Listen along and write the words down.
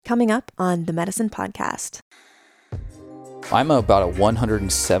coming up on the Medicine Podcast. I'm about a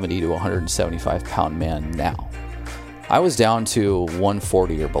 170 to 175 pound man now. I was down to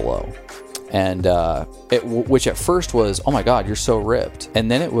 140 or below. And which at first was, oh my God, you're so ripped. And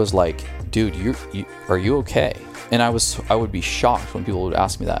then it was like, dude, are you okay? And I would be shocked when people would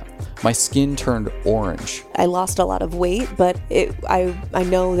ask me that. My skin turned orange. I lost a lot of weight, but I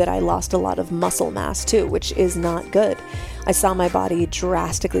know that I lost a lot of muscle mass too, which is not good. I saw my body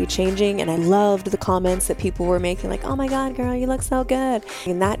drastically changing, and I loved the comments that people were making, like, oh my God, girl, you look so good.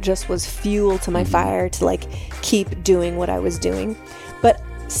 And that just was fuel to my fire to like keep doing what I was doing. But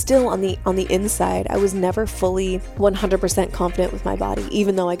still on the inside, I was never fully 100% confident with my body.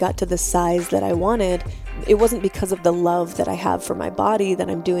 Even though I got to the size that I wanted, it wasn't because of the love that I have for my body that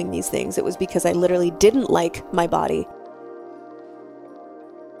I'm doing these things. It was because I literally didn't like my body.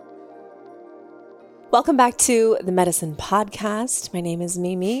 Welcome back to the Medicine Podcast. My name is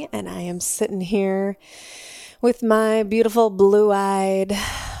Mimi, and I am sitting here with my beautiful blue-eyed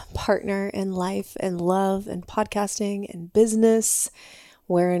partner in life and love and podcasting and business,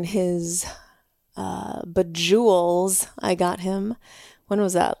 wearing his bejewels. I got him. When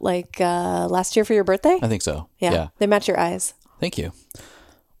was that? Like last year for your birthday? I think so. Yeah. They match your eyes. Thank you.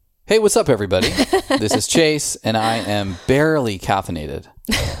 Hey, what's up, everybody? This is Chase, and I am barely caffeinated.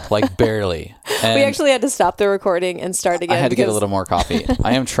 Like barely. And we actually had to stop the recording and start again. I had to get a little more coffee.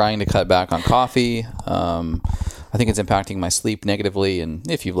 I am trying to cut back on coffee. I think it's impacting my sleep negatively. And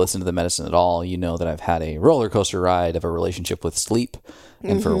if you've listened to the medicine at all, you know that I've had a roller coaster ride of a relationship with sleep.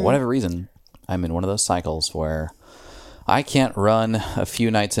 And for whatever reason, I'm in one of those cycles where I can't run a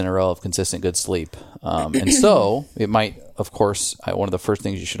few nights in a row of consistent good sleep. And so it might, of course, one of the first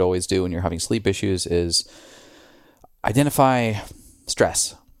things you should always do when you're having sleep issues is identify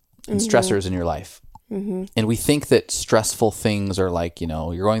stress and stressors in your life. And we think that stressful things are like,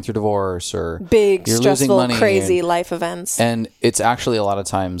 you're going through divorce or big, you're stressful, losing money crazy life events. And it's actually a lot of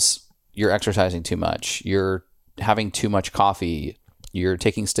times you're exercising too much. You're having too much coffee. You're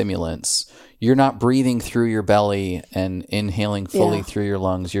taking stimulants. You're not breathing through your belly and inhaling fully through your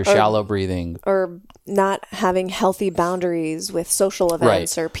lungs. You're shallow breathing. Or not having healthy boundaries with social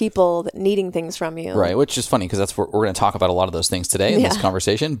events or people needing things from you. Right, which is funny because that's what we're going to talk about a lot of those things today in this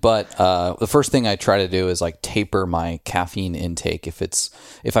conversation. But the first thing I try to do is like taper my caffeine intake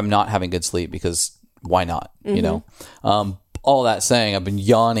if I'm not having good sleep, because why not? All that saying, I've been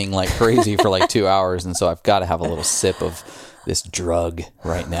yawning like crazy for like 2 hours, and so I've got to have a little sip of this drug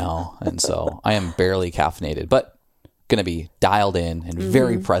right now. And so I am barely caffeinated, but going to be dialed in and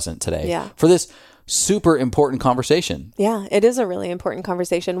very present today for this super important conversation. Yeah, it is a really important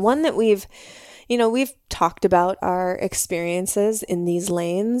conversation. One that we've talked about our experiences in these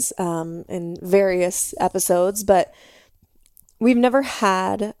lanes in various episodes, but we've never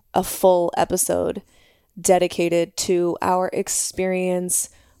had a full episode dedicated to our experience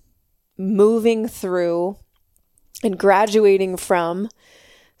moving through and graduating from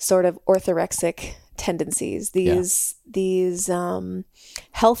sort of orthorexic tendencies, these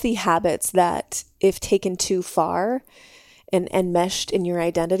healthy habits that, if taken too far and meshed in your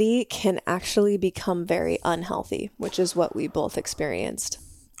identity, can actually become very unhealthy, which is what we both experienced.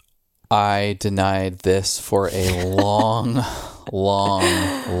 I denied this for a long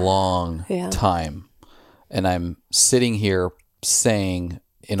time. And I'm sitting here saying,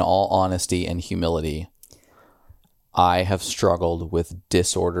 in all honesty and humility, I have struggled with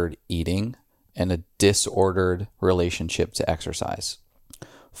disordered eating and a disordered relationship to exercise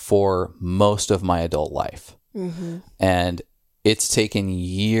for most of my adult life. And it's taken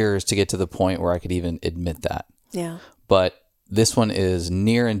years to get to the point where I could even admit that. Yeah. But this one is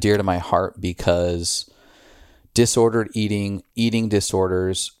near and dear to my heart because disordered eating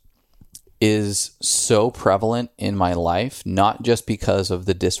disorders is so prevalent in my life, not just because of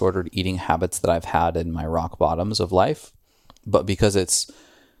the disordered eating habits that I've had in my rock bottoms of life, but because it's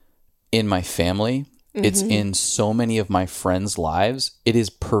in my family. It's in so many of my friends' lives. It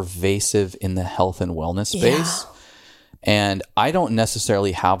is pervasive in the health and wellness space. And I don't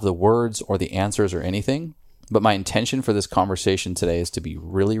necessarily have the words or the answers or anything, but my intention for this conversation today is to be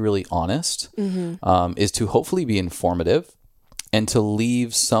really, really honest, is to hopefully be informative, and to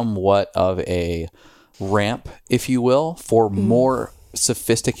leave somewhat of a ramp, if you will, for more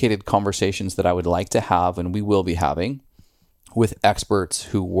sophisticated conversations that I would like to have, and we will be having, with experts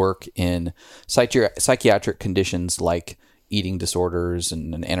who work in psychiatric conditions like eating disorders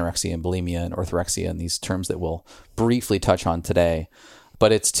and anorexia and bulimia and orthorexia, and these terms that we'll briefly touch on today.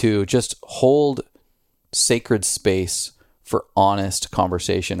 But it's to just hold sacred space for honest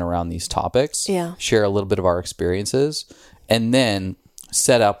conversation around these topics, share a little bit of our experiences, and then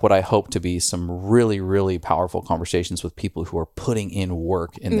set up what I hope to be some really, really powerful conversations with people who are putting in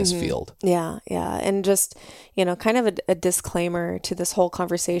work in this field. Yeah. Yeah. And just, kind of a disclaimer to this whole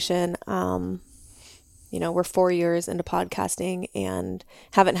conversation. We're 4 years into podcasting and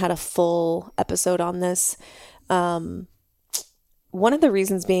haven't had a full episode on this. One of the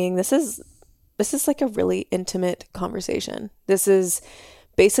reasons being this is like a really intimate conversation. This is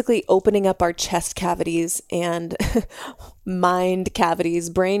basically opening up our chest cavities and mind cavities,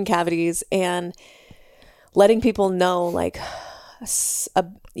 brain cavities, and letting people know, like,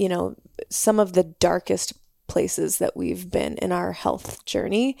 some of the darkest places that we've been in our health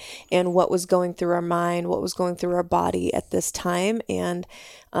journey and what was going through our mind, what was going through our body at this time. And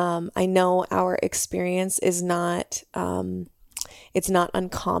I know our experience is not... it's not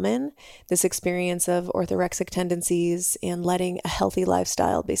uncommon, this experience of orthorexic tendencies and letting a healthy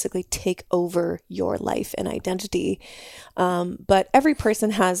lifestyle basically take over your life and identity. But every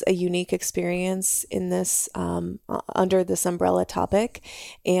person has a unique experience in this, under this umbrella topic.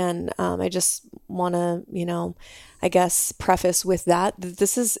 And I just want to, I guess, preface with that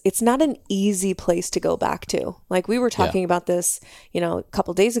it's not an easy place to go back to. Like we were talking about this, a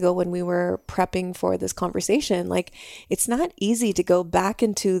couple days ago when we were prepping for this conversation. Like it's not easy to go back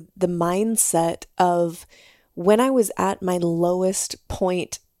into the mindset of when I was at my lowest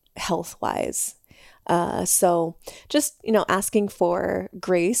point health-wise. So just, asking for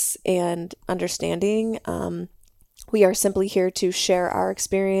grace and understanding. We are simply here to share our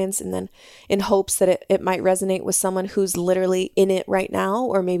experience, and then in hopes that it might resonate with someone who's literally in it right now,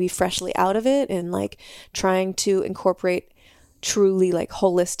 or maybe freshly out of it, and like trying to incorporate truly like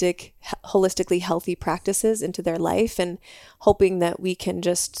holistically healthy practices into their life, and hoping that we can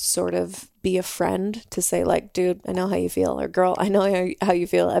just sort of be a friend to say like, dude, I know how you feel, or girl, I know how you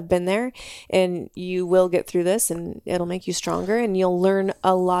feel. I've been there, and you will get through this, and it'll make you stronger, and you'll learn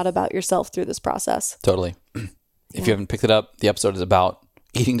a lot about yourself through this process. Totally. If you haven't picked it up, the episode is about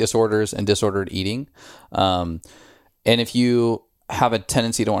eating disorders and disordered eating. And if you have a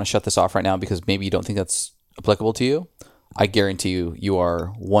tendency to want to shut this off right now because maybe you don't think that's applicable to you, I guarantee you are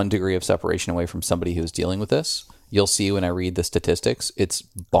 1 degree of separation away from somebody who's dealing with this. You'll see when I read the statistics, it's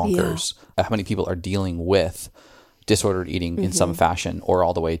bonkers how many people are dealing with disordered eating in some fashion, or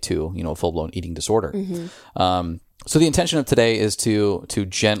all the way to, full-blown eating disorder. So the intention of today is to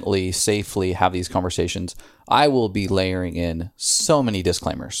gently, safely have these conversations. I will be layering in so many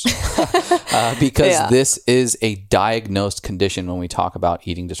disclaimers because this is a diagnosed condition when we talk about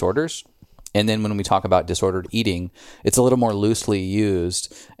eating disorders. And then when we talk about disordered eating, it's a little more loosely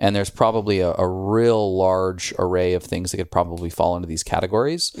used. And there's probably a real large array of things that could probably fall into these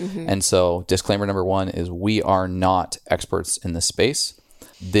categories. And so disclaimer number 1 is we are not experts in this space.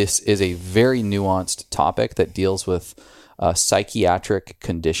 This is a very nuanced topic that deals with psychiatric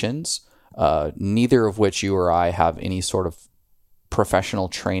conditions, neither of which you or I have any sort of professional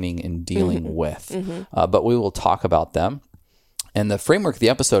training in dealing with. But we will talk about them. And the framework of the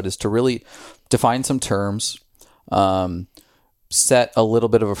episode is to really define some terms, set a little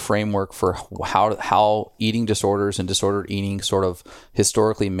bit of a framework for how eating disorders and disordered eating sort of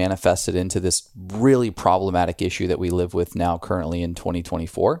historically manifested into this really problematic issue that we live with now currently in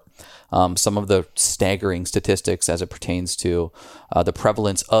 2024. Some of the staggering statistics as it pertains to the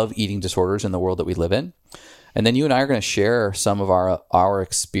prevalence of eating disorders in the world that we live in. And then you and I are going to share some of our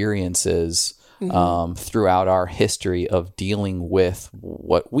experiences throughout our history of dealing with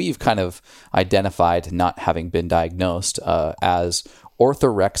what we've kind of identified, not having been diagnosed, as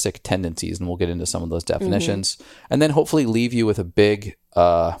orthorexic tendencies. And we'll get into some of those definitions. And then hopefully leave you with a big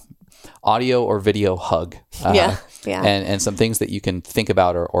audio or video hug. And some things that you can think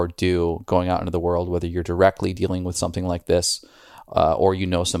about or do going out into the world, whether you're directly dealing with something like this, or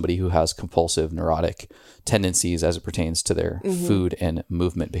somebody who has compulsive neurotic tendencies as it pertains to their food and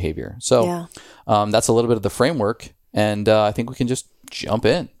movement behavior. So that's a little bit of the framework, and I think we can just jump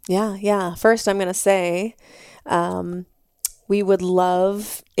in. Yeah. First, I'm going to say we would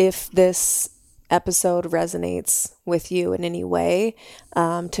love if this episode resonates with you in any way,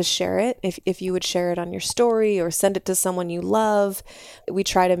 to share it. If you would share it on your story or send it to someone you love. We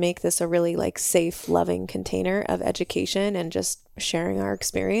try to make this a really like safe, loving container of education and just sharing our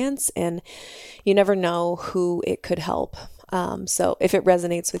experience. And you never know who it could help. So if it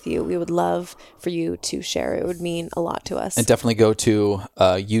resonates with you, we would love for you to share. It would mean a lot to us. And definitely go to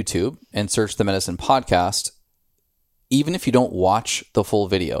YouTube and search the Medicine Podcast. Even if you don't watch the full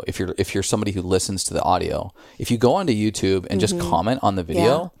video, if you're somebody who listens to the audio, if you go onto YouTube and just comment on the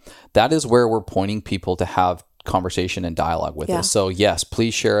video, that is where we're pointing people to have conversation and dialogue with Yeah. us. So yes,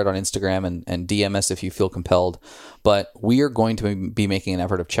 please share it on Instagram and DM us if you feel compelled. But we are going to be making an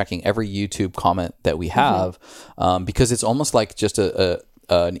effort of checking every YouTube comment that we have, because it's almost like just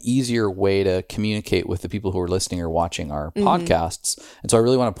an easier way to communicate with the people who are listening or watching our podcasts. And so I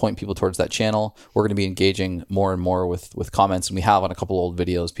really want to point people towards that channel. We're going to be engaging more and more with comments, and we have on a couple old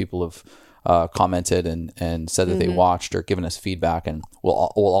videos. People have commented and said that they watched or given us feedback, and we'll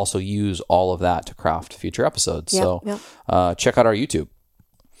also use all of that to craft future episodes. Check out our YouTube.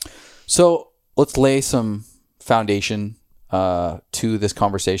 So let's lay some foundation to this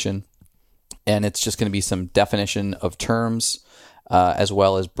conversation, and it's just going to be some definition of terms, as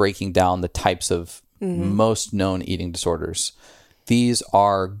well as breaking down the types of most known eating disorders. These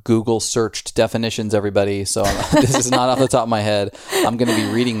are Google searched definitions, everybody. So this is not off the top of my head. I'm going to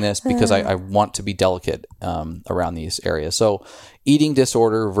be reading this because I want to be delicate around these areas. So eating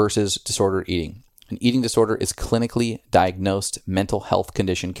disorder versus disordered eating. An eating disorder is clinically diagnosed mental health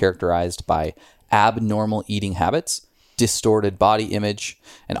condition characterized by abnormal eating habits, distorted body image,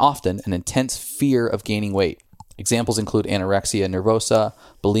 and often an intense fear of gaining weight. Examples include anorexia nervosa,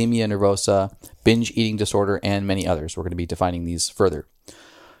 bulimia nervosa, binge eating disorder, and many others. We're going to be defining these further.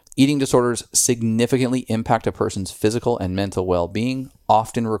 Eating disorders significantly impact a person's physical and mental well-being,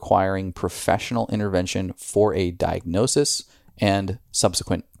 often requiring professional intervention for a diagnosis and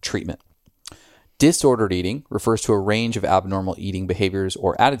subsequent treatment. Disordered eating refers to a range of abnormal eating behaviors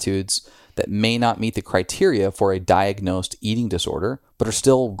or attitudes that may not meet the criteria for a diagnosed eating disorder, but are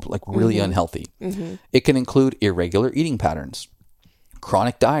still like really unhealthy. It can include irregular eating patterns,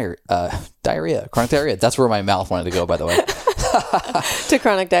 chronic diarrhea. That's where my mouth wanted to go, by the way. To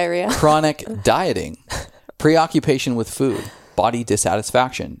chronic diarrhea. Chronic dieting, preoccupation with food, body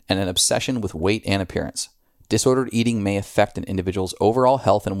dissatisfaction, and an obsession with weight and appearance. Disordered eating may affect an individual's overall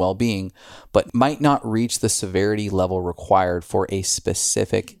health and well-being, but might not reach the severity level required for a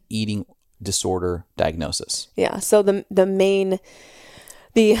specific eating disorder diagnosis. Yeah. So the main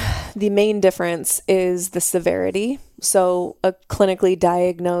difference is the severity. So a clinically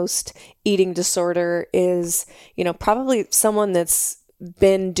diagnosed eating disorder is, probably someone that's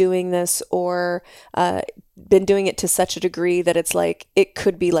been doing this or been doing it to such a degree that it's like it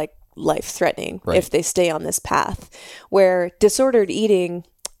could be like life-threatening if they stay on this path. Where disordered eating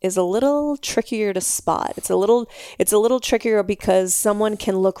is a little trickier to spot. It's a little trickier because someone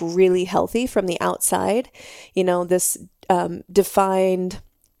can look really healthy from the outside. This defined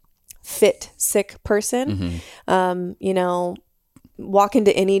fit, sick person, walk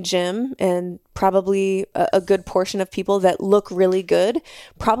into any gym, and probably a good portion of people that look really good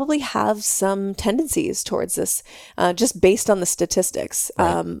probably have some tendencies towards this, just based on the statistics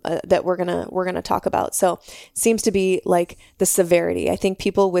that we're gonna talk about. So it seems to be like the severity. I think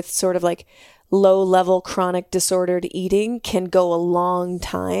people with sort of like low level chronic disordered eating can go a long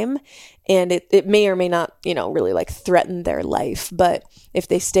time, and it may or may not, really like threaten their life. But if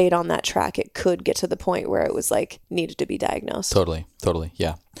they stayed on that track, it could get to the point where it was like needed to be diagnosed. Totally.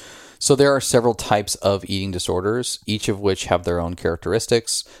 Yeah. So there are several types of eating disorders, each of which have their own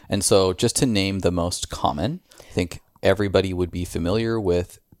characteristics. And so just to name the most common, I think everybody would be familiar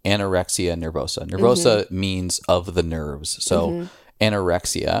with anorexia nervosa. Nervosa means of the nerves. So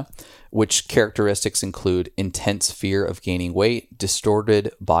anorexia, which characteristics include intense fear of gaining weight,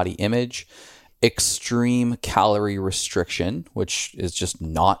 distorted body image, extreme calorie restriction, which is just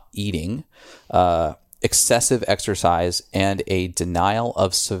not eating, excessive exercise, and a denial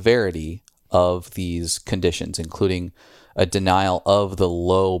of severity of these conditions, including a denial of the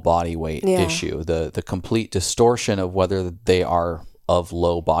low body weight issue, the complete distortion of whether they are of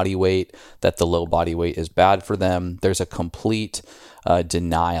low body weight, that the low body weight is bad for them. There's a complete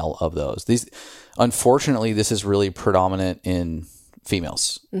denial of those. Unfortunately, this is really predominant in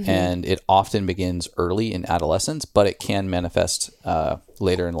females, and it often begins early in adolescence, but it can manifest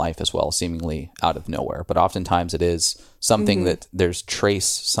later in life as well, seemingly out of nowhere. But oftentimes it is something that there's trace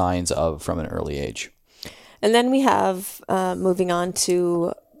signs of from an early age. And then we have, moving on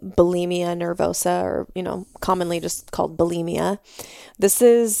to bulimia nervosa, or, commonly just called bulimia. This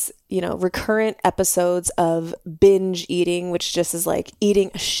is, recurrent episodes of binge eating, which just is like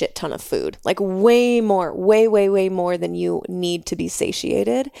eating a shit ton of food, like way more than you need to be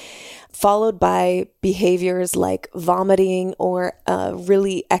satiated, followed by behaviors like vomiting or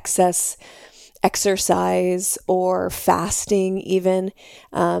really excess exercise or fasting even.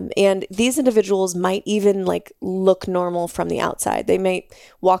 And these individuals might even like look normal from the outside. They may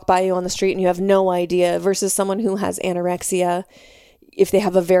walk by you on the street and you have no idea, versus someone who has anorexia. If they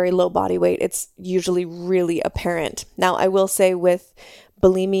have a very low body weight, it's usually really apparent. Now, I will say with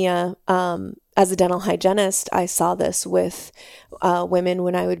bulimia, as a dental hygienist, I saw this with women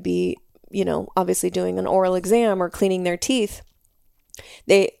when I would be, obviously doing an oral exam or cleaning their teeth.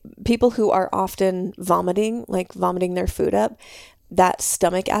 People who are often vomiting their food up, that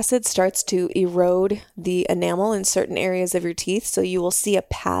stomach acid starts to erode the enamel in certain areas of your teeth. So you will see a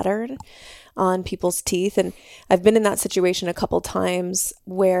pattern on people's teeth. And I've been in that situation a couple times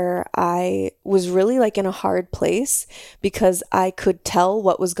where I was really in a hard place because I could tell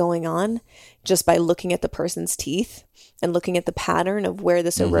what was going on just by looking at the person's teeth and looking at the pattern of where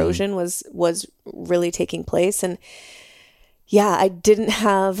this erosion was really taking place. And yeah, I didn't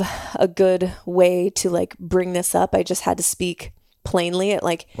have a good way to bring this up. I just had to speak plainly at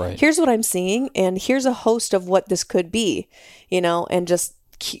here's what I'm seeing and here's a host of what this could be, and just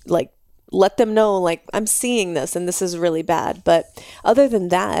let them know I'm seeing this and this is really bad. But other than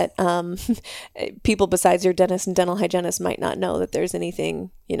that, people besides your dentist and dental hygienist might not know that there's anything,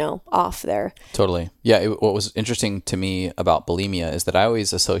 off there. Totally. Yeah. What was interesting to me about bulimia is that I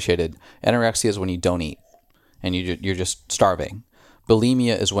always associated anorexia is when you don't eat and you're just starving.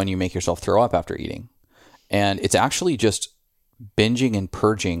 Bulimia is when you make yourself throw up after eating. And it's actually just binging and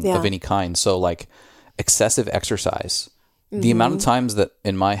purging of any kind. So excessive exercise. The amount of times that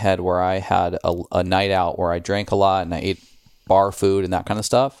in my head where I had a night out where I drank a lot and I ate bar food and that kind of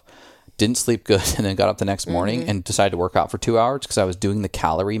stuff, didn't sleep good, and then got up the next morning and decided to work out for 2 hours because I was doing the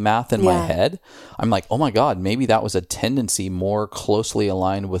calorie math in my head. I'm like, oh my God, maybe that was a tendency more closely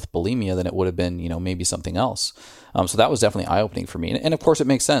aligned with bulimia than it would have been, maybe something else. So that was definitely eye-opening for me. And of course, it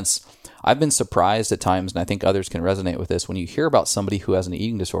makes sense. I've been surprised at times, and I think others can resonate with this, when you hear about somebody who has an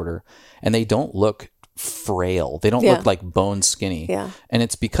eating disorder and they don't look frail. They don't look like bone skinny. Yeah. And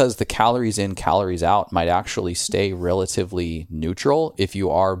it's because the calories in, calories out might actually stay relatively neutral if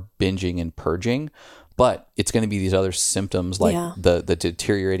you are binging and purging. But it's going to be these other symptoms like the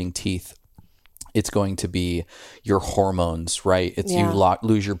deteriorating teeth. It's going to be your hormones, right? It's you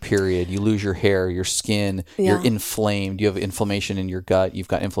lose your period, you lose your hair, your skin, you're inflamed, you have inflammation in your gut, you've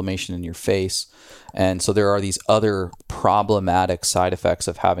got inflammation in your face. And so there are these other problematic side effects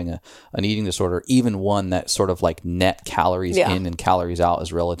of having an eating disorder, even one that sort of net calories in and calories out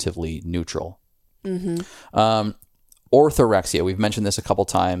is relatively neutral. Orthorexia, we've mentioned this a couple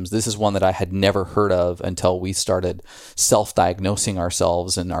times. This is one that I had never heard of until we started self-diagnosing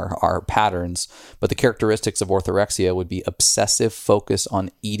ourselves and our patterns. But the characteristics of orthorexia would be obsessive focus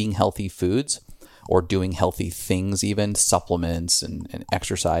on eating healthy foods or doing healthy things, even supplements and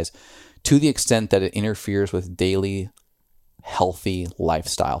exercise, to the extent that it interferes with daily healthy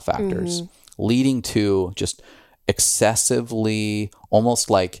lifestyle factors, leading to just excessively, almost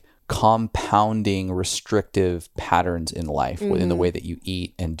compounding restrictive patterns in life in the way that you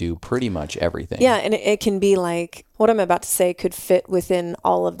eat and do pretty much everything. Yeah, and it can be what I'm about to say could fit within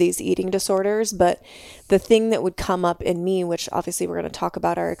all of these eating disorders, but the thing that would come up in me, which obviously we're going to talk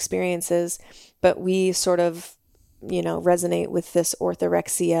about our experiences, but we sort of, resonate with this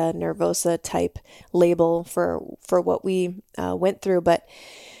orthorexia nervosa type label for what we went through. But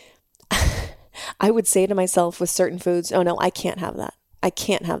I would say to myself with certain foods, oh no, I can't have that. I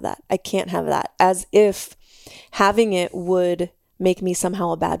can't have that. I can't have that. As if having it would make me somehow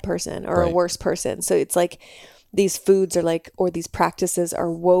a bad person or a worse person. So it's these foods are or these practices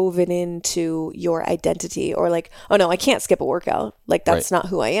are woven into your identity, or oh no, I can't skip a workout. That's not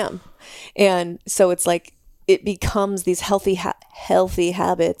who I am. And so it's it becomes these healthy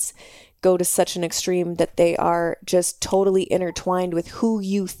habits go to such an extreme that they are just totally intertwined with who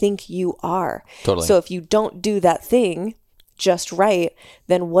you think you are. Totally. So if you don't do that thing just right,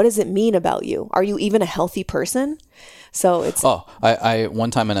 then what does it mean about you? Are you even a healthy person? So it's... I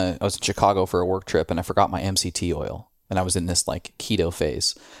one time I was in Chicago for a work trip and I forgot my MCT oil. And I was in this keto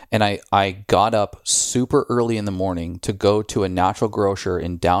phase. And I got up super early in the morning to go to a natural grocer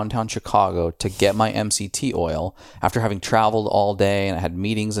in downtown Chicago to get my MCT oil after having traveled all day and I had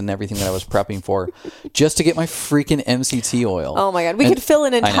meetings and everything that I was prepping for just to get my freaking MCT oil. Oh my God. We could fill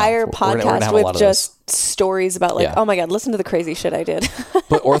an entire podcast with just stories about oh my God, listen to the crazy shit I did.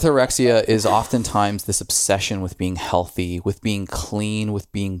 But orthorexia is oftentimes this obsession with being healthy, with being clean, with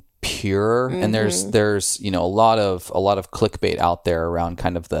being pure. And there's a lot of clickbait out there around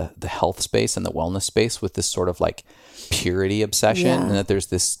kind of the health space and the wellness space with this sort of purity obsession, and that there's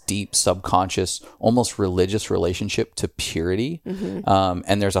this deep subconscious, almost religious relationship to purity.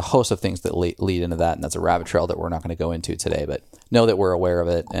 And there's a host of things that lead into that, and that's a rabbit trail that we're not going to go into today, but know that we're aware of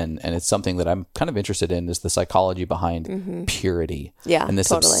it, and it's something that I'm kind of interested in, is the psychology behind purity and this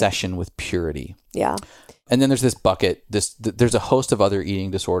obsession with purity. And then there's this bucket, there's a host of other eating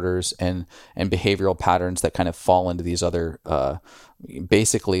disorders and behavioral patterns that kind of fall into these other,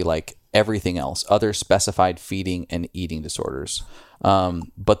 basically like everything else, other specified feeding and eating disorders.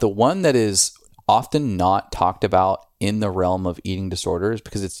 But the one that is often not talked about in the realm of eating disorders,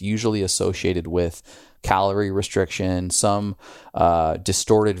 because it's usually associated with calorie restriction, some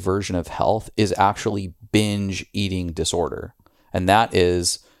distorted version of health, is actually binge eating disorder. And that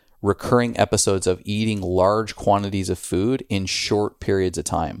is recurring episodes of eating large quantities of food in short periods of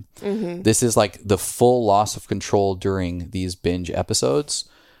time. Mm-hmm. This is like the full loss of control during these binge episodes.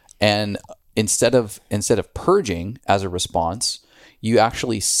 And instead of purging as a response, you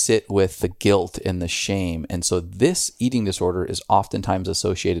actually sit with the guilt and the shame. And so this eating disorder is oftentimes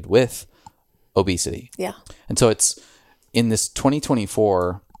associated with obesity. Yeah. And so it's in this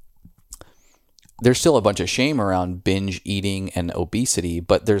 2024, there's still a bunch of shame around binge eating and obesity,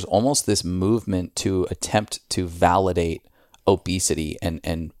 but there's almost this movement to attempt to validate obesity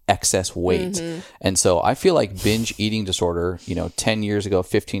and excess weight. Mm-hmm. And so I feel like binge eating disorder, 10 years ago,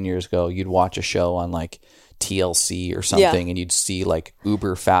 15 years ago, you'd watch a show on like TLC or something, and you'd see like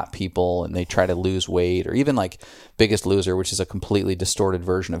uber fat people and they try to lose weight, or even like Biggest Loser, which is a completely distorted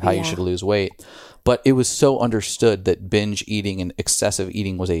version of how you should lose weight. But it was so understood that binge eating and excessive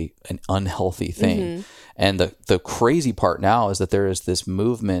eating was an unhealthy thing. Mm-hmm. And the crazy part now is that there is this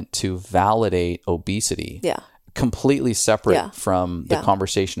movement to validate obesity. Yeah. Completely separate from the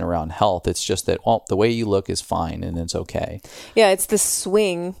conversation around health. It's just that the way you look is fine and it's okay. Yeah, it's the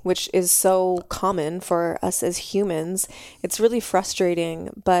swing, which is so common for us as humans. It's really frustrating,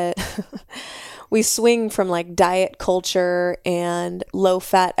 but we swing from like diet culture and low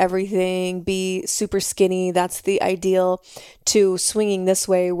fat everything, be super skinny, that's the ideal, to swinging this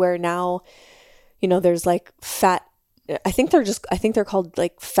way where now, there's like fat, I think they're called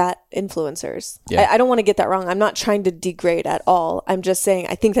like fat influencers. Yeah. I don't want to get that wrong. I'm not trying to degrade at all. I'm just saying,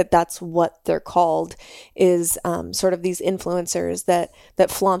 I think that that's what they're called, is sort of these influencers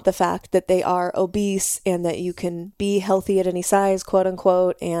that flaunt the fact that they are obese and that you can be healthy at any size, quote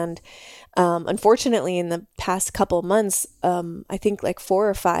unquote. And unfortunately, in the past couple months, I think like 4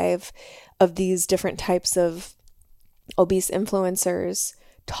 or 5 of these different types of obese influencers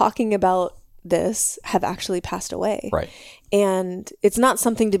talking about this have actually passed away. Right. And it's not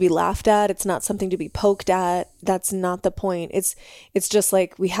something to be laughed at. It's not something to be poked at. That's not the point. It's just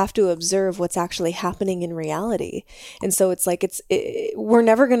like we have to observe what's actually happening in reality. And so it's like we're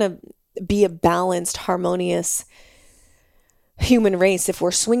never going to be a balanced, harmonious human race if we're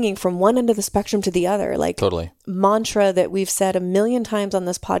swinging from one end of the spectrum to the other. Like, totally. Mantra that we've said a million times on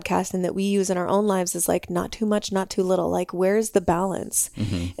this podcast and that we use in our own lives is like, not too much, not too little. Like, where's the balance?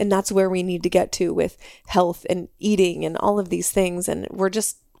 Mm-hmm. And that's where we need to get to with health and eating and all of these things. And we're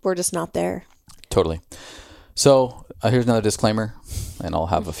just not there. Totally. So here's another disclaimer, and I'll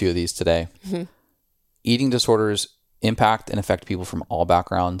have a few of these today. Mm-hmm. Eating disorders impact and affect people from all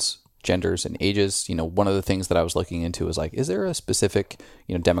backgrounds, genders, and ages. One of the things that I was looking into is like, is there a specific,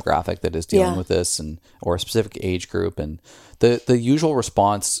 demographic that is dealing with this, or a specific age group? And the usual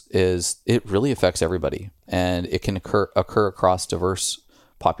response is it really affects everybody, and it can occur across diverse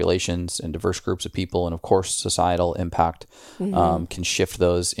populations and diverse groups of people. And of course, societal impact can shift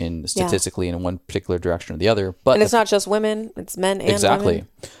those in statistically in one particular direction or the other. And it's not just women, it's men and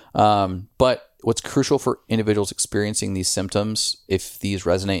women. But what's crucial for individuals experiencing these symptoms, if these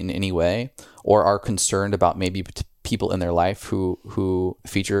resonate in any way, or are concerned about maybe people in their life who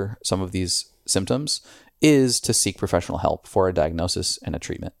feature some of these symptoms, is to seek professional help for a diagnosis and a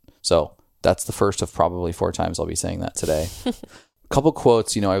treatment. So that's the first of probably 4 times I'll be saying that today. A couple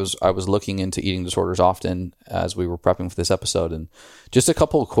quotes. I was looking into eating disorders often as we were prepping for this episode, and just a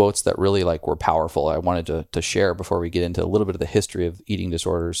couple of quotes that really were powerful I wanted to share before we get into a little bit of the history of eating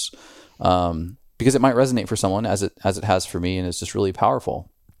disorders. Because it might resonate for someone as it has for me, and it's just really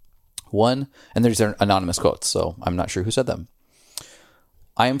powerful. One, and there's anonymous quotes, so I'm not sure who said them.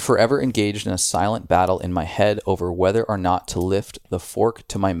 I am forever engaged in a silent battle in my head over whether or not to lift the fork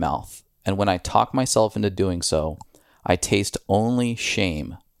to my mouth. And when I talk myself into doing so, I taste only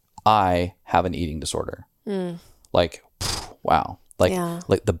shame. I have an eating disorder. Wow.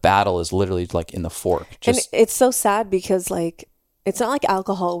 Like the battle is literally like in the fork. And it's so sad because it's not like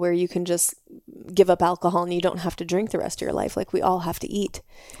alcohol where you can just give up alcohol and you don't have to drink the rest of your life. Like, we all have to eat.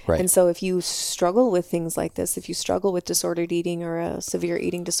 Right. And so if you struggle with things like this, if you struggle with disordered eating or a severe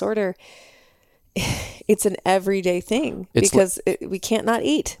eating disorder, it's an everyday thing because we can't not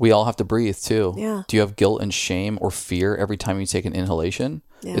eat. We all have to breathe too. Yeah. Do you have guilt and shame or fear every time you take an inhalation?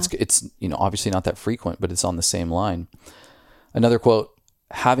 Yeah. It's obviously not that frequent, but it's on the same line. Another quote,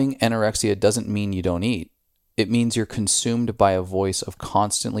 having anorexia doesn't mean you don't eat. it means you're consumed by a voice of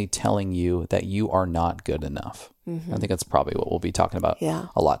constantly telling you that you are not good enough. I think that's probably what we'll be talking about a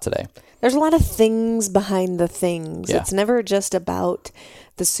lot today. There's a lot of things behind the things. Yeah. It's never just about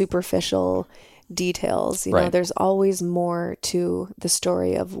the superficial details. You know, there's always more to the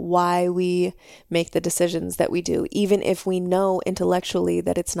story of why we make the decisions that we do, even if we know intellectually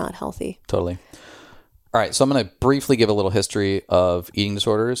that it's not healthy. Totally. All right, so I'm going to briefly give a little history of eating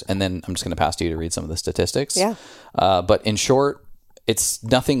disorders, and then I'm just going to pass to you to read some of the statistics. Yeah. But in short, it's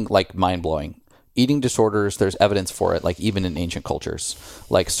nothing like mind-blowing. Eating disorders, there's evidence for it, like even in ancient cultures.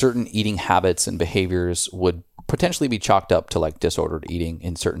 Like certain eating habits and behaviors would potentially be chalked up to like disordered eating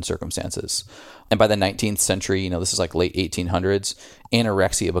in certain circumstances. And by the 19th century, this is like late 1800s,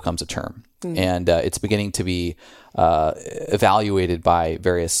 anorexia becomes a term. And it's beginning to be evaluated by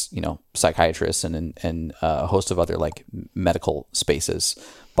various, psychiatrists and a host of other like medical spaces.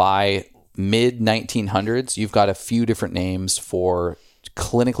 By mid 1900s, you've got a few different names for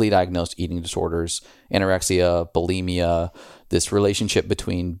clinically diagnosed eating disorders: anorexia, bulimia. This relationship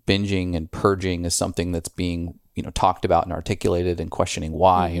between binging and purging is something that's being talked about and articulated, and questioning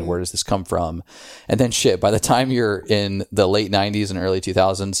why and where does this come from. And then by the time you're in the late 90s and early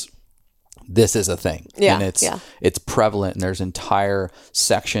 2000s, this is a thing. And it's prevalent, and there's entire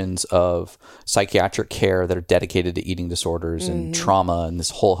sections of psychiatric care that are dedicated to eating disorders and trauma and this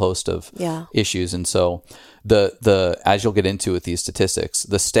whole host of issues. And so the as you'll get into with these statistics,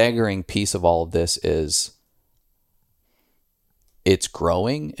 the staggering piece of all of this is it's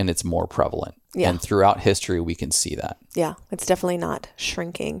growing and it's more prevalent. And throughout history, we can see that. Yeah, it's definitely not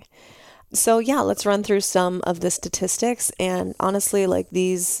shrinking. So let's run through some of the statistics. And honestly, like,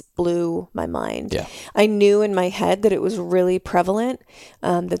 these blew my mind. Yeah. I knew in my head that it was really prevalent,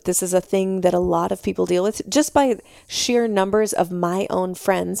 that this is a thing that a lot of people deal with, just by sheer numbers of my own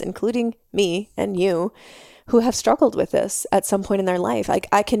friends, including me and you, who have struggled with this at some point in their life. Like,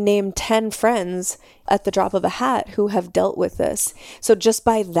 I can name 10 friends at the drop of a hat who have dealt with this. So just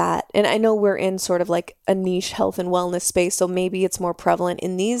by that, and I know we're in sort of like a niche health and wellness space, so maybe it's more prevalent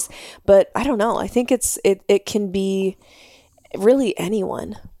in these, but I don't know. I think it can be really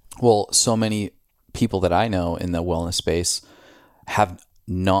anyone. Well, so many people that I know in the wellness space have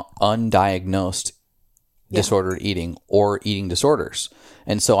not undiagnosed disordered eating or eating disorders.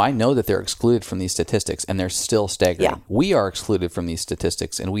 And so I know that they're excluded from these statistics, and they're still staggering. Yeah. We are excluded from these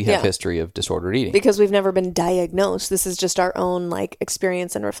statistics, and we have history of disordered eating. Because we've never been diagnosed. This is just our own like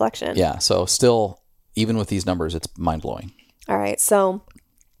experience and reflection. Yeah. So still, even with these numbers, it's mind-blowing. All right. So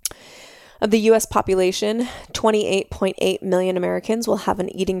of the U.S. population, 28.8 million Americans will have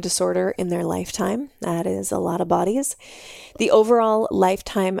an eating disorder in their lifetime. That is a lot of bodies. The overall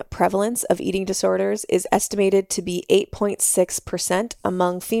lifetime prevalence of eating disorders is estimated to be 8.6%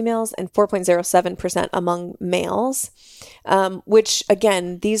 among females and 4.07% among males, which,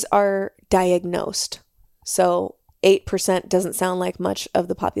 again, these are diagnosed. So 8% doesn't sound like much of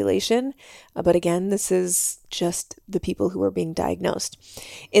the population, but again, this is just the people who are being diagnosed.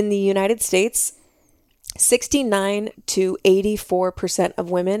 In the United States, 69 to 84%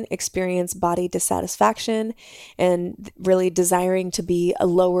 of women experience body dissatisfaction and really desiring to be a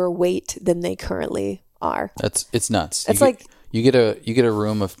lower weight than they currently are. It's nuts. You get a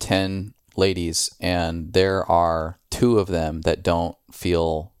room of 10 ladies, and there are 2 of them that don't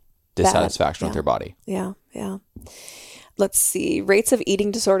feel dissatisfaction with their body. Yeah. Let's see. Rates of eating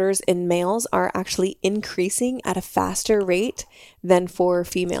disorders in males are actually increasing at a faster rate than for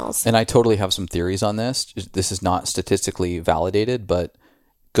females. And I totally have some theories on this. This is not statistically validated, but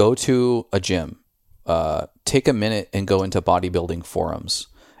go to a gym, take a minute and go into bodybuilding forums.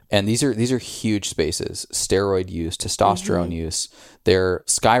 And these are huge spaces. Steroid use, testosterone use, they're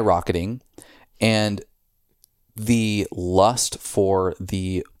skyrocketing. And the lust for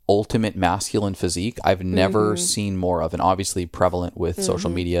the ultimate masculine physique, I've never seen more of, and obviously prevalent with social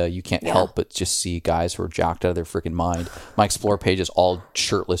media. You can't help but just see guys who are jacked out of their freaking mind. My Explore page is all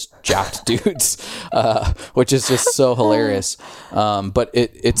shirtless, jacked dudes, which is just so hilarious. But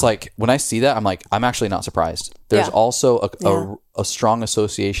it's like, when I see that, I'm like, I'm actually not surprised. There's also a strong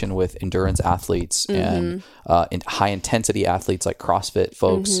association with endurance athletes and high intensity athletes like CrossFit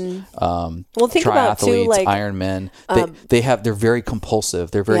folks. Well, think triathletes, about too, like Ironmen. They're very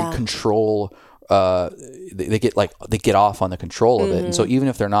compulsive. They're very control. They get off on the control of it. And so even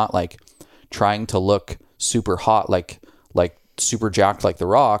if they're not like trying to look super hot, like super jacked like The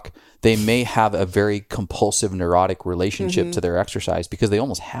Rock, they may have a very compulsive, neurotic relationship to their exercise, because they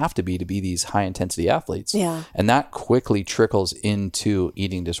almost have to be these high intensity athletes. Yeah. And that quickly trickles into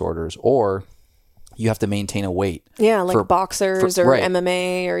eating disorders or you have to maintain a weight. Yeah, like boxers or right.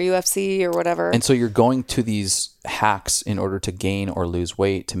 MMA or UFC or whatever. And so you're going to these hacks in order to gain or lose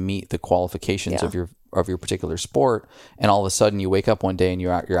weight to meet the qualifications of your particular sport. And all of a sudden you wake up one day and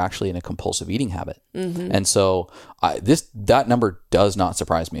you're actually in a compulsive eating habit. And so that number does not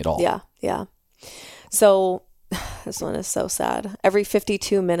surprise me at all. Yeah. Yeah. So this one is so sad. Every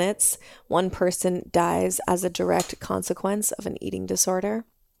 52 minutes, one person dies as a direct consequence of an eating disorder.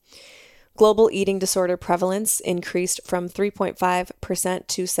 Global eating disorder prevalence increased from 3.5%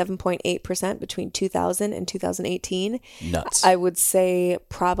 to 7.8% between 2000 and 2018. Nuts. I would say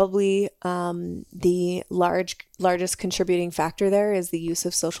probably the largest contributing factor there is the use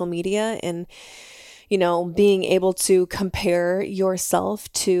of social media and, being able to compare yourself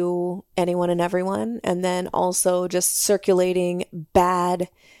to anyone and everyone, and then also just circulating bad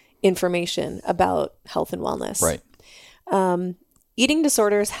information about health and wellness. Right. Eating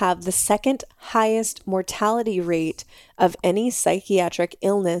disorders have the second highest mortality rate of any psychiatric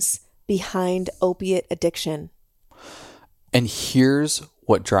illness behind opiate addiction. And here's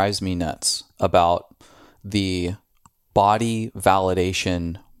what drives me nuts about the body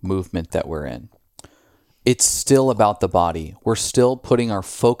validation movement that we're in. It's still about the body. We're still putting our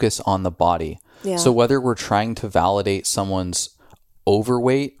focus on the body. Yeah. So whether we're trying to validate someone's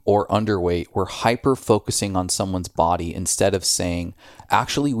overweight or underweight, we're hyper focusing on someone's body instead of saying,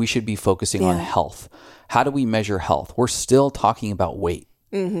 actually, we should be focusing on health. How do we measure health? We're still talking about weight.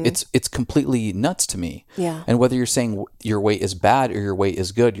 It's completely nuts to me. Yeah. And whether you're saying your weight is bad or your weight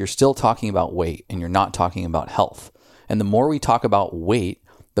is good, you're still talking about weight and you're not talking about health. And the more we talk about weight,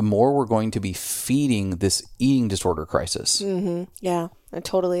 the more we're going to be feeding this eating disorder crisis. Yeah, I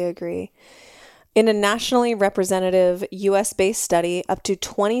totally agree. In a nationally representative U.S.-based study, up to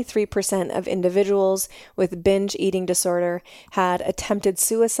 23% of individuals with binge eating disorder had attempted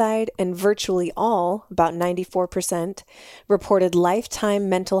suicide, and virtually all, about 94%, reported lifetime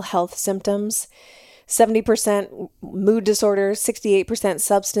mental health symptoms. 70% mood disorders, 68%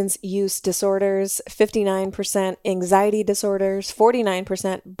 substance use disorders, 59% anxiety disorders,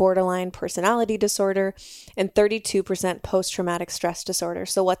 49% borderline personality disorder, and 32% post-traumatic stress disorder.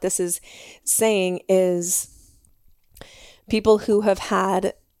 So what this is saying is people who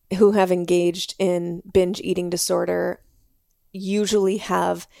have engaged in binge eating disorder usually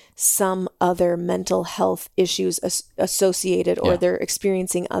have some other mental health issues associated, or they're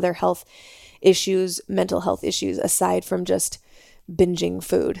experiencing other mental health issues aside from just binging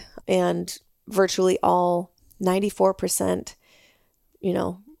food. And virtually all, 94%,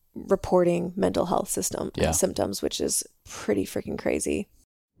 reporting mental health symptoms, which is pretty freaking crazy.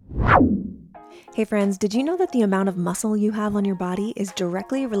 Hey friends, did you know that the amount of muscle you have on your body is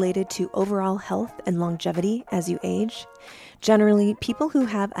directly related to overall health and longevity as you age? Generally, people who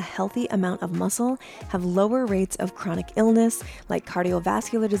have a healthy amount of muscle have lower rates of chronic illness like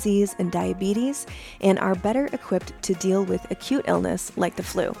cardiovascular disease and diabetes, and are better equipped to deal with acute illness like the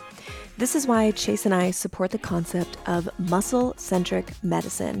flu. This is why Chase and I support the concept of muscle-centric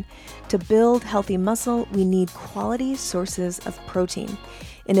medicine. To build healthy muscle, we need quality sources of protein.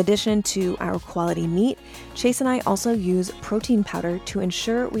 In addition to our quality meat, Chase and I also use protein powder to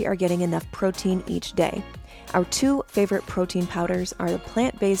ensure we are getting enough protein each day. Our two favorite protein powders are the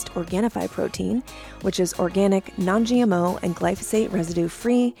plant-based Organifi protein, which is organic, non-GMO, and glyphosate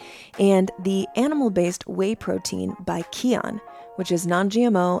residue-free, and the animal-based whey protein by Kion, which is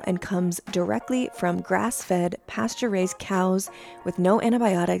non-GMO and comes directly from grass-fed, pasture-raised cows with no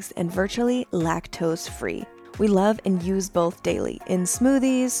antibiotics and virtually lactose-free. We love and use both daily in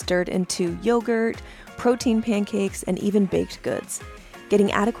smoothies, stirred into yogurt, protein pancakes, and even baked goods.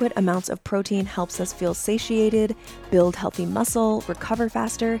 Getting adequate amounts of protein helps us feel satiated, build healthy muscle, recover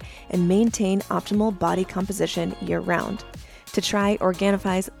faster, and maintain optimal body composition year-round. To try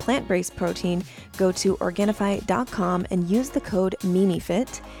Organifi's plant-based protein, go to Organifi.com and use the code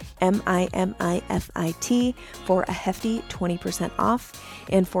MIMIFIT, MIMIFIT, for a hefty 20% off.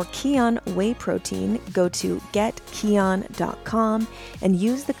 And for Kion Whey Protein, go to GetKion.com and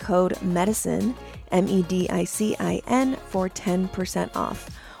use the code MEDICINE, MEDICIN, for 10% off.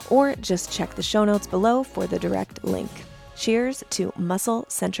 Or just check the show notes below for the direct link. Cheers to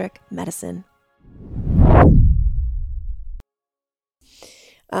muscle-centric medicine.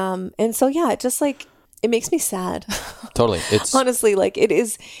 And so, yeah, it makes me sad. Totally. It's honestly,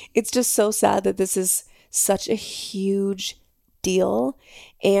 it's just so sad that this is such a huge deal.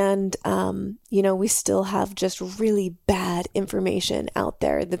 And, we still have just really bad information out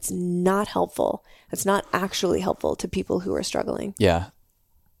there that's not helpful. That's not actually helpful to people who are struggling. Yeah.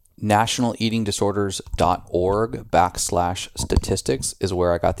 nationaleatingdisorders.org/statistics is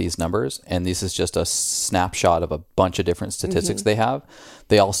where I got these numbers. And this is just a snapshot of a bunch of different statistics they have.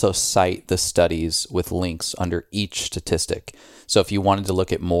 They also cite the studies with links under each statistic. So if you wanted to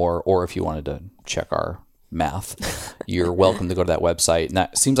look at more, or if you wanted to check our math, you're welcome to go to that website. And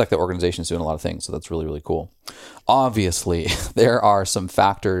that seems like the organization is doing a lot of things. So that's really, really cool. Obviously, there are some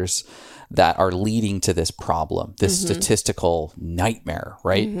factors that are leading to this problem, this statistical nightmare,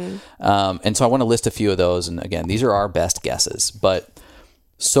 right? And so I want to list a few of those. And again, these are our best guesses, but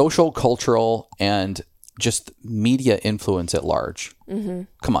social, cultural, and just media influence at large.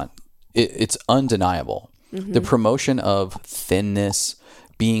 Come on. It's undeniable. The promotion of thinness,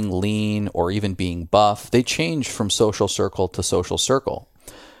 being lean, or even being buff, they change from social circle to social circle.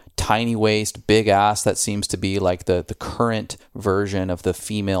 Tiny waist, big ass, that seems to be like the current version of the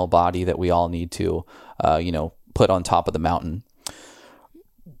female body that we all need to, put on top of the mountain.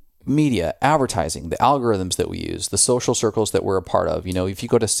 Media, advertising, the algorithms that we use, the social circles that we're a part of. If you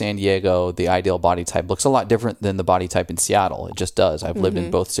go to San Diego, the ideal body type looks a lot different than the body type in Seattle. It just does. I've lived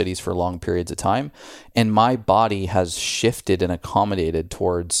in both cities for long periods of time, and my body has shifted and accommodated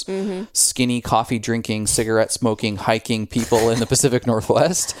towards skinny, coffee drinking, cigarette smoking, hiking people in the Pacific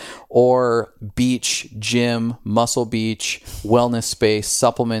Northwest, or beach, gym, muscle beach, wellness space,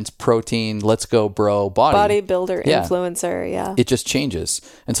 supplements, protein, let's go bro, bodybuilder, influencer. Yeah. It just changes.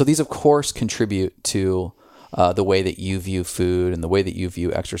 And so these, of course, contribute to the way that you view food and the way that you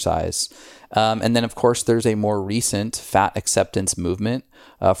view exercise. And then, of course, there's a more recent fat acceptance movement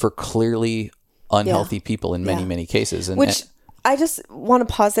for clearly unhealthy people in many, many cases. Which I just want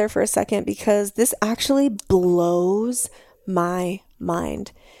to pause there for a second, because this actually blows my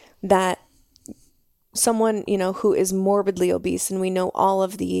mind that someone, who is morbidly obese, and we know all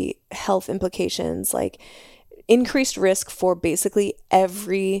of the health implications, like increased risk for basically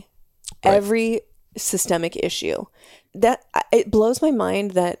every systemic issue, that it blows my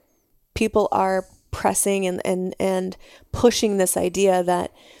mind that people are pressing and pushing this idea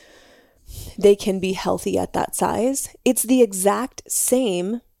that they can be healthy at that size. It's the exact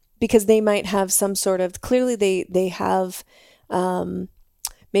same, because they might have some sort of, clearly they have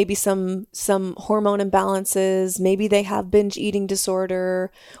maybe some hormone imbalances, maybe they have binge eating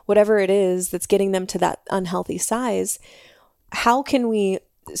disorder, whatever it is that's getting them to that unhealthy size. How can we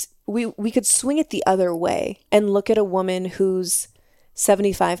could swing it the other way and look at a woman who's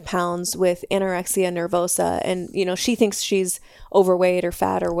 75 pounds with anorexia nervosa, and she thinks she's overweight or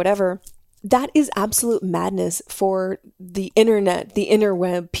fat or whatever. That is absolute madness for the internet, the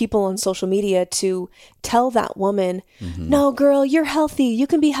interweb, people on social media to tell that woman, no, girl, you're healthy. You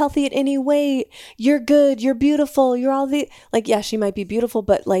can be healthy at any weight. You're good. You're beautiful. You're all yeah, she might be beautiful,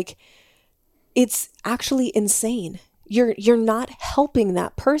 but it's actually insane. You're not helping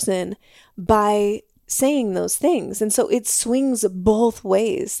that person by saying those things. And so it swings both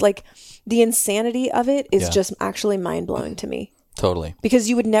ways. The insanity of it is just actually mind blowing to me. Totally. Because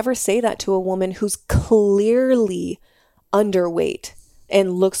you would never say that to a woman who's clearly underweight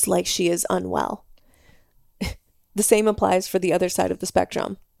and looks like she is unwell. The same applies for the other side of the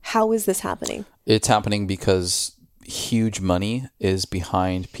spectrum. How is this happening? It's happening because huge money is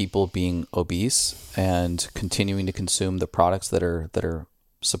behind people being obese and continuing to consume the products that are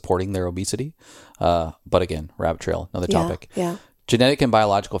supporting their obesity. But again, rabbit trail, another topic. Yeah. Genetic and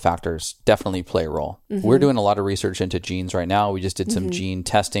biological factors definitely play a role. We're doing a lot of research into genes right now. We just did some gene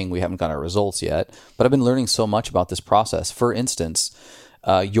testing. We haven't got our results yet, but I've been learning so much about this process. For instance,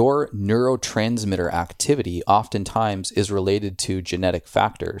 your neurotransmitter activity oftentimes is related to genetic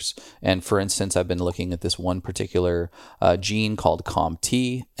factors. And for instance, I've been looking at this one particular gene called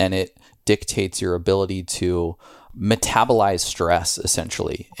COMT, and it dictates your ability to metabolize stress,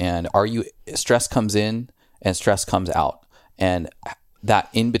 essentially. And stress comes in and stress comes out. And that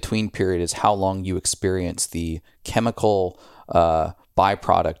in-between period is how long you experience the chemical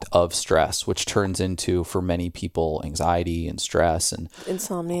byproduct of stress, which turns into, for many people, anxiety and stress and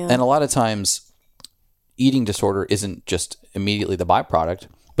insomnia. And a lot of times, eating disorder isn't just immediately the byproduct,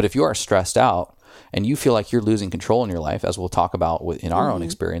 but if you are stressed out and you feel like you're losing control in your life, as we'll talk about in our own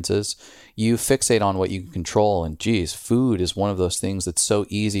experiences, you fixate on what you can control. And geez, food is one of those things that's so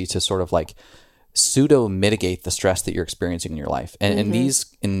easy to sort of pseudo mitigate the stress that you're experiencing in your life. And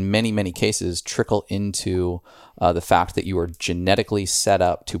these, in many, many cases, trickle into the fact that you are genetically set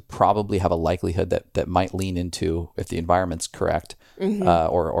up to probably have a likelihood that might lean into, if the environment's correct,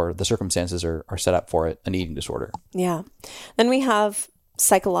 or the circumstances are set up for it, an eating disorder. Yeah. Then we have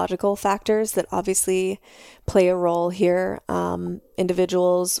psychological factors that obviously play a role here. And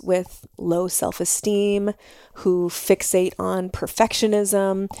individuals with low self-esteem who fixate on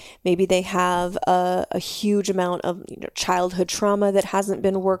perfectionism. Maybe they have a huge amount of childhood trauma that hasn't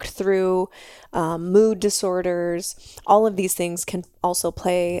been worked through, mood disorders. All of these things can also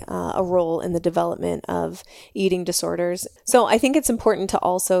play a role in the development of eating disorders. So I think it's important to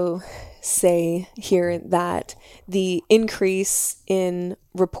also say here that the increase in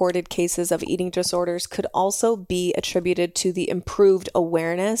reported cases of eating disorders could also be attributed to the improved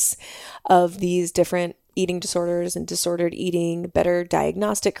awareness of these different eating disorders and disordered eating, better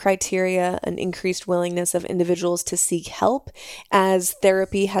diagnostic criteria, an increased willingness of individuals to seek help as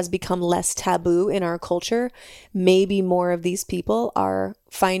therapy has become less taboo in our culture. Maybe more of these people are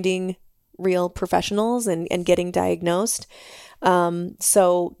finding real professionals and getting diagnosed.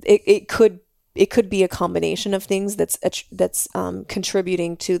 So it could be a combination of things that's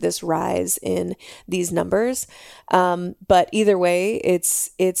contributing to this rise in these numbers. But either way,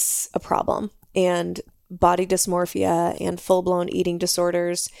 it's a problem. And body dysmorphia and full-blown eating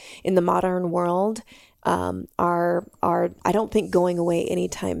disorders in the modern world are I don't think going away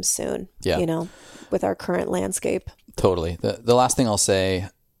anytime soon. Yeah. With our current landscape. Totally. The last thing I'll say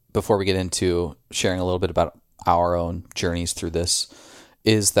before we get into sharing a little bit about our own journeys through this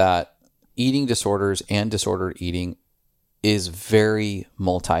is that eating disorders and disordered eating is very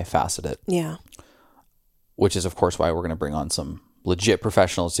multifaceted. Yeah. Which is, of course, why we're going to bring on some legit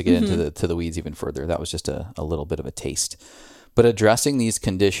professionals to get into the weeds even further. That was just a little bit of a taste. But addressing these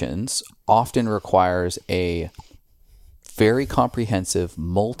conditions often requires a very comprehensive,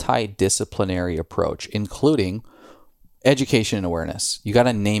 multidisciplinary approach, including education and awareness. You got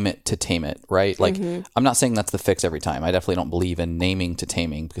to name it to tame it, right? Like, I'm not saying that's the fix every time. I definitely don't believe in naming to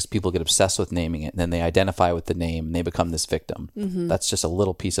taming because people get obsessed with naming it and then they identify with the name and they become this victim. That's just a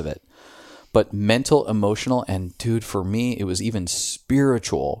little piece of it. But mental, emotional, and dude, for me, it was even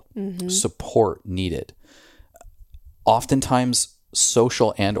spiritual support needed. Oftentimes,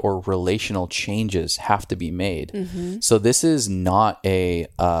 social and or relational changes have to be made. So this is not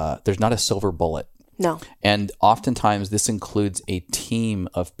there's not a silver bullet. No. And oftentimes this includes a team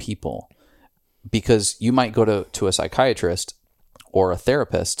of people because you might go to a psychiatrist or a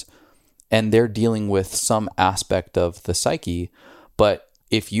therapist and they're dealing with some aspect of the psyche. But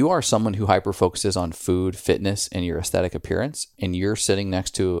if you are someone who hyper-focuses on food, fitness, and your aesthetic appearance, and you're sitting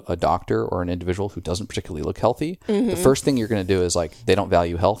next to a doctor or an individual who doesn't particularly look healthy, the first thing you're going to do is like, they don't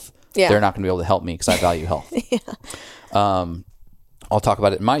value health. Yeah. They're not going to be able to help me because I value health. I'll talk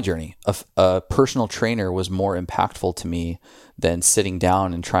about it in my journey. A personal trainer was more impactful to me than sitting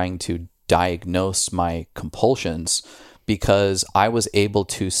down and trying to diagnose my compulsions because I was able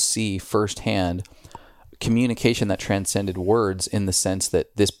to see firsthand communication that transcended words in the sense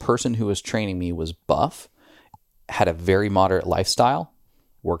that this person who was training me was buff, had a very moderate lifestyle,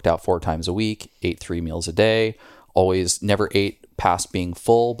 worked out 4 times a week, ate 3 meals a day, always never ate past being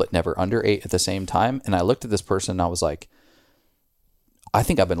full, but never under ate at the same time. And I looked at this person and I was like, I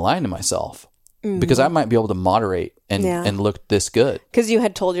think I've been lying to myself because I might be able to moderate and look this good. Because you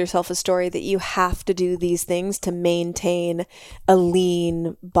had told yourself a story that you have to do these things to maintain a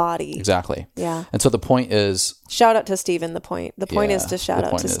lean body. Exactly. Yeah. And so the point is... Shout out to Stephen, the point. The point is to shout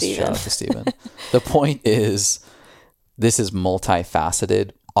out to Stephen. The point is this is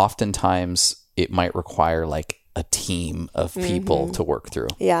multifaceted. Oftentimes it might require like a team of people to work through.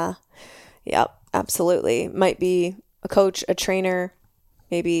 Yeah. Yep. Absolutely. Might be a coach, a trainer,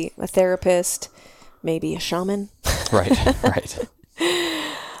 maybe a therapist, maybe a shaman. Right.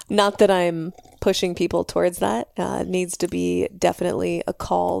 Not that I'm pushing people towards that. It needs to be definitely a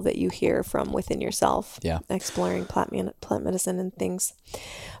call that you hear from within yourself. Yeah. Exploring plant medicine and things.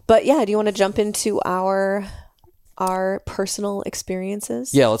 But yeah, do you want to jump into our personal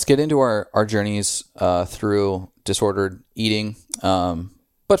experiences? Yeah, let's get into our journeys through disordered eating.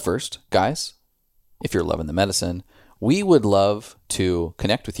 But first, guys, if you're loving the medicine, we would love to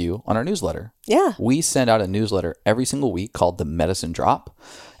connect with you on our newsletter. Yeah. We send out a newsletter every single week called the Medicine Drop.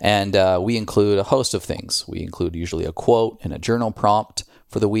 And we include a host of things. We include usually a quote and a journal prompt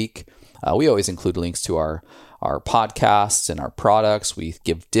for the week. We always include links to our podcasts and our products. We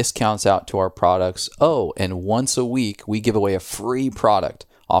give discounts out to our products. Oh, and once a week, we give away a free product.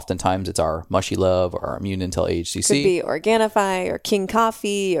 Oftentimes, it's our Mushy Love or our Immune Intel HCC. Could be Organifi or King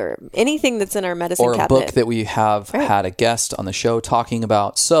Coffee or anything that's in our medicine cabinet. Or a book that we have had a guest on the show talking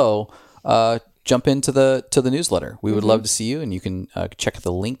about. So jump into the newsletter. We would love to see you, and you can check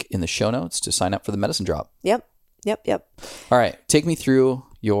the link in the show notes to sign up for the Medicine Drop. Yep. All right. Take me through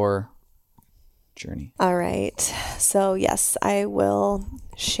your journey. All right. So, yes, I will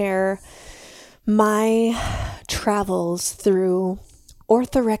share my travels through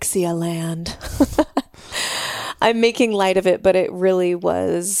orthorexia land. I'm making light of it, but it really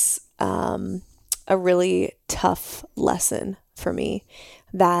was a really tough lesson for me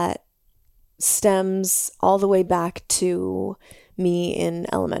that stems all the way back to me in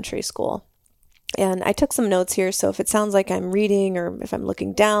elementary school. And I took some notes here, so if it sounds like I'm reading or if I'm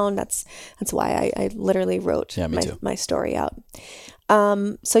looking down, that's why I literally wrote my story out.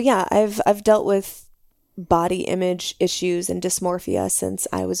 So yeah, I've dealt with body image issues and dysmorphia since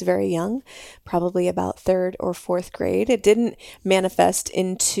I was very young, probably about 3rd or 4th grade. It didn't manifest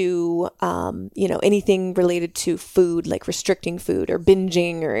into, anything related to food, like restricting food or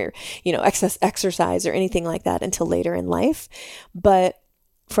binging or, excess exercise or anything like that until later in life. But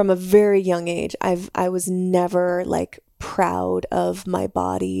from a very young age, I was never like proud of my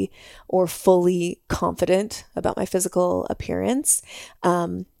body or fully confident about my physical appearance.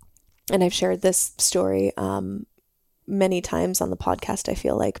 And I've shared this story many times on the podcast, I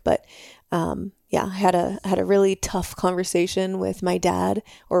feel like, but I had a really tough conversation with my dad,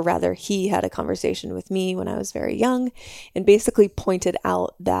 or rather he had a conversation with me when I was very young and basically pointed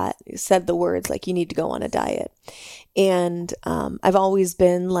out that, said the words like, you need to go on a diet. And I've always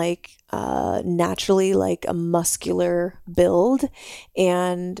been like naturally like a muscular build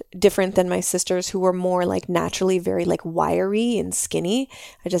and different than my sisters who were more like naturally very like wiry and skinny.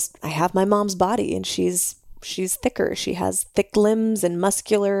 I have my mom's body and she's thicker. She has thick limbs and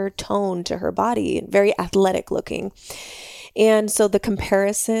muscular tone to her body and very athletic looking. And so the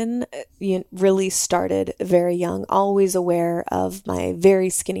comparison really started very young, always aware of my very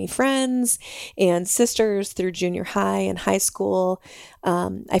skinny friends and sisters through junior high and high school.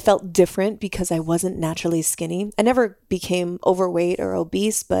 I felt different because I wasn't naturally skinny. I never became overweight or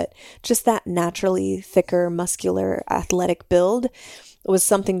obese, but just that naturally thicker, muscular, athletic build was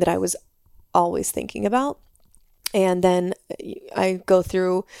something that I was always thinking about. And then I go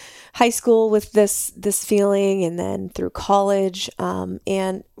through high school with this feeling, and then through college,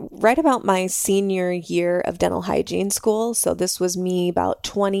 and right about my senior year of dental hygiene school. So this was me about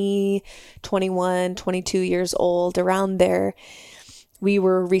 20, 21, 22 years old, around there. We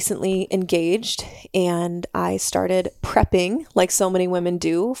were recently engaged and I started prepping like so many women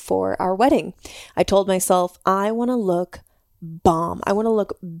do for our wedding. I told myself, I want to look bomb. I want to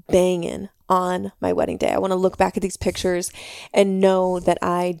look banging on my wedding day. I want to look back at these pictures and know that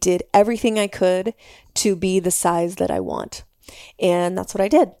I did everything I could to be the size that I want. And that's what I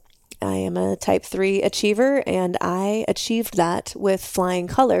did. I am a type 3 achiever and I achieved that with flying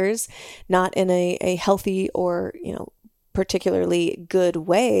colors, not in a healthy or, particularly good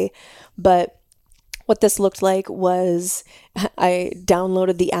way, but what this looked like was I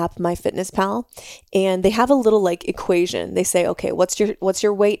downloaded the app MyFitnessPal, and they have a little like equation. They say, okay, what's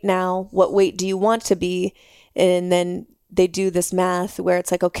your weight now? What weight do you want to be? And then they do this math where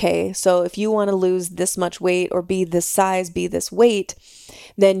it's like, okay, so if you want to lose this much weight or be this size, be this weight,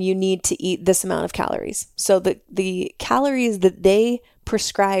 then you need to eat this amount of calories. So the calories that they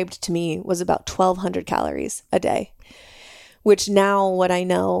prescribed to me was about 1,200 calories a day, which now what I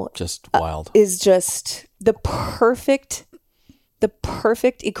know just wild is just the perfect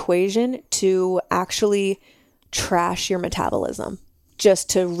equation to actually trash your metabolism, just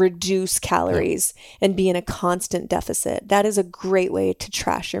to reduce calories and be in a constant deficit. That is a great way to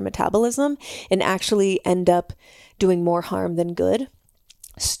trash your metabolism and actually end up doing more harm than good.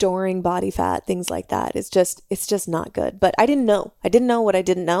 Storing body fat, things like that. It's just not good. But I didn't know what I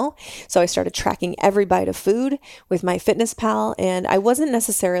didn't know. So I started tracking every bite of food with MyFitnessPal, and I wasn't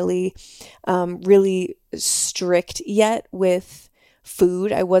necessarily really strict yet with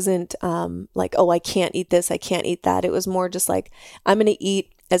food. I wasn't like, oh, I can't eat this, I can't eat that. It was more just like, I'm going to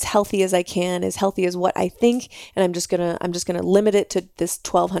eat as healthy as I can, as healthy as what I think, and I'm just gonna limit it to this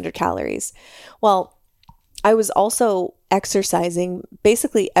 1,200 calories. Well, I was also exercising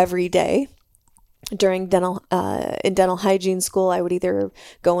basically every day during dental hygiene school. I would either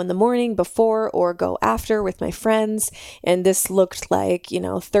go in the morning before or go after with my friends. And this looked like,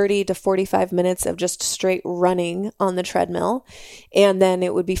 30 to 45 minutes of just straight running on the treadmill. And then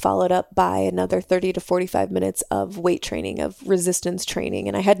it would be followed up by another 30 to 45 minutes of weight training, of resistance training.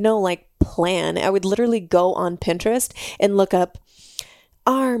 And I had no plan. I would literally go on Pinterest and look up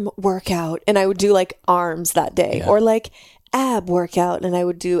arm workout, and I would do arms that day, or ab workout, and I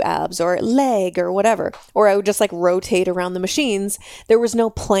would do abs, or leg, or whatever, or I would just rotate around the machines. There was no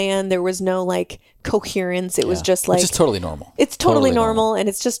plan, there was no coherence. It was just which is totally normal. It's totally normal, and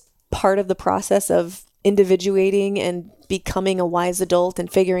it's just part of the process of individuating and becoming a wise adult and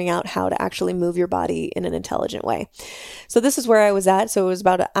figuring out how to actually move your body in an intelligent way. So this is where I was at. So it was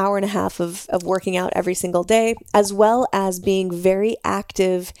about an hour and a half of working out every single day, as well as being very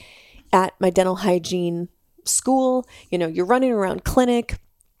active at my dental hygiene school. You know, you're running around clinic.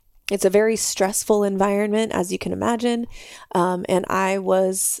 It's a very stressful environment, as you can imagine. And I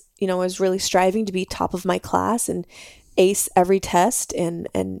was really striving to be top of my class and ace every test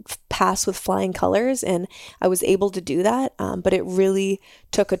and pass with flying colors. And I was able to do that. But it really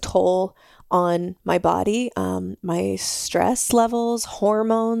took a toll on my body, my stress levels,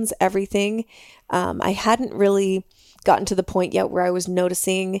 hormones, everything. I hadn't really gotten to the point yet where I was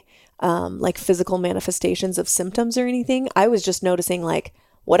noticing like physical manifestations of symptoms or anything. I was just noticing like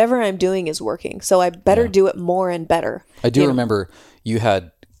whatever I'm doing is working. So I better do it more and better. I do remember you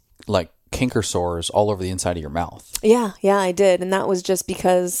had like canker sores all over the inside of your mouth. Yeah, I did. And that was just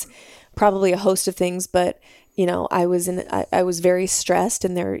because probably a host of things, but I was very stressed,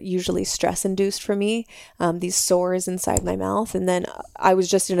 and they're usually stress induced for me, these sores inside my mouth. And then I was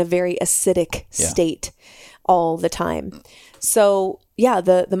just in a very acidic state all the time. So yeah,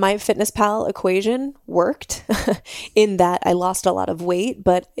 the MyFitnessPal equation worked in that I lost a lot of weight,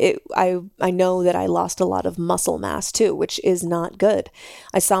 but I know that I lost a lot of muscle mass too, which is not good.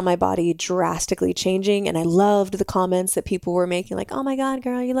 I saw my body drastically changing, and I loved the comments that people were making like, "Oh my God,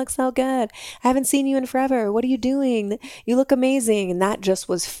 girl, you look so good. I haven't seen you in forever. What are you doing? You look amazing." And that just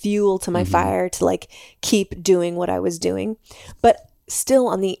was fuel to my fire to like keep doing what I was doing. But still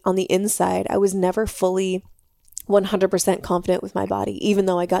on the inside, I was never fully 100% confident with my body. Even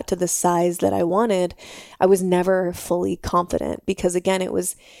though I got to the size that I wanted, I was never fully confident because again, it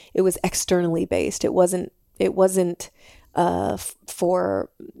was externally based. It wasn't because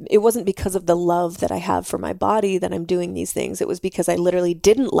of the love that I have for my body that I'm doing these things. It was because I literally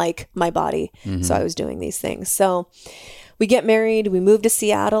didn't like my body. So I was doing these things. So we get married, we move to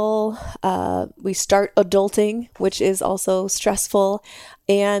Seattle, we start adulting, which is also stressful.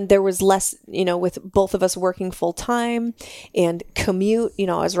 And there was less, with both of us working full time and commute, I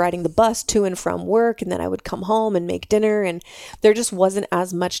was riding the bus to and from work, and then I would come home and make dinner, and there just wasn't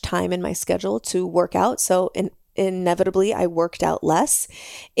as much time in my schedule to work out. So inevitably I worked out less.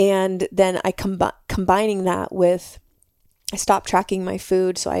 And then I combining that with I stopped tracking my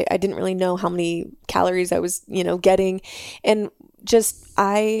food. So I didn't really know how many calories I was, getting. And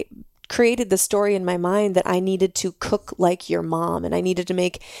I created the story in my mind that I needed to cook like your mom, and I needed to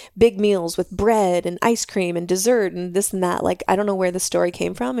make big meals with bread and ice cream and dessert and this and that. Like, I don't know where the story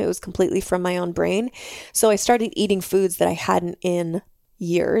came from. It was completely from my own brain. So I started eating foods that I hadn't in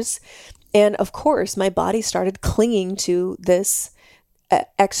years. And of course, my body started clinging to this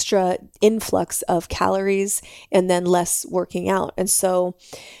extra influx of calories and then less working out. And so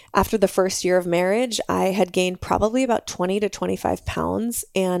after the first year of marriage, I had gained probably about 20 to 25 pounds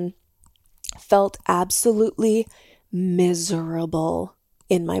and felt absolutely miserable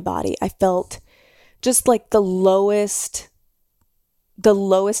in my body. I felt just like the lowest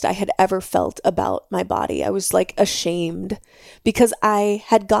I had ever felt about my body. I was like ashamed because I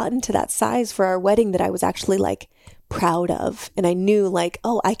had gotten to that size for our wedding that I was actually like proud of. And I knew like,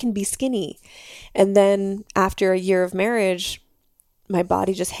 oh, I can be skinny. And then after a year of marriage, my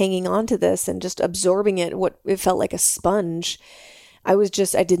body just hanging on to this and just absorbing it, it felt like a sponge. I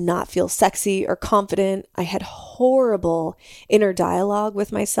did not feel sexy or confident. I had horrible inner dialogue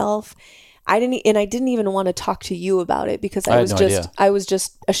with myself. I didn't even want to talk to you about it because I was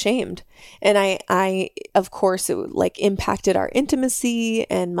just ashamed. And I of course it like impacted our intimacy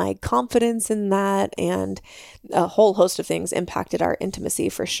and my confidence in that, and a whole host of things impacted our intimacy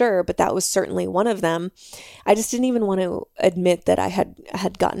for sure, but that was certainly one of them. I just didn't even want to admit that I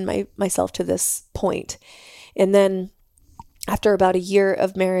had gotten myself to this point. And then after about a year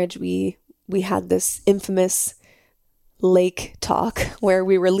of marriage, we had this infamous lake talk where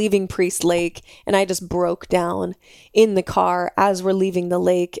we were leaving Priest Lake, and I just broke down in the car as we're leaving the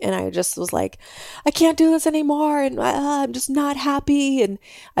lake, and I just was like, I can't do this anymore, and I'm just not happy. And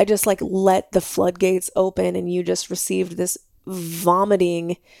I just like let the floodgates open, and you just received this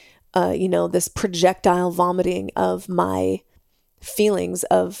vomiting, this projectile vomiting of my feelings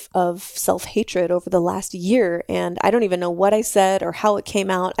of self-hatred over the last year. And I don't even know what I said or how it came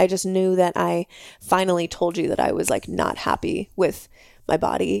out. I just knew that I finally told you that I was like not happy with my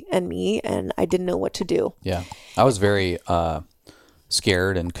body and me, and I didn't know what to do. Yeah. I was very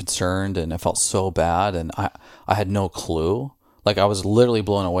scared and concerned, and I felt so bad, and I had no clue. Like, I was literally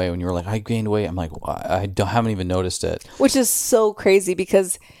blown away when you were like, I gained weight. I'm like, haven't even noticed it. Which is so crazy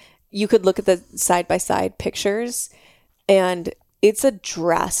because you could look at the side-by-side pictures, and it's a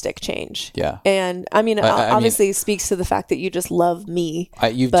drastic change. Yeah. And I mean, obviously it speaks to the fact that you just love me.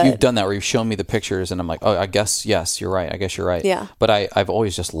 You've done that where you've shown me the pictures and I'm like, oh, I guess, yes, you're right. I guess you're right. Yeah. But I've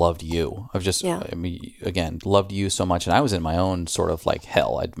always just loved you. I mean, again, loved you so much. And I was in my own sort of like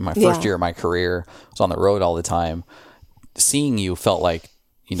hell. My first year of my career, I was on the road all the time. Seeing you felt like,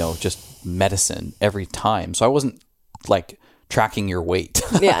 just medicine every time. So I wasn't like tracking your weight.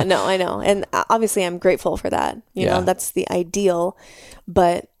 Yeah, no, I know. And obviously I'm grateful for that. You know, that's the ideal,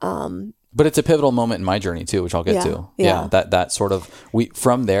 but it's a pivotal moment in my journey too, which I'll get to. Yeah. That sort of,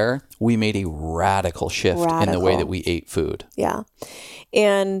 from there, we made a radical shift in the way that we ate food. Yeah.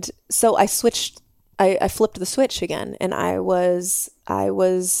 And so I switched, I flipped the switch again, and I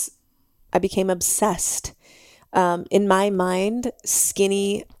became obsessed. In my mind,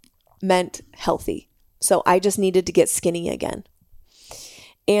 skinny meant healthy. So I just needed to get skinny again.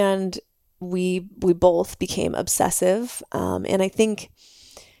 And we both became obsessive. And I think,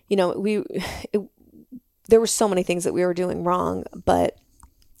 there were so many things that we were doing wrong, but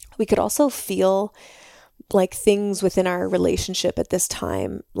we could also feel like things within our relationship at this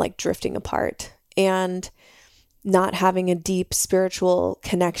time, like drifting apart and not having a deep spiritual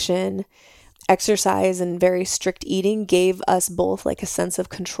connection. Exercise and very strict eating gave us both like a sense of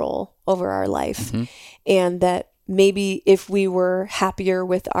control over our life. Mm-hmm. And that maybe if we were happier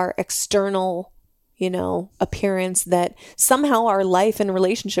with our external, appearance, that somehow our life and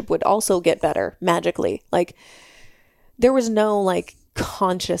relationship would also get better magically. Like there was no like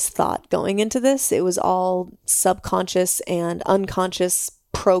conscious thought going into this. It was all subconscious and unconscious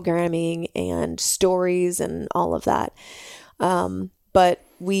programming and stories and all of that. But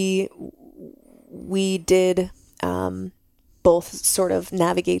we did both sort of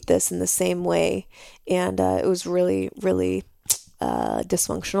navigate this in the same way, and it was really, really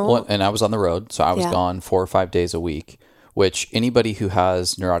dysfunctional. Well, and I was on the road, so I was gone 4 or 5 days a week, which anybody who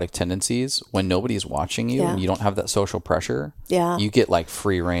has neurotic tendencies, when nobody's watching you and you don't have that social pressure, you get like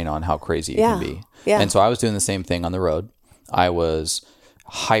free reign on how crazy you can be. Yeah. And so I was doing the same thing on the road. I was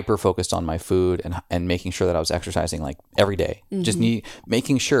hyper focused on my food and making sure that I was exercising like every day. Mm-hmm. Just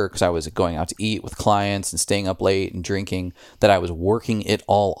making sure, because I was going out to eat with clients and staying up late and drinking, that I was working it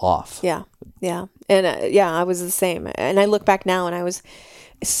all off. Yeah. Yeah. And I was the same. And I look back now and I was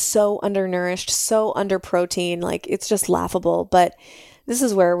so undernourished, so under protein, like it's just laughable, but this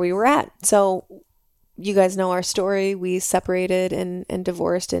is where we were at. So you guys know our story. We separated and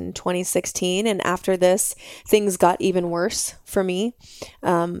divorced in 2016. And after this, things got even worse for me,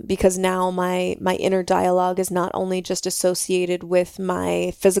 because now my inner dialogue is not only just associated with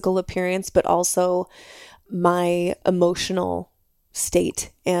my physical appearance, but also my emotional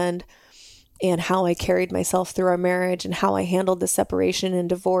state and how I carried myself through our marriage and how I handled the separation and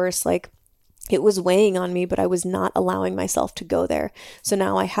divorce. Like, it was weighing on me, but I was not allowing myself to go there. So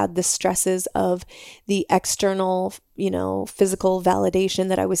now I had the stresses of the external, physical validation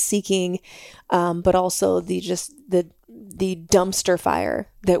that I was seeking, but also the dumpster fire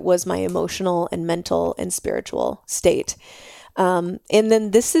that was my emotional and mental and spiritual state. And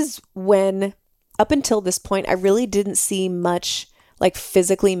then this is when, up until this point, I really didn't see much like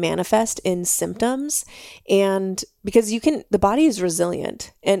physically manifest in symptoms. And because the body is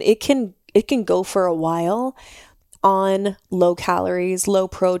resilient and it can go for a while on low calories, low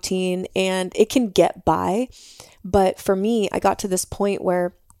protein, and it can get by. But for me, I got to this point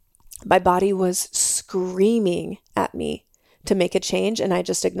where my body was screaming at me to make a change, and I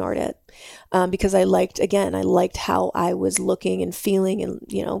just ignored it, because I liked how I was looking and feeling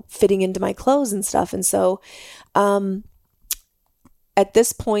and, fitting into my clothes and stuff. And so at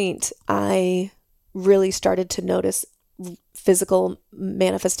this point, I really started to notice physical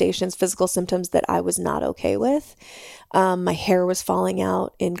manifestations, physical symptoms that I was not okay with. My hair was falling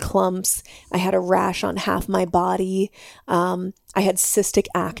out in clumps. I had a rash on half my body. I had cystic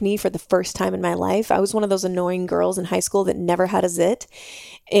acne for the first time in my life. I was one of those annoying girls in high school that never had a zit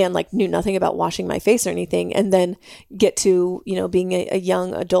and like knew nothing about washing my face or anything. And then get to, being a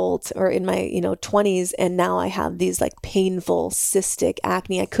young adult or in my, 20s. And now I have these like painful cystic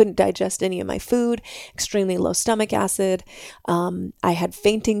acne. I couldn't digest any of my food, extremely low stomach acid. I had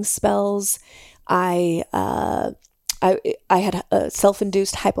fainting spells. I had a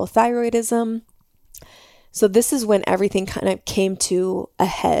self-induced hypothyroidism. So this is when everything kind of came to a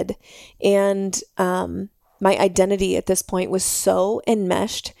head. And my identity at this point was so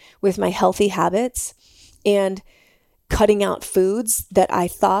enmeshed with my healthy habits and cutting out foods that I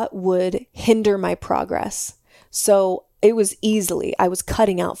thought would hinder my progress. So it was easily, I was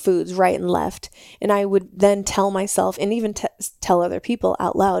cutting out foods right and left. And I would then tell myself and even tell other people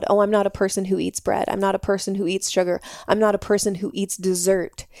out loud, oh, I'm not a person who eats bread. I'm not a person who eats sugar. I'm not a person who eats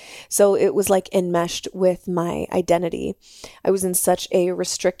dessert. So it was like enmeshed with my identity. I was in such a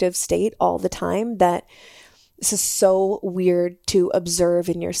restrictive state all the time that this is so weird to observe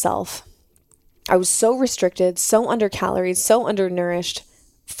in yourself. I was so restricted, so under calories, so undernourished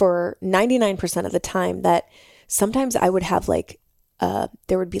for 99% of the time that sometimes I would have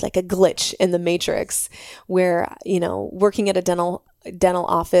there would be like a glitch in the matrix where, working at a dental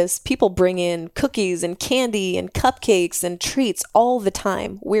office, people bring in cookies and candy and cupcakes and treats all the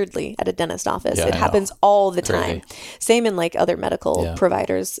time, weirdly, at a dentist office. Yeah, it happens all the time. Crazy. Same in like other medical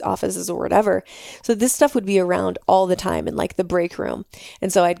providers' offices or whatever. So this stuff would be around all the time in like the break room.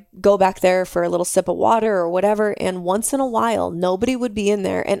 And so I'd go back there for a little sip of water or whatever. And once in a while, nobody would be in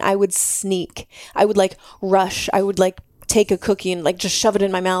there and I would sneak. I would like rush. I would like take a cookie and like just shove it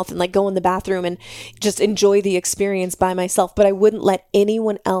in my mouth and like go in the bathroom and just enjoy the experience by myself. But I wouldn't let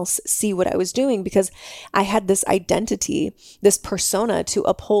anyone else see what I was doing because I had this identity, this persona to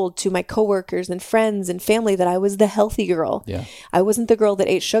uphold to my coworkers and friends and family that I was the healthy girl. Yeah. I wasn't the girl that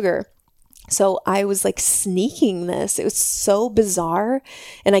ate sugar. So I was like sneaking this. It was so bizarre.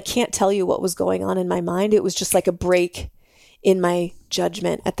 And I can't tell you what was going on in my mind. It was just like a break in my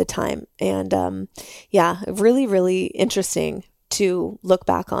judgment at the time. And really, really interesting to look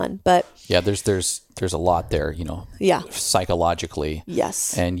back on. But yeah, there's a lot there, psychologically.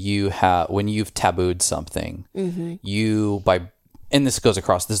 Yes. And when you've tabooed something, Mm-hmm. and this is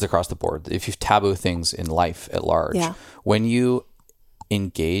across the board. If you taboo things in life at large, when you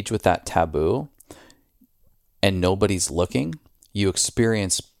engage with that taboo and nobody's looking, you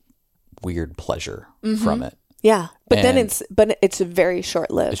experience weird pleasure from it. Yeah. But then it's very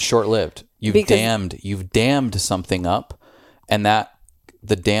short-lived. It's short-lived. You've dammed something up, and that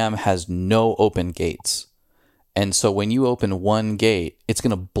the dam has no open gates. And so when you open one gate, it's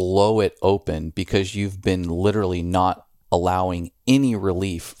going to blow it open because you've been literally not allowing any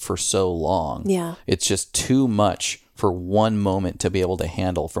relief for so long. Yeah. It's just too much for one moment to be able to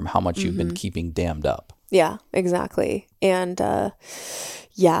handle from how much you've been keeping dammed up. Yeah, exactly. And that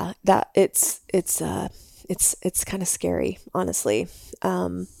it's kind of scary, honestly.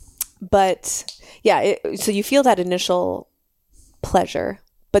 But yeah, so you feel that initial pleasure,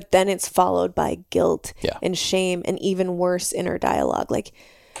 but then it's followed by guilt and shame and even worse inner dialogue. Like,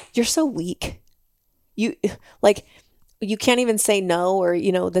 you're so weak. You can't even say no, or,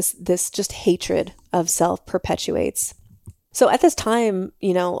 this just hatred of self perpetuates. So at this time,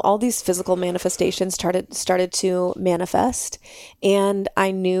 all these physical manifestations started to manifest, and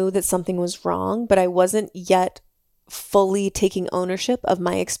I knew that something was wrong, but I wasn't yet fully taking ownership of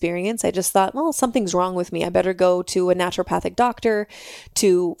my experience. I just thought, well, something's wrong with me. I better go to a naturopathic doctor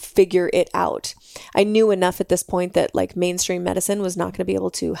to figure it out. I knew enough at this point that like mainstream medicine was not going to be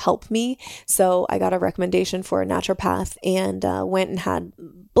able to help me. So I got a recommendation for a naturopath and went and had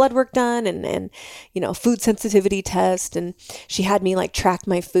blood work done and food sensitivity test. And she had me like track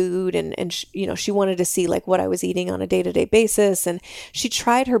my food and she wanted to see like what I was eating on a day-to-day basis. And she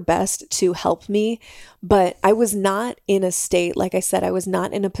tried her best to help me, but I was not in a state, like I said, I was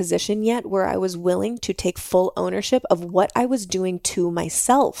not in a position yet where I was willing to take full ownership of what I was doing to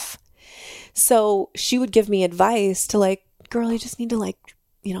myself. So she would give me advice to like, girl, you just need to like,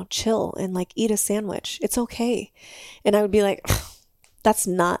 chill and like eat a sandwich. It's okay. And I would be like, that's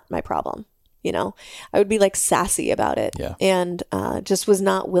not my problem. I would be like sassy about it and just was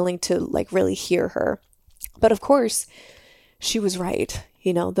not willing to like really hear her. But of course, she was right.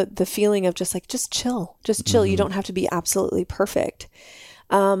 The feeling of just chill. Mm-hmm. You don't have to be absolutely perfect.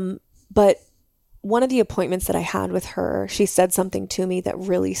 But one of the appointments that I had with her, she said something to me that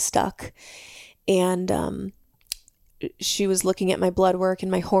really stuck. And she was looking at my blood work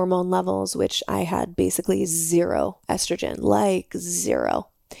and my hormone levels, which I had basically zero estrogen, like zero.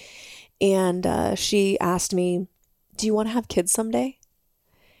 And she asked me, do you want to have kids someday?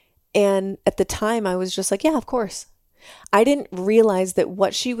 And at the time I was just like, yeah, of course. I didn't realize that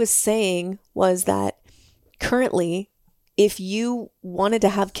what she was saying was that currently, if you wanted to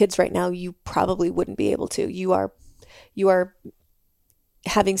have kids right now, you probably wouldn't be able to. You are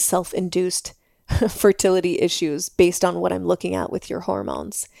having self-induced fertility issues based on what I'm looking at with your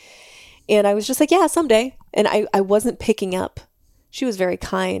hormones. And I was just like, yeah, someday. And I wasn't picking up. She was very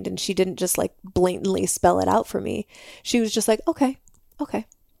kind and she didn't just like blatantly spell it out for me. She was just like, okay.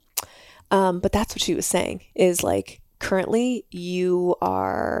 But that's what she was saying is like, currently you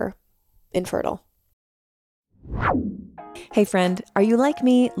are infertile. Hey friend, are you like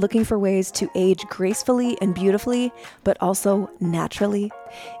me, looking for ways to age gracefully and beautifully, but also naturally?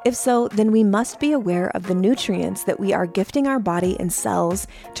 If so, then we must be aware of the nutrients that we are gifting our body and cells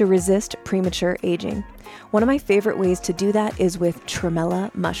to resist premature aging. One of my favorite ways to do that is with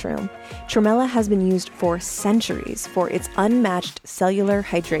tremella mushroom. Tremella has been used for centuries for its unmatched cellular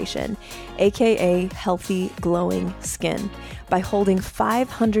hydration, aka healthy, glowing skin, by holding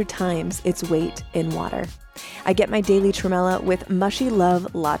 500 times its weight in water. I get my daily tremella with Mushy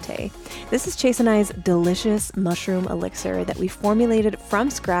Love Latte. This is Chase and I's delicious mushroom elixir that we formulated from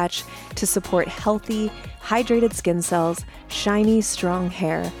scratch to support healthy, hydrated skin cells, shiny, strong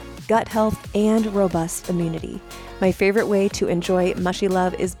hair, gut health, and robust immunity. My favorite way to enjoy Mushy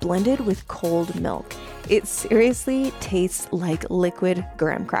Love is blended with cold milk. It seriously tastes like liquid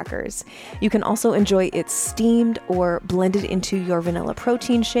graham crackers. You can also enjoy it steamed or blended into your vanilla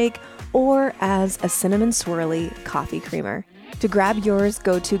protein shake or as a cinnamon swirly coffee creamer. To grab yours,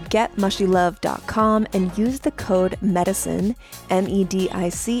 go to getmushylove.com and use the code MEDICINE,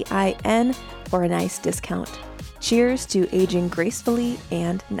 MEDICIN, for a nice discount. Cheers to aging gracefully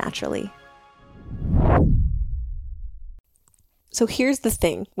and naturally. So here's the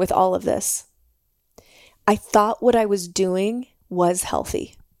thing with all of this. I thought what I was doing was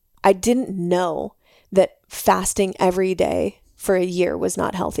healthy. I didn't know that fasting every day for a year was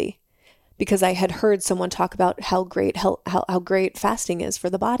not healthy, because I had heard someone talk about how great fasting is for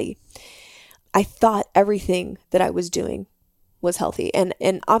the body. I thought everything that I was doing was healthy. And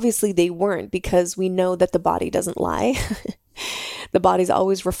obviously they weren't, because we know that the body doesn't lie. The body's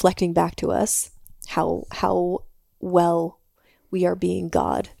always reflecting back to us how well we are being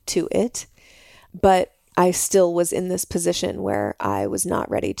God to it. But I still was in this position where I was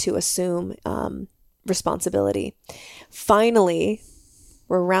not ready to assume responsibility. Finally,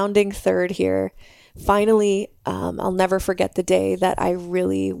 we're rounding third here. Finally, I'll never forget the day that I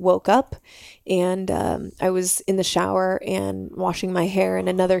really woke up and I was in the shower and washing my hair, and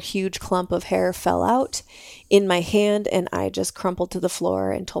another huge clump of hair fell out in my hand, and I just crumpled to the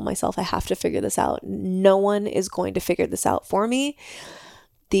floor and told myself, I have to figure this out. No one is going to figure this out for me.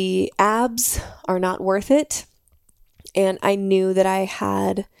 The abs are not worth it. And I knew that I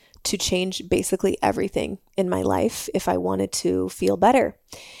had to change basically everything in my life if I wanted to feel better.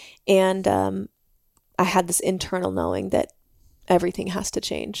 And I had this internal knowing that everything has to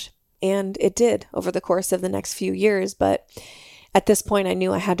change. And it did over the course of the next few years. But at this point, I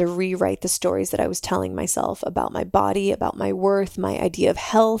knew I had to rewrite the stories that I was telling myself about my body, about my worth, my idea of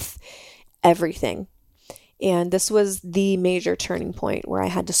health, everything. And this was the major turning point where I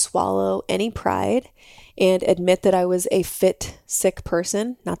had to swallow any pride and admit that I was a fit, sick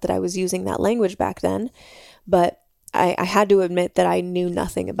person. Not that I was using that language back then, but I had to admit that I knew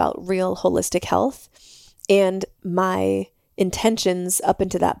nothing about real holistic health. And my intentions up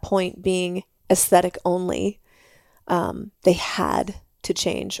until that point being aesthetic only, they had to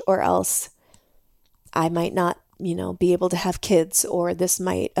change, or else I might not be able to have kids, or this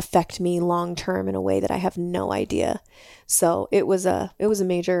might affect me long term in a way that I have no idea. So it was a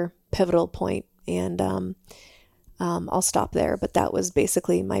major pivotal point, and I'll stop there. But that was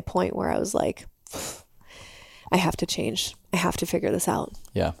basically my point where I was like, I have to change. I have to figure this out.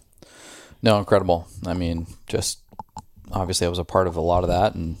 Yeah. No, incredible. I mean, just obviously I was a part of a lot of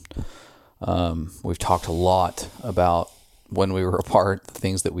that, and we've talked a lot about when we were apart, the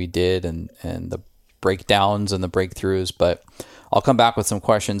things that we did, and the breakdowns and the breakthroughs. But I'll come back with some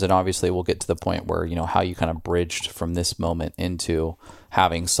questions, and obviously we'll get to the point where, how you kind of bridged from this moment into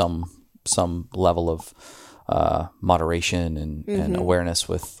having some level of moderation and awareness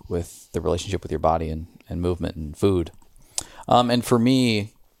with the relationship with your body and movement and food. And for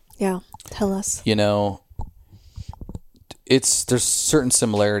me, yeah, tell us. There's certain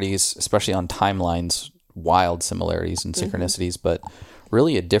similarities, especially on timelines, wild similarities and synchronicities, but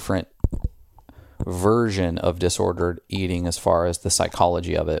really a different version of disordered eating as far as the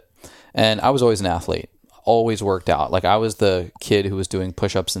psychology of it. And I was always an athlete, always worked out. Like, I was the kid who was doing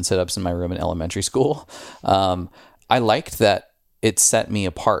push-ups and sit-ups in my room in elementary school. I liked that it set me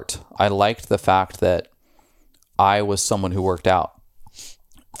apart. I liked the fact that I was someone who worked out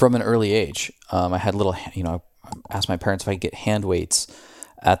from an early age. I had little, I asked my parents if I could get hand weights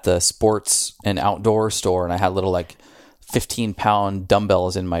at the sports and outdoor store, and I had little 15-pound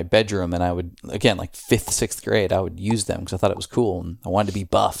dumbbells in my bedroom, and I would, again, 5th, 6th grade, I would use them because I thought it was cool, and I wanted to be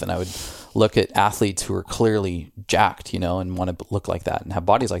buff, and I would look at athletes who were clearly jacked, and want to look like that and have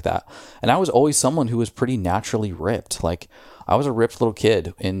bodies like that. And I was always someone who was pretty naturally ripped. I was a ripped little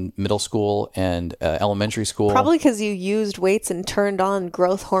kid in middle school and elementary school. Probably because you used weights and turned on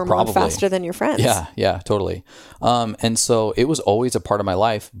growth hormone faster than your friends. Yeah, totally. And so it was always a part of my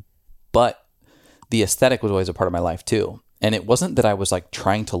life, but the aesthetic was always a part of my life too. And it wasn't that I was like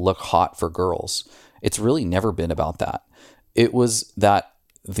trying to look hot for girls. It's really never been about that. It was that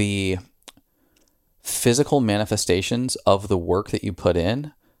the physical manifestations of the work that you put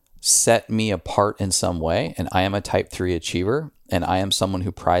in set me apart in some way. And I am a type 3 achiever, and I am someone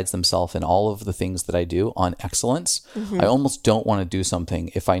who prides themselves in all of the things that I do on excellence. I almost don't want to do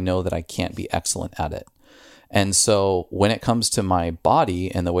something if I know that I can't be excellent at it. And so when it comes to my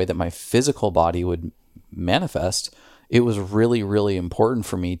body and the way that my physical body would manifest, it was really, really important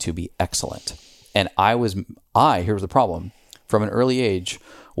for me to be excellent. And here's the problem, from an early age,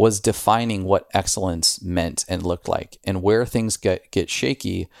 was defining what excellence meant and looked like. And where things get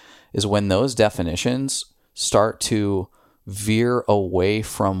shaky is when those definitions start to veer away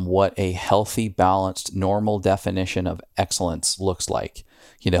from what a healthy, balanced, normal definition of excellence looks like,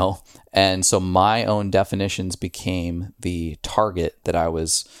 And so my own definitions became the target that I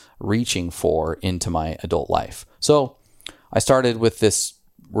was reaching for into my adult life. So I started with this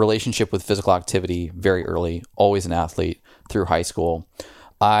relationship with physical activity very early, always an athlete through high school.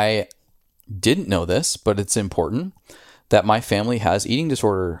 I didn't know this, but it's important that my family has eating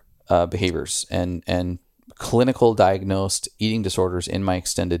disorder behaviors and clinical diagnosed eating disorders in my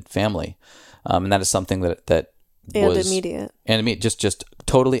extended family. And that is something that was immediate. Just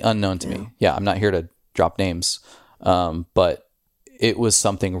totally unknown to me. Yeah, I'm not here to drop names, but it was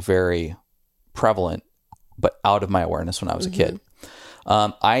something very prevalent, but out of my awareness when I was a kid.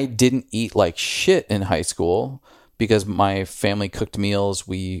 I didn't eat like shit in high school because my family cooked meals.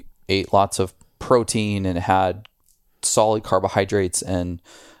 We ate lots of protein and had solid carbohydrates and,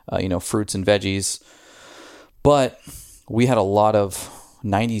 fruits and veggies. But we had a lot of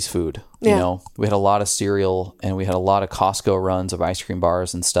 90s food, we had a lot of cereal and we had a lot of Costco runs of ice cream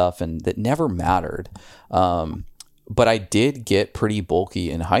bars and stuff, and that never mattered. But I did get pretty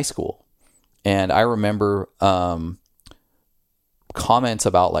bulky in high school. And I remember, comments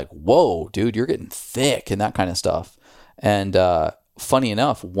about like, whoa, dude, you're getting thick and that kind of stuff. And funny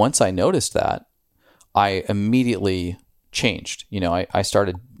enough, once I noticed that, I immediately changed. I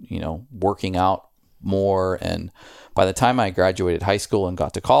started, working out more. And by the time I graduated high school and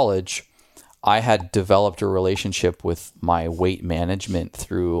got to college, I had developed a relationship with my weight management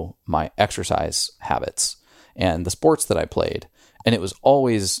through my exercise habits and the sports that I played. And it was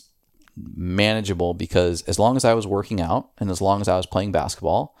always manageable because as long as I was working out and as long as I was playing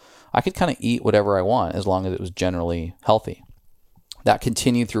basketball, I could kind of eat whatever I want as long as it was generally healthy. That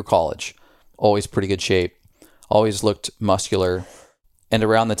continued through college. Always pretty good shape. Always looked muscular. And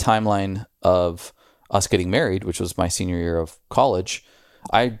around the timeline of us getting married, which was my senior year of college,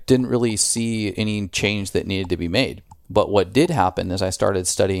 I didn't really see any change that needed to be made. But what did happen is I started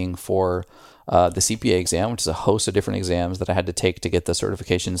studying for the CPA exam, which is a host of different exams that I had to take to get the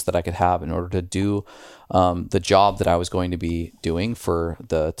certifications that I could have in order to do the job that I was going to be doing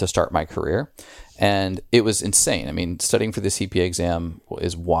to start my career. And it was insane. I mean, studying for the CPA exam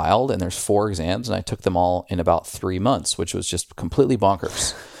is wild, and there's 4 exams, and I took them all in about 3 months, which was just completely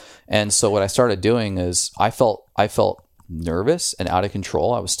bonkers. And so what I started doing is I felt nervous and out of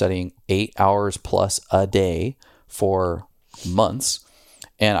control. I was studying 8 hours plus a day for months.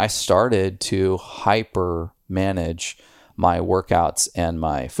 And I started to hyper manage my workouts and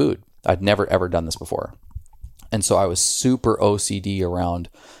my food. I'd never, ever done this before. And so I was super OCD around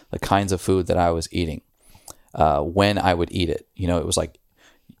the kinds of food that I was eating, when I would eat it. It was like,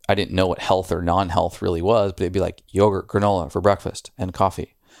 I didn't know what health or non-health really was, but it'd be like yogurt, granola for breakfast and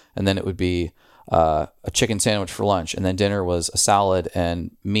coffee. And then it would be a chicken sandwich for lunch. And then dinner was a salad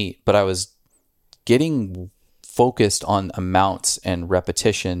and meat. But I was getting focused on amounts and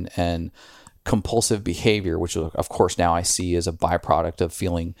repetition and compulsive behavior, which of course now I see as a byproduct of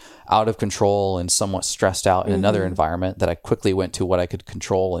feeling out of control and somewhat stressed out in another environment, that I quickly went to what I could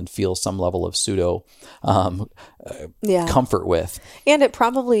control and feel some level of pseudo comfort with. And it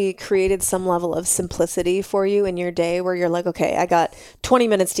probably created some level of simplicity for you in your day where you're like, okay, I got 20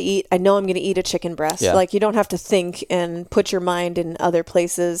 minutes to eat. I know I'm going to eat a chicken breast. Yeah. Like you don't have to think and put your mind in other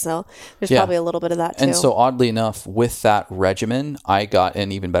places. So there's probably a little bit of that too. And so oddly enough, with that regimen, I got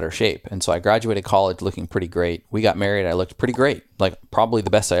in even better shape. And so I graduated college looking pretty great. We got married. I looked pretty great. Like probably the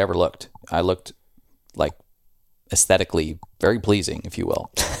best I ever looked. I looked like aesthetically very pleasing, if you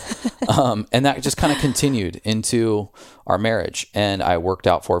will. And that just kind of continued into our marriage. And I worked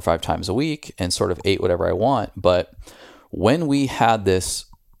out 4 or 5 times a week and sort of ate whatever I want. But when we had the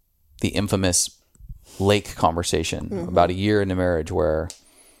infamous lake conversation about a year into marriage where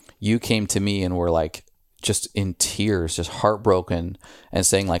you came to me and were like just in tears, just heartbroken, and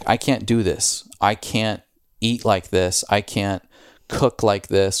saying like, I can't do this. I can't eat like this. I can't cook like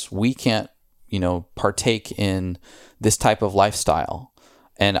this. We can't, partake in this type of lifestyle.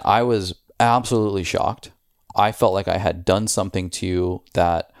 And I was absolutely shocked. I felt like I had done something to you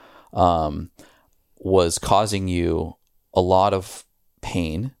that was causing you a lot of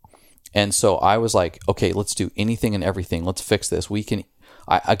pain. And so I was like, okay, let's do anything and everything. Let's fix this.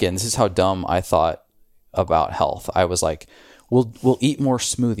 Again, this is how dumb I thought about health. I was like, we'll eat more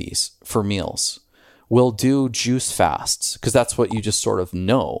smoothies for meals. We'll do juice fasts because that's what you just sort of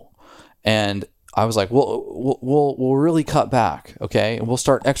know. And I was like, we'll really cut back, okay? And we'll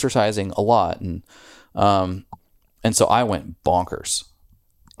start exercising a lot. And so I went bonkers.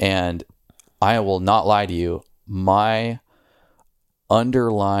 And I will not lie to you, my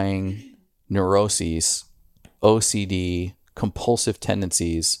underlying neuroses, OCD, compulsive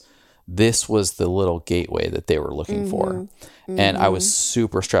tendencies, this was the little gateway that they were looking for. And I was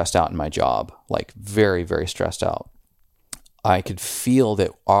super stressed out in my job, like very, very stressed out. I could feel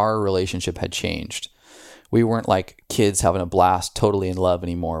that our relationship had changed. We weren't like kids having a blast, totally in love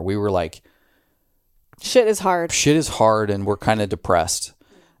anymore. We were like, shit is hard and we're kind of depressed.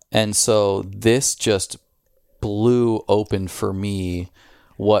 And so this just blew open for me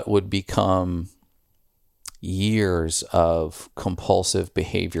what would become years of compulsive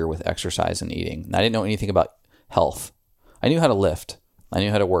behavior with exercise and eating. And I didn't know anything about health. I knew how to lift. I knew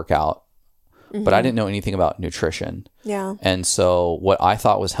how to work out, but I didn't know anything about nutrition. Yeah. And so what I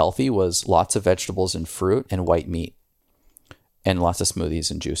thought was healthy was lots of vegetables and fruit and white meat and lots of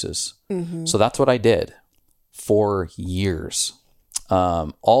smoothies and juices. So that's what I did for years.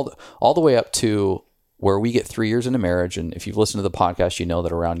 All the way up to where we get 3 years into marriage. And if you've listened to the podcast, you know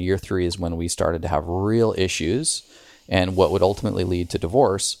that around year 3 is when we started to have real issues and what would ultimately lead to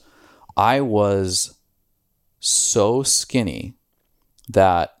divorce. I was so skinny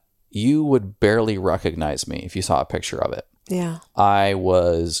that you would barely recognize me if you saw a picture of it. Yeah. I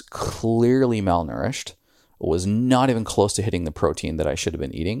was clearly malnourished, was not even close to hitting the protein that I should have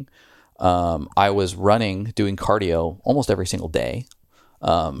been eating. I was doing cardio almost every single day.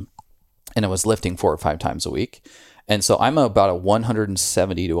 And I was lifting 4 or 5 times a week. And so I'm about a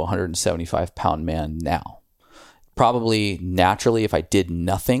 170 to 175 pound man now. Probably naturally, if I did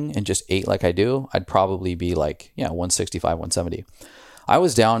nothing and just ate like I do, I'd probably be like, 165, 170. I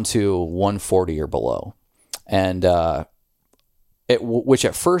was down to 140 or below. And which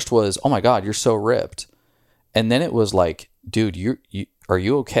at first was, oh my God, you're so ripped. And then it was like, dude, are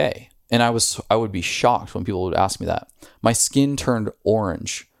you okay? And I would be shocked when people would ask me that. My skin turned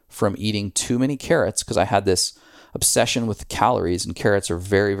orange from eating too many carrots because I had this obsession with calories, and carrots are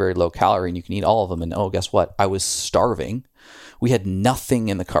very, very low calorie and you can eat all of them. And guess what? I was starving. We had nothing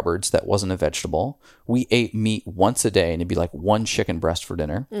in the cupboards that wasn't a vegetable. We ate meat once a day and it'd be like 1 chicken breast for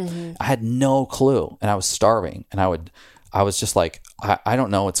dinner. I had no clue and I was starving, and I was just like, I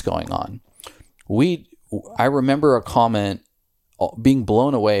don't know what's going on. I remember a comment being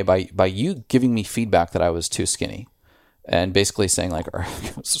blown away by you giving me feedback that I was too skinny. And basically saying like,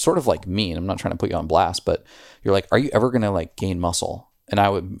 sort of like mean, I'm not trying to put you on blast, but you're like, are you ever going to like gain muscle? And I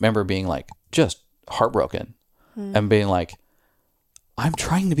would remember being like, just heartbroken and being like, I'm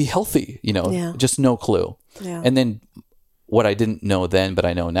trying to be healthy, just no clue. Yeah. And then what I didn't know then, but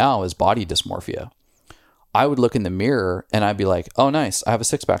I know now, is body dysmorphia. I would look in the mirror and I'd be like, oh, nice. I have a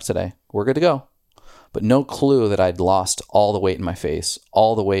 6-pack today. We're good to go. But no clue that I'd lost all the weight in my face,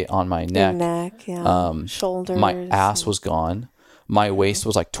 all the weight on my neck. Shoulders. My ass was gone. My waist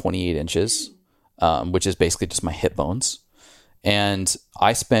was like 28 inches, which is basically just my hip bones. And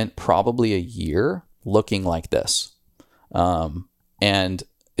I spent probably a year looking like this. And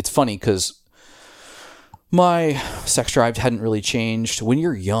it's funny because my sex drive hadn't really changed. When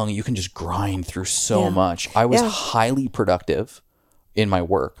you're young, you can just grind through so much. I was highly productive in my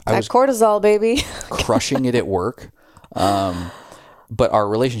work. I was cortisol, baby. crushing it at work. But our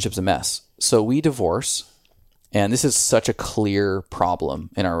relationship's a mess. So we divorce. And this is such a clear problem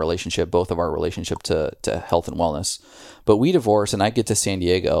in our relationship, both of our relationship to health and wellness. But we divorce and I get to San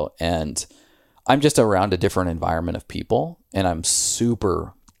Diego and I'm just around a different environment of people and I'm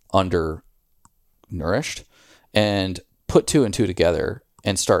super undernourished, and put 2 and 2 together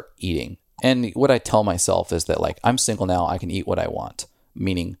and start eating. And what I tell myself is that like, I'm single now, I can eat what I want,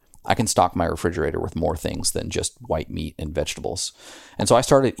 meaning I can stock my refrigerator with more things than just white meat and vegetables. And so I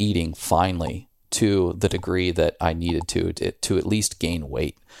started eating finally to the degree that I needed to at least gain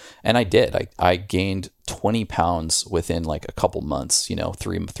weight. And I did. I gained 20 pounds within like a couple months,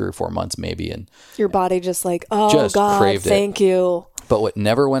 3 or 4 months maybe. And your body just like, oh just God, craved thank you. But what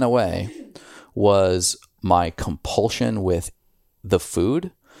never went away was my compulsion with the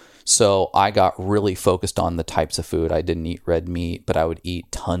food. So I got really focused on the types of food. I didn't eat red meat, but I would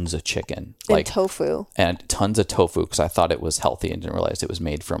eat tons of chicken. And tofu. And tons of tofu because I thought it was healthy and didn't realize it was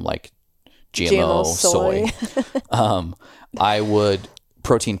made from like GMO soy. I would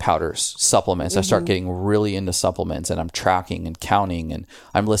protein powders, supplements. I start getting really into supplements, and I'm tracking and counting, and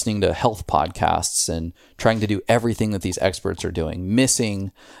I'm listening to health podcasts and trying to do everything that these experts are doing,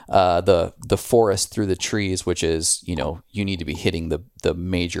 missing the forest through the trees, which is, you need to be hitting the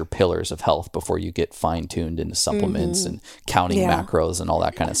major pillars of health before you get fine tuned into supplements and counting macros and all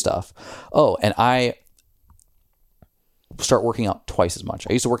that kind of stuff. Oh, and I start working out twice as much.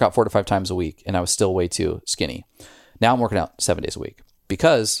 I used to work out 4 to 5 times a week, and I was still way too skinny. Now I'm working out 7 days a week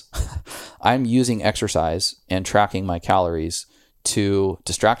because I'm using exercise and tracking my calories to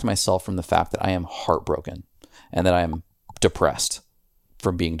distract myself from the fact that I am heartbroken and that I am depressed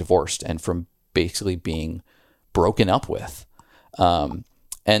from being divorced and from basically being broken up with.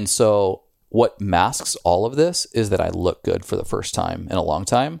 And so what masks all of this is that I look good for the first time in a long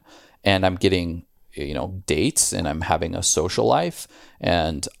time, and I'm getting dates, and I'm having a social life,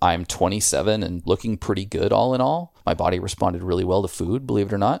 and I'm 27 and looking pretty good all in all. My body responded really well to food, believe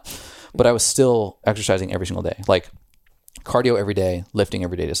it or not, but I was still exercising every single day, like cardio every day, lifting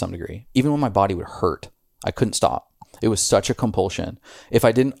every day to some degree. Even when my body would hurt, I couldn't stop. It was such a compulsion. If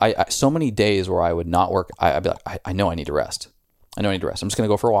I didn't, so many days where I would not work, I'd be like, I know I need to rest. I'm just going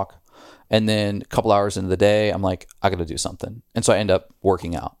to go for a walk. And then a couple hours into the day, I'm like, I got to do something. And so I end up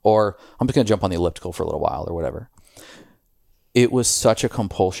working out, or I'm just going to jump on the elliptical for a little while or whatever. It was such a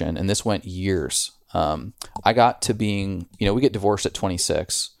compulsion. And this went years. I got to being, we get divorced at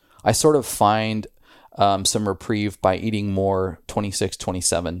 26. I sort of find some reprieve by eating more 26,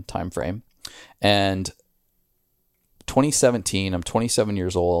 27 timeframe. And 2017, I'm 27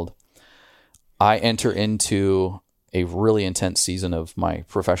 years old. I enter into a really intense season of my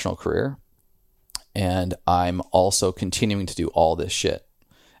professional career. And I'm also continuing to do all this shit.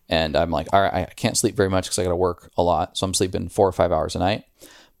 And I'm like, all right, I can't sleep very much because I got to work a lot. So I'm sleeping 4 or 5 hours a night.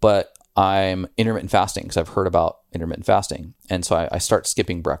 But I'm intermittent fasting because I've heard about intermittent fasting. And so I start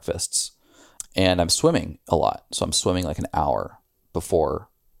skipping breakfasts. And I'm swimming a lot. So I'm swimming like an hour before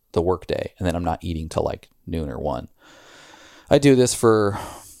the work day. And then I'm not eating till like noon or 1. I do this for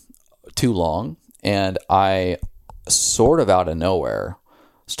too long. And I sort of out of nowhere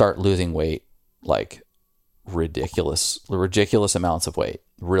start losing weight, like ridiculous amounts of weight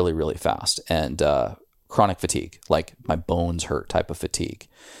really, really fast. And chronic fatigue, like my bones hurt type of fatigue.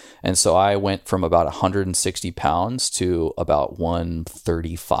 And so I went from about 160 pounds to about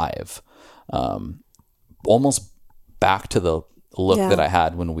 135, almost back to the look that I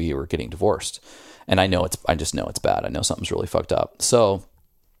had when we were getting divorced. And I just know it's bad. I know something's really fucked up. So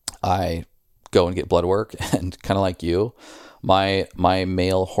I go and get blood work, and kind of like you, my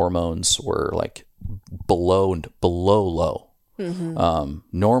male hormones were like below low. Mm-hmm.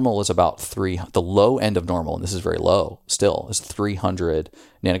 Normal is about 3. The low end of normal, and this is very low still, is 300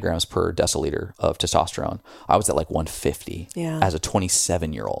 nanograms per deciliter of testosterone. I was at like 150 as a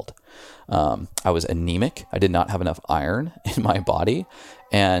 27-year-old. I was anemic. I did not have enough iron in my body,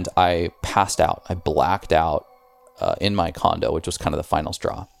 and I passed out. I blacked out in my condo, which was kind of the final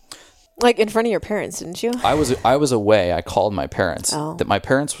straw. Like in front of your parents, didn't you? I was away. I called my parents. That my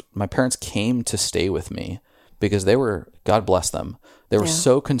parents came to stay with me because they were, God bless them, they were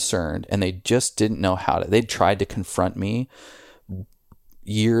so concerned, and they just didn't know how to. They'd tried to confront me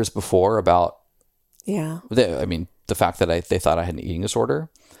years before about the fact that they thought I had an eating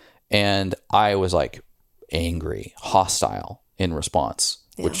disorder, and I was like angry, hostile in response,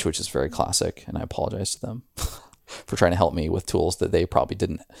 which is very classic, and I apologize to them for trying to help me with tools that they probably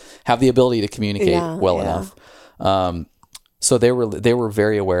didn't have the ability to communicate enough. So they were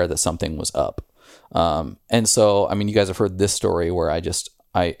very aware that something was up. And so, I mean, you guys have heard this story where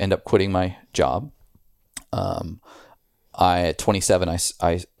I end up quitting my job. At 27,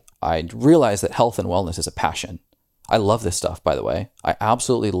 I realized that health and wellness is a passion. I love this stuff, by the way. I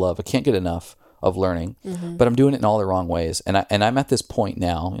absolutely love, I can't get enough of learning, but I'm doing it in all the wrong ways. And I'm at this point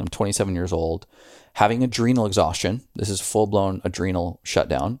now, I'm 27 years old, having adrenal exhaustion. This is full-blown adrenal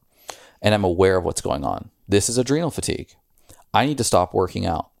shutdown. And I'm aware of what's going on. This is adrenal fatigue. I need to stop working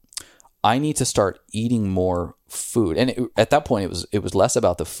out. I need to start eating more food. And at that point, it was less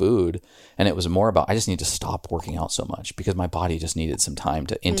about the food, and it was more about, I just need to stop working out so much because my body just needed some time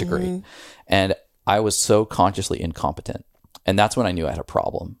to integrate. And I was so consciously incompetent. And that's when I knew I had a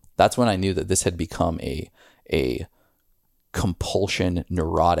problem. That's when I knew that this had become a compulsion,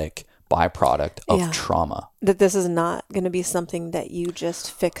 neurotic byproduct of trauma. That this is not going to be something that you just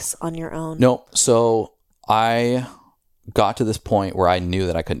fix on your own. No. So I got to this point where I knew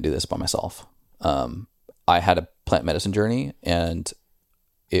that I couldn't do this by myself. I had a plant medicine journey, and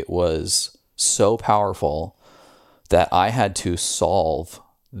it was so powerful that I had to solve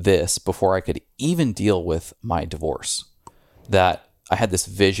this before I could even deal with my divorce. That I had this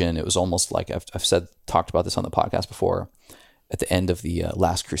vision. It was almost like I've talked about this on the podcast before. At the end of the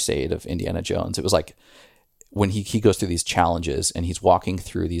Last Crusade of Indiana Jones, it was like when he goes through these challenges, and he's walking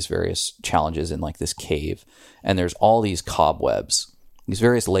through these various challenges in like this cave, and there's all these cobwebs, these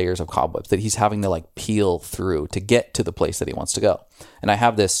various layers of cobwebs that he's having to like peel through to get to the place that he wants to go. And I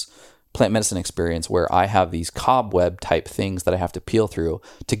have this plant medicine experience where I have these cobweb type things that I have to peel through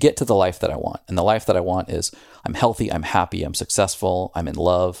to get to the life that I want. And the life that I want is I'm healthy, I'm happy, I'm successful, I'm in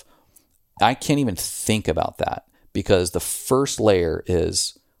love. I can't even think about that because the first layer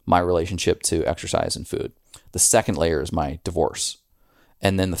is my relationship to exercise and food. The second layer is my divorce.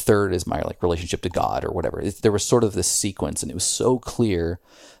 And then the third is my like relationship to God or whatever. There was sort of this sequence, and it was so clear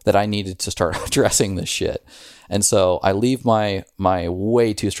that I needed to start addressing this shit. And so I leave my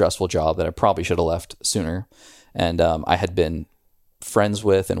way too stressful job that I probably should have left sooner. And I had been friends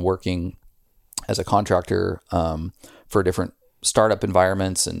with and working as a contractor for different startup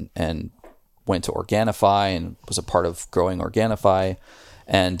environments, and went to Organifi and was a part of growing Organifi.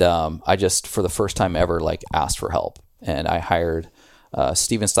 And I just, for the first time ever, like asked for help. And I hired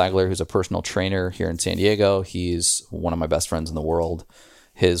Steven Steigler, who's a personal trainer here in San Diego. He's one of my best friends in the world.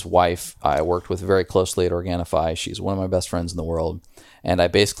 His wife, I worked with very closely at Organifi. She's one of my best friends in the world. And I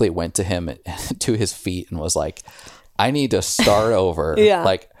basically went to him to his feet and was like, I need to start over.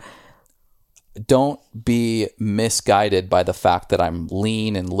 Like, don't be misguided by the fact that I'm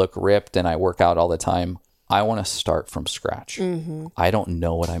lean and look ripped and I work out all the time. I want to start from scratch. I don't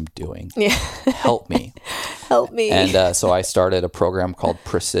know what I'm doing. Help me. Help me. And so I started a program called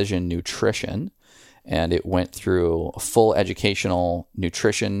Precision Nutrition, and it went through a full educational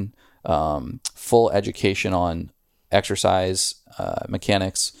nutrition, full education on exercise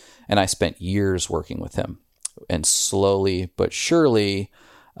mechanics. And I spent years working with him, and slowly but surely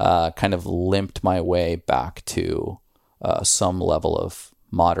kind of limped my way back to some level of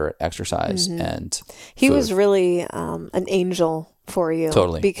moderate exercise. And he food. was really an angel for you.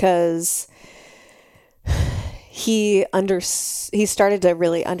 Totally. Because he started to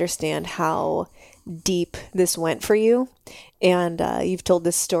really understand how deep this went for you. And you've told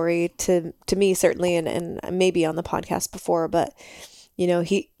this story to me, certainly, and maybe on the podcast before, but you know,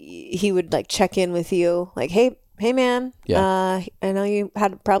 he would like check in with you like, hey man, I know you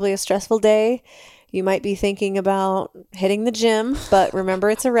had probably a stressful day. You might be thinking about hitting the gym, but remember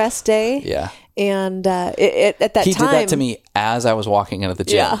it's a rest day. Yeah. And at that time... He did that to me as I was walking into the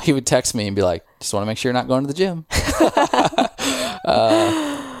gym. Yeah. He would text me and be like, just want to make sure you're not going to the gym.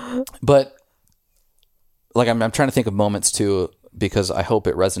 But like, I'm trying to think of moments too, because I hope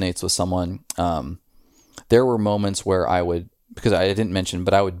it resonates with someone. There were moments where I would, because I didn't mention,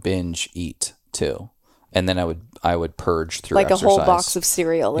 but I would binge eat too. And then I would purge through like exercise. A whole box of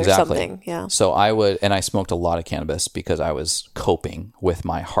cereal or something. Yeah. So I smoked a lot of cannabis because I was coping with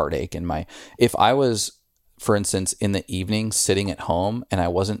my heartache and if I was, for instance, in the evening sitting at home and I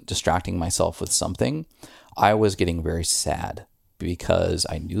wasn't distracting myself with something, I was getting very sad because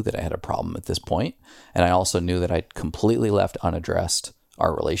I knew that I had a problem at this point. And I also knew that I'd completely left unaddressed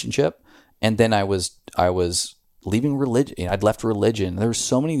our relationship. And then I was leaving religion. I'd left religion. There were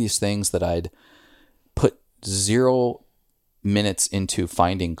so many of these things that I'd put 0 minutes into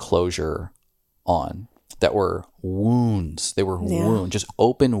finding closure on that were wounds. They were wounds, just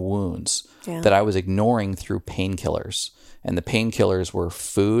open wounds that I was ignoring through painkillers. And the painkillers were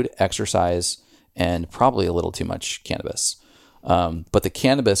food, exercise, and probably a little too much cannabis. But the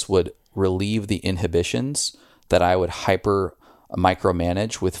cannabis would relieve the inhibitions that I would hyper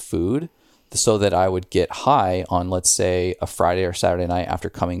micromanage with food, so that I would get high on, let's say, a Friday or Saturday night after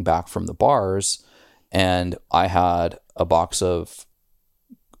coming back from the bars, and I had a box of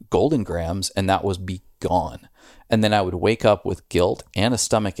Golden Grams, and that was be gone. And then I would wake up with guilt and a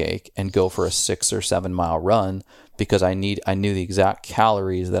stomach ache and go for a 6 or 7 mile run because I knew the exact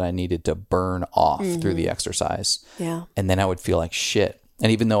calories that I needed to burn off through the exercise. Yeah. And then I would feel like shit.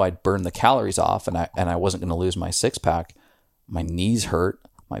 And even though I'd burned the calories off and I wasn't going to lose my 6-pack, my knees hurt,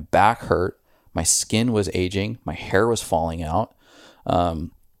 my back hurt, my skin was aging, my hair was falling out.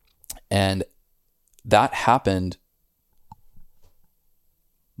 And that happened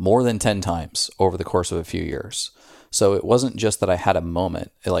more than 10 times over the course of a few years. So it wasn't just that I had a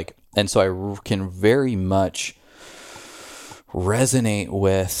moment, and so I can very much resonate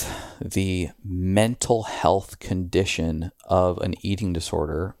with the mental health condition of an eating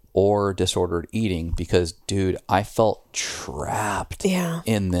disorder or disordered eating, because dude, I felt trapped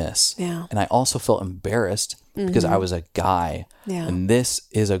in this. Yeah. And I also felt embarrassed because I was a guy and this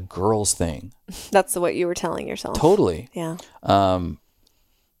is a girl's thing. That's what you were telling yourself. Totally. Yeah.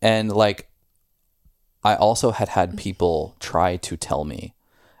 And like, I also had people try to tell me,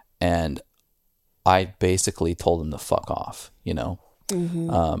 and I basically told them to fuck off, you know?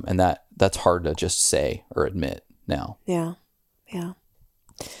 And that's hard to just say or admit now. Yeah. Yeah.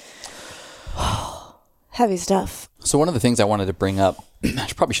 Heavy stuff. So one of the things I wanted to bring up, I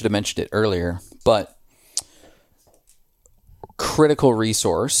probably should have mentioned it earlier, but critical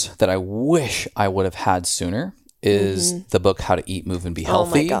resource that I wish I would have had sooner is the book How to Eat, Move, and Be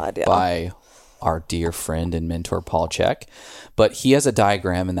Healthy by our dear friend and mentor, Paul Chek. But he has a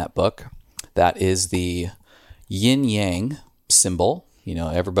diagram in that book that is the yin-yang symbol. You know,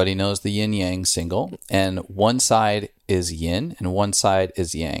 everybody knows the yin-yang symbol. And one side is yin and one side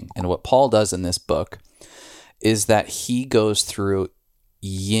is yang. And what Paul does in this book is that he goes through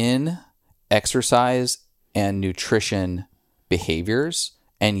yin exercise and nutrition behaviors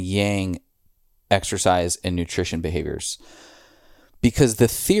and yang exercise and nutrition behaviors. Because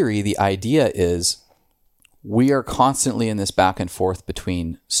the idea is we are constantly in this back and forth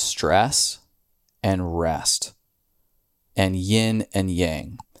between stress and rest and yin and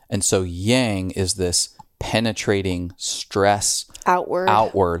yang. And so yang is this penetrating stress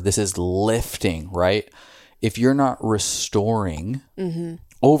outward. This is lifting, right? If you're not restoring,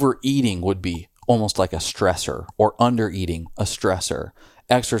 overeating would be almost like a stressor, or undereating a stressor,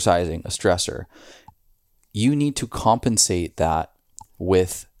 exercising a stressor. You need to compensate that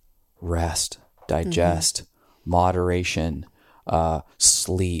with rest, digest, moderation,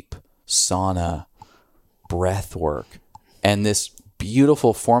 sleep, sauna, breath work. And this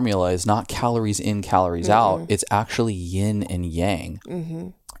beautiful formula is not calories in, calories out. It's actually yin and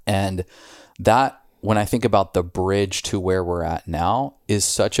yang. And that, when I think about the bridge to where we're at now, is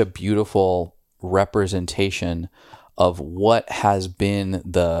such a beautiful representation of what has been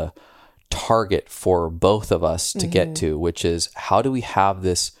the target for both of us to get to, which is how do we have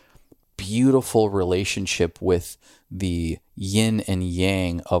this beautiful relationship with the yin and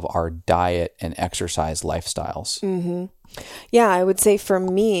yang of our diet and exercise lifestyles. Yeah, I would say for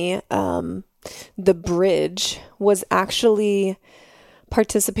me, the bridge was actually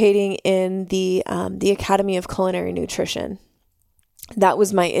participating in the Academy of Culinary Nutrition. That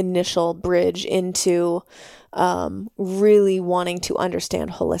was my initial bridge into really wanting to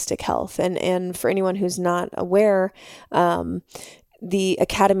understand holistic health. And for anyone who's not aware, the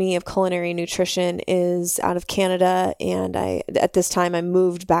Academy of Culinary Nutrition is out of Canada, and at this time I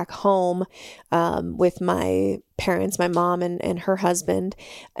moved back home with my parents, my mom and her husband,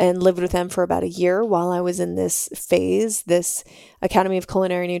 and lived with them for about a year while I was in this phase, this Academy of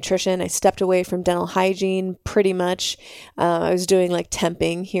Culinary Nutrition. I stepped away from dental hygiene pretty much. I was doing like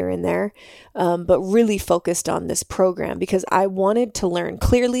temping here and there, but really focused on this program because I wanted to learn.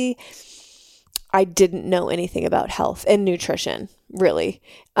 Clearly, I didn't know anything about health and nutrition, really.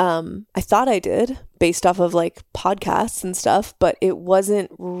 I thought I did based off of like podcasts and stuff, but it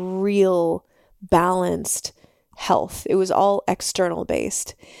wasn't real balanced health. It was all external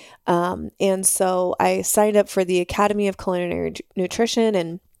based. And so I signed up for the Academy of Culinary Nutrition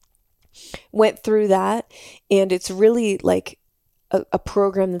and went through that. And it's really like a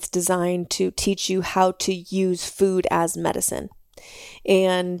program that's designed to teach you how to use food as medicine.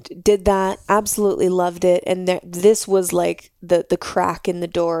 And did that, absolutely loved it. And this was like the crack in the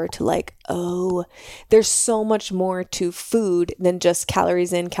door to like, oh, there's so much more to food than just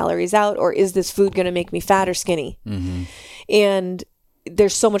calories in, calories out, or is this food going to make me fat or skinny? And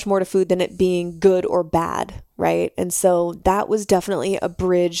there's so much more to food than it being good or bad, right? And so that was definitely a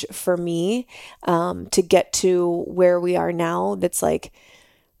bridge for me to get to where we are now. That's like,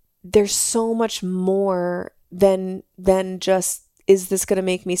 there's so much more than just, is this going to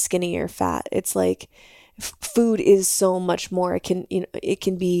make me skinny or fat? It's like food is so much more. It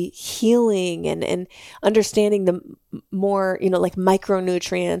can be healing and understanding the more, like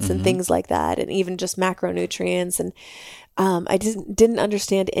micronutrients and things like that, and even just macronutrients. And I didn't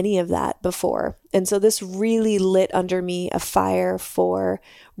understand any of that before. And so this really lit under me a fire for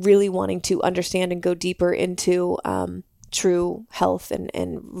really wanting to understand and go deeper into true health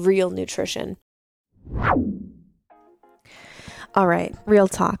and real nutrition. All right, real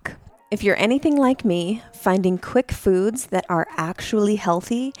talk. If you're anything like me, finding quick foods that are actually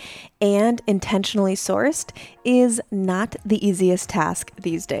healthy and intentionally sourced is not the easiest task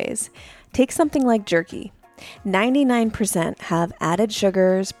these days. Take something like jerky. 99% have added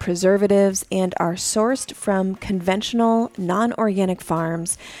sugars, preservatives, and are sourced from conventional, non-organic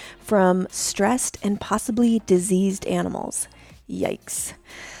farms from stressed and possibly diseased animals. Yikes.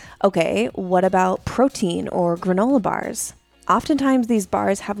 Okay, what about protein or granola bars? Oftentimes these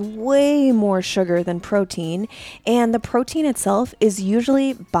bars have way more sugar than protein, and the protein itself is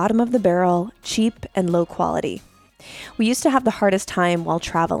usually bottom of the barrel, cheap and low quality. We used to have the hardest time while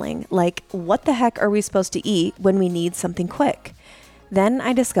traveling, like what the heck are we supposed to eat when we need something quick? Then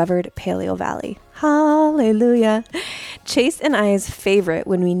I discovered Paleo Valley. Hallelujah! Chase and I's favorite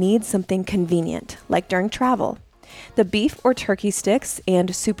when we need something convenient, like during travel. The beef or turkey sticks and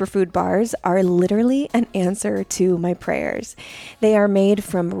superfood bars are literally an answer to my prayers. They are made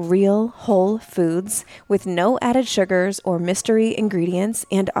from real whole foods with no added sugars or mystery ingredients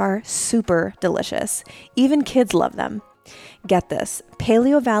and are super delicious. Even kids love them. Get this,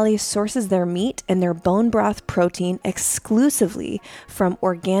 Paleo Valley sources their meat and their bone broth protein exclusively from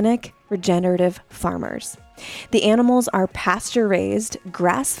organic, regenerative farmers. The animals are pasture-raised,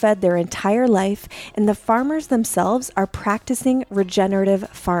 grass-fed their entire life, and the farmers themselves are practicing regenerative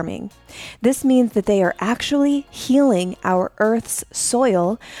farming. This means that they are actually healing our Earth's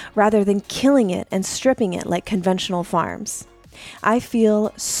soil rather than killing it and stripping it like conventional farms. I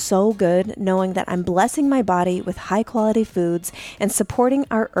feel so good knowing that I'm blessing my body with high-quality foods and supporting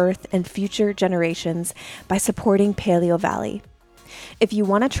our Earth and future generations by supporting Paleo Valley. If you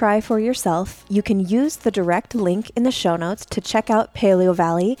want to try for yourself, you can use the direct link in the show notes to check out Paleo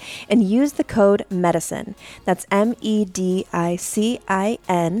Valley and use the code MEDICINE, that's MEDICIN,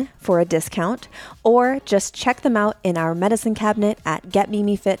 for a discount, or just check them out in our medicine cabinet at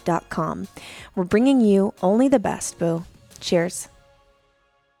getmimifit.com. We're bringing you only the best, boo. Cheers.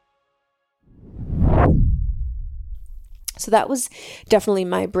 So that was definitely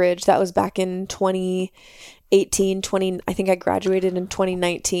my bridge. That was back in 2018, I think I graduated in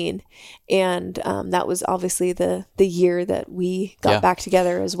 2019. And that was obviously the year that we got back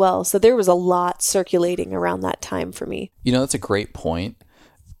together as well. So there was a lot circulating around that time for me. You know, that's a great point.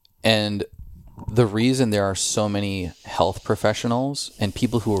 And the reason there are so many health professionals and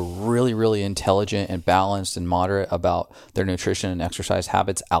people who are really, really intelligent and balanced and moderate about their nutrition and exercise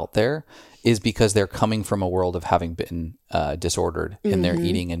habits out there is because they're coming from a world of having been disordered in their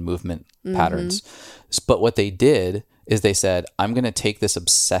eating and movement patterns. But what they did is they said, I'm going to take this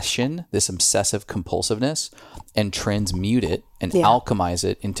obsession, this obsessive compulsiveness, and transmute it and alchemize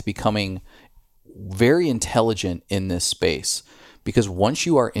it into becoming very intelligent in this space. Because once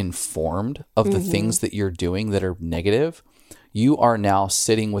you are informed of the things that you're doing that are negative, you are now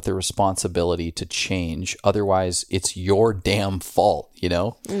sitting with the responsibility to change. Otherwise, it's your damn fault, you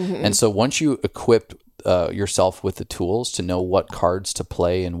know? And so once you equip yourself with the tools to know what cards to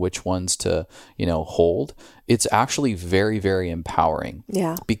play and which ones to, you know, hold, it's actually very, very empowering.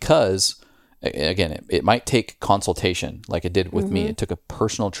 Yeah. Because, again, it might take consultation like it did with me. It took a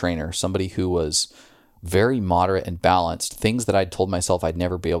personal trainer, somebody who was very moderate and balanced, things that I'd told myself I'd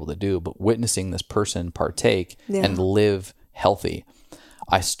never be able to do, but witnessing this person partake and live healthy,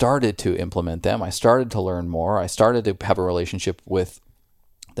 I started to implement them. I started to learn more. I started to have a relationship with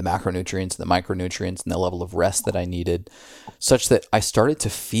the macronutrients, the micronutrients, and the level of rest that I needed, such that I started to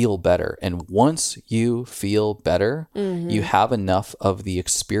feel better. And once you feel better, you have enough of the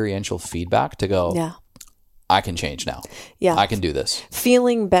experiential feedback to go, I can change now. Yeah. I can do this.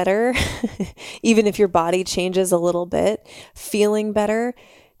 Feeling better, even if your body changes a little bit, feeling better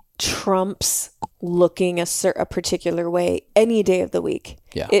trumps looking a particular way any day of the week.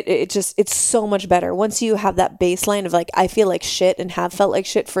 Yeah. It's so much better. Once you have that baseline of like, I feel like shit and have felt like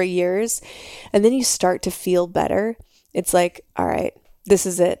shit for years, and then you start to feel better, it's like, all right, this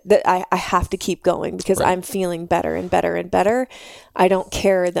is it. That I have to keep going because I'm feeling better and better and better. I don't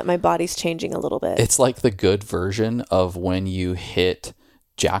care that my body's changing a little bit. It's like the good version of when you hit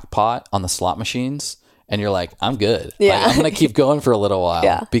jackpot on the slot machines and you're like, I'm good. Yeah. Like, I'm going to keep going for a little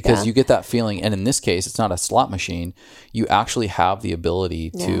while because you get that feeling. And in this case, it's not a slot machine. You actually have the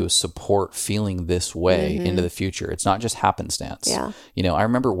ability to support feeling this way into the future. It's not just happenstance. Yeah. You know, I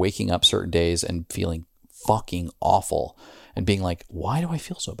remember waking up certain days and feeling fucking awful and being like, why do I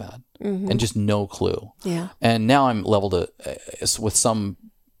feel so bad? And just no clue. Yeah. And now I'm leveled with some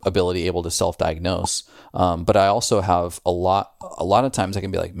ability able to self-diagnose. But I also have a lot of times I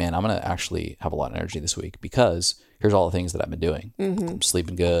can be like, man, I'm going to actually have a lot of energy this week because here's all the things that I've been doing. I'm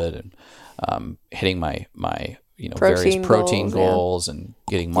sleeping good and hitting my various protein goals and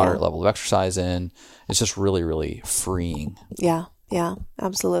getting moderate level of exercise in. It's just really, really freeing. Yeah. Yeah,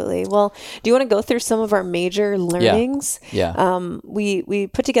 absolutely. Well, do you want to go through some of our major learnings? Yeah. We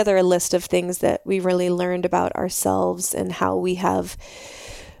put together a list of things that we really learned about ourselves and how we have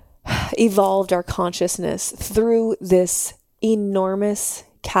evolved our consciousness through this enormous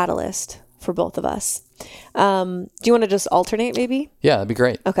catalyst for both of us. Do you want to just alternate maybe? Yeah, that'd be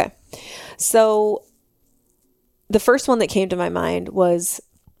great. Okay. So the first one that came to my mind was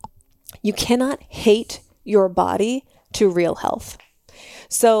you cannot hate your body to real health.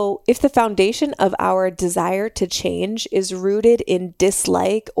 So if the foundation of our desire to change is rooted in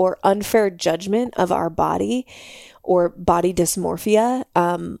dislike or unfair judgment of our body or body dysmorphia,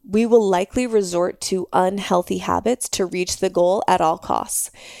 we will likely resort to unhealthy habits to reach the goal at all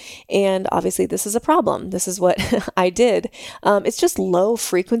costs. And obviously this is a problem. This is what I did. It's just low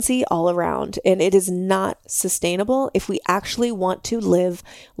frequency all around, and it is not sustainable if we actually want to live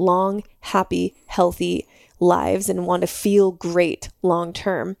long, happy, healthy lives and want to feel great long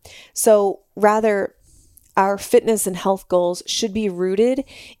term. So rather, our fitness and health goals should be rooted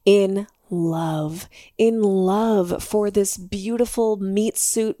in love for this beautiful meat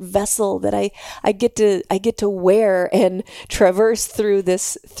suit vessel that I get to wear and traverse through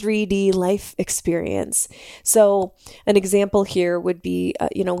this 3D life experience. So an example here would be,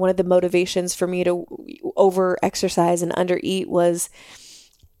 one of the motivations for me to over exercise and under eat was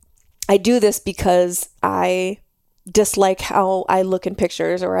I do this because I dislike how I look in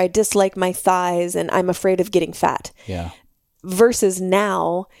pictures, or I dislike my thighs and I'm afraid of getting fat. Yeah. Versus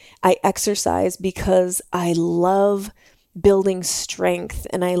now I exercise because I love building strength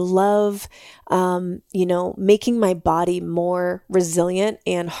and I love, making my body more resilient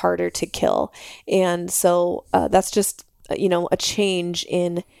and harder to kill. And so that's just, a change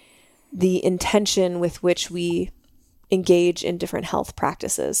in the intention with which we engage in different health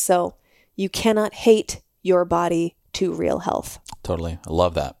practices. So you cannot hate your body to real health. Totally. I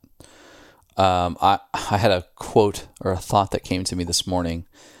love that. I had a quote or a thought that came to me this morning,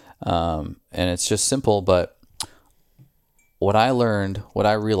 and it's just simple, but what I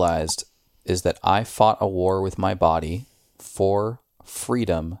realized is that I fought a war with my body for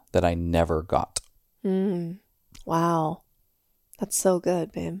freedom that I never got. Wow. That's so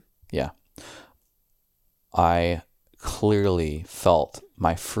good, babe. Yeah. I clearly felt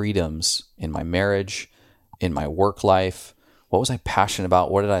my freedoms in my marriage, in my work life. What was I passionate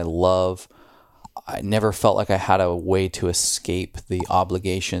about? What did I love? I never felt like I had a way to escape the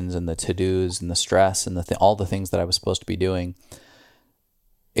obligations and the to-dos and the stress and all the things that I was supposed to be doing,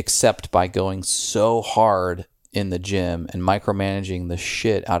 except by going so hard in the gym and micromanaging the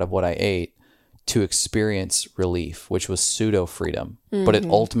shit out of what I ate to experience relief, which was pseudo freedom. But it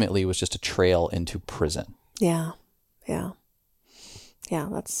ultimately was just a trail into prison. Yeah. Yeah. Yeah.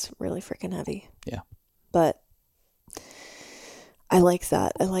 That's really freaking heavy. Yeah. But I like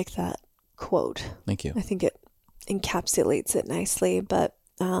that. I like that quote. Thank you. I think it encapsulates it nicely. But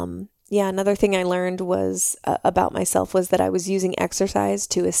another thing I learned was about myself was that I was using exercise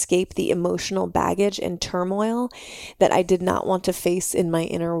to escape the emotional baggage and turmoil that I did not want to face in my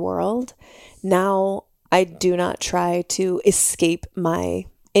inner world. Now I do not try to escape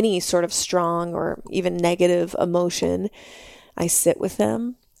any sort of strong or even negative emotion. I sit with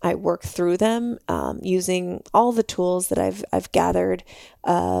them. I work through them using all the tools that I've gathered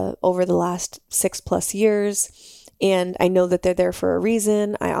over the last 6+ years. And I know that they're there for a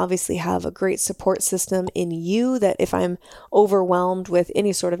reason. I obviously have a great support system in you that if I'm overwhelmed with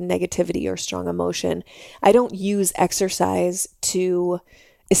any sort of negativity or strong emotion, I don't use exercise to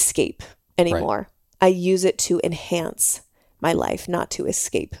escape anymore. Right. I use it to enhance my life, not to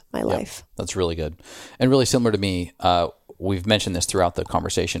escape my life. That's really good. And really similar to me, we've mentioned this throughout the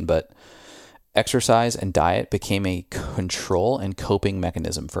conversation, but exercise and diet became a control and coping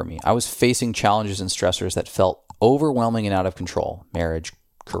mechanism for me. I was facing challenges and stressors that felt overwhelming and out of control. Marriage,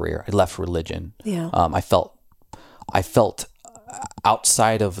 career. I left religion. Yeah. I felt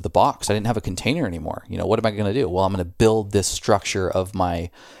outside of the box. I didn't have a container anymore. What am I going to do? Well, I'm going to build this structure of my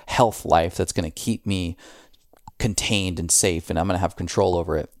health life that's going to keep me contained and safe, and I'm going to have control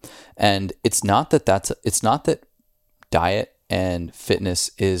over it. And it's not that diet and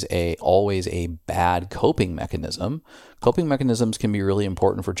fitness is always a bad coping mechanism. Coping mechanisms can be really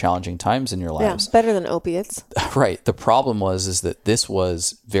important for challenging times in your lives. Yeah, better than opiates. Right. The problem is that this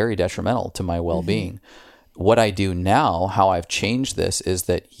was very detrimental to my well-being. What I do now, how I've changed this is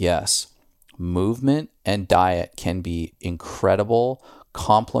that yes, movement and diet can be incredible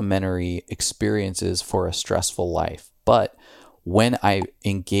complementary experiences for a stressful life. But when I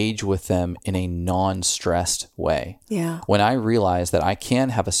engage with them in a non-stressed way, when I realize that I can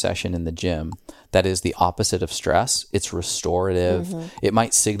have a session in the gym that is the opposite of stress, it's restorative. It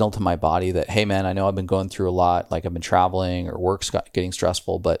might signal to my body that, hey man, I know I've been going through a lot, like I've been traveling or work's getting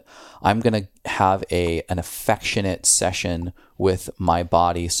stressful, but I'm going to have an affectionate session with my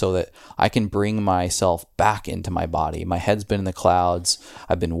body so that I can bring myself back into my body. My head's been in the clouds.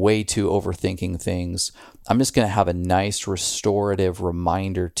 I've been way too overthinking things. I'm just going to have a nice restorative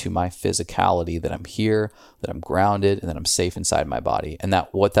reminder to my physicality that I'm here, that I'm grounded, and that I'm safe inside my body. And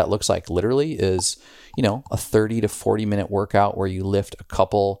that what that looks like literally is, a 30 to 40 minute workout where you lift a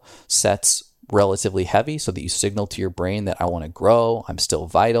couple sets relatively heavy so that you signal to your brain that I want to grow, I'm still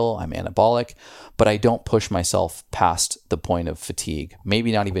vital, I'm anabolic, but I don't push myself past the point of fatigue,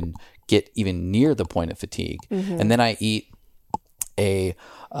 maybe not even get even near the point of fatigue. And then I eat a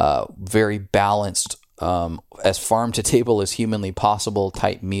very balanced, as farm to table as humanly possible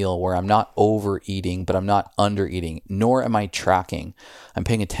type meal where I'm not overeating, but I'm not undereating, nor am I tracking. I'm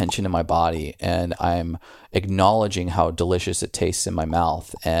paying attention to my body and I'm acknowledging how delicious it tastes in my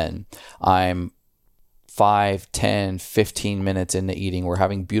mouth. And I'm 5, 10, 15 minutes into eating. We're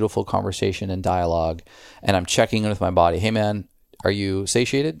having beautiful conversation and dialogue, and I'm checking in with my body. Hey man, are you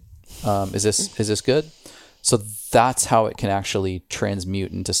satiated? Is this good? So that's how it can actually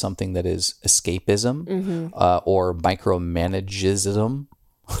transmute into something that is escapism or micromanagism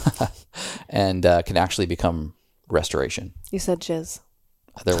and can actually become restoration. You said jizz.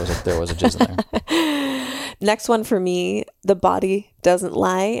 There was a jizz in there. Next one for me, the body doesn't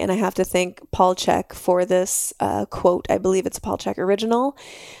lie. And I have to thank Paul Chek for this quote. I believe it's a Paul Chek original.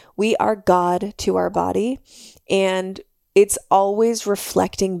 We are God to our body. And it's always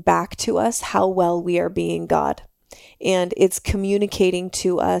reflecting back to us how well we are being God. And it's communicating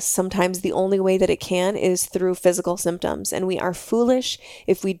to us. Sometimes the only way that it can is through physical symptoms. And we are foolish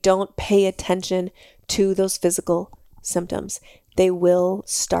if we don't pay attention to those physical symptoms. They will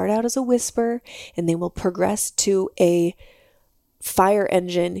start out as a whisper and they will progress to a fire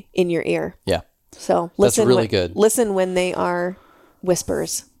engine in your ear. Yeah. So listen. That's really good. Listen when they are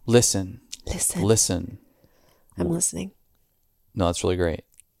whispers. Listen. I'm listening. No, that's really great.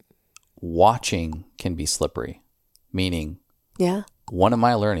 Watching can be slippery, meaning one of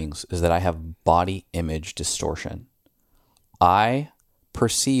my learnings is that I have body image distortion. I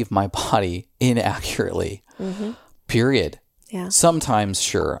perceive my body inaccurately, period. Yeah. Sometimes,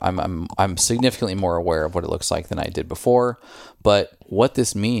 sure, I'm significantly more aware of what it looks like than I did before. But what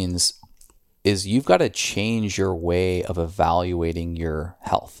this means is you've got to change your way of evaluating your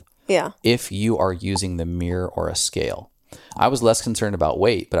health. Yeah. If you are using the mirror or a scale. I was less concerned about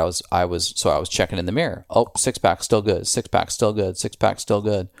weight, but I was checking in the mirror. Oh, 6-pack still good. 6-pack still good. 6-pack still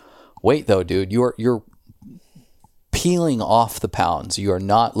good. Weight though, dude, you're peeling off the pounds. You are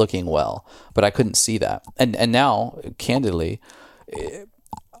not looking well. But I couldn't see that. And now, candidly,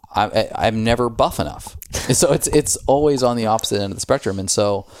 I'm never buff enough. So it's always on the opposite end of the spectrum. And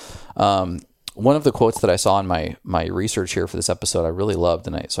so one of the quotes that I saw in my research here for this episode I really loved,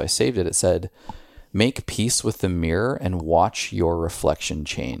 and so I saved it. It said, "Make peace with the mirror and watch your reflection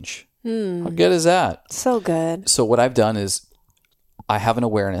change." How good is that? So good. So what I've done is I have an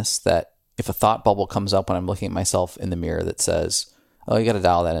awareness that if a thought bubble comes up when I'm looking at myself in the mirror that says, oh, you got to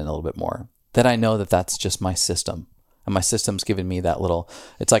dial that in a little bit more, then I know that that's just my system. And my system's given me that little,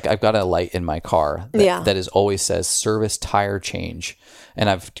 it's like I've got a light in my car that is always says service tire change. And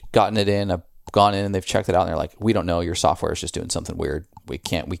I've gotten it in, I've gone in and they've checked it out and they're like, we don't know, your software is just doing something weird. We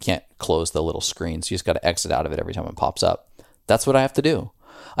can't close the little screen. So you just got to exit out of it every time it pops up. That's what I have to do.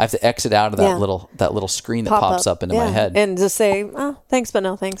 I have to exit out of that little screen that pops up into my head. And just say, oh, thanks, but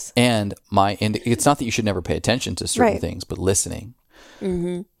no thanks. And it's not that you should never pay attention to certain things, but listening.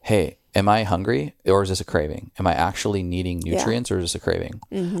 Mm-hmm. Hey, am I hungry or is this a craving? Am I actually needing nutrients or is this a craving?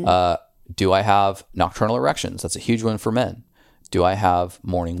 Mm-hmm. Do I have nocturnal erections? That's a huge one for men. Do I have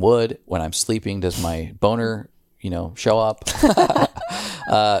morning wood? When I'm sleeping, does my boner, show up?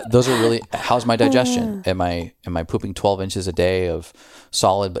 Those are really, how's my digestion? Am I pooping 12 inches a day of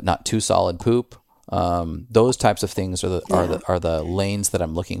solid but not too solid poop? Those types of things are the lanes that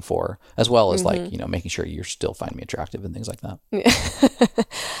I'm looking for, as well as making sure you still find me attractive and things like that.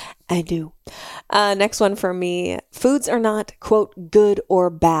 I do. Next one for me, foods are not, quote, good or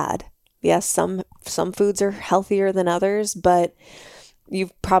bad. Yes, some foods are healthier than others, but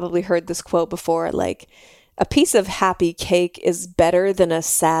you've probably heard this quote before, like, a piece of happy cake is better than a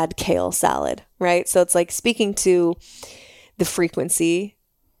sad kale salad, right? So it's like speaking to the frequency.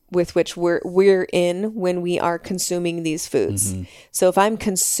 with which we're in when we are consuming these foods. So if I'm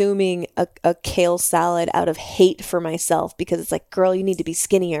consuming a kale salad out of hate for myself because it's like, girl, you need to be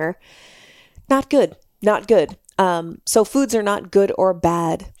skinnier, not good, not good. So foods are not good or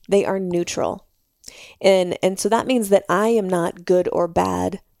bad. They are neutral. And so that means that I am not good or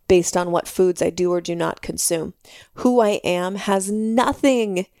bad based on what foods I do or do not consume. Who I am has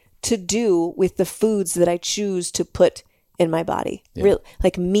nothing to do with the foods that I choose to put in my body. Real,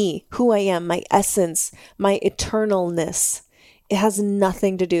 like me, who I am, my essence, my eternalness. It has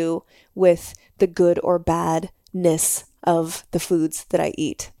nothing to do with the good or badness of the foods that I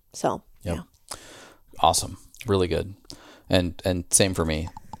eat. So, yeah. Awesome. Really good. And same for me.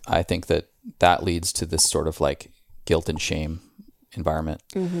 I think that leads to this sort of like guilt and shame environment.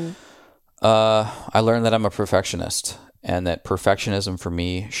 I learned that I'm a perfectionist, and that perfectionism for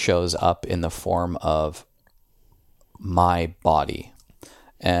me shows up in the form of my body.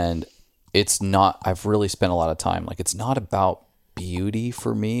 And I've really spent a lot of time, like, it's not about beauty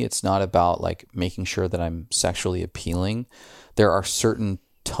for me. It's not about like making sure that I'm sexually appealing. There are certain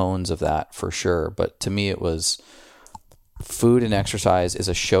tones of that for sure. But to me, it was food and exercise is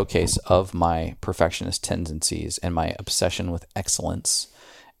a showcase of my perfectionist tendencies and my obsession with excellence.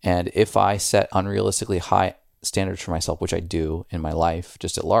 And if I set unrealistically high standards for myself, which I do in my life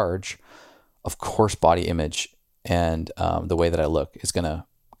just at large, of course, body image and the way that I look is going to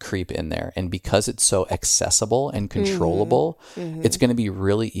creep in there. And because it's so accessible and controllable, it's going to be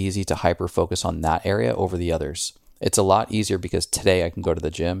really easy to hyper focus on that area over the others. It's a lot easier because today I can go to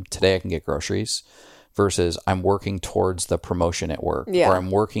the gym, today I can get groceries, versus I'm working towards the promotion at work, or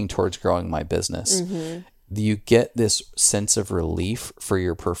I'm working towards growing my business. You get this sense of relief for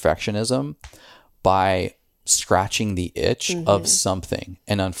your perfectionism by scratching the itch of something.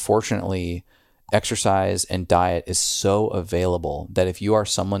 And unfortunately, exercise and diet is so available that if you are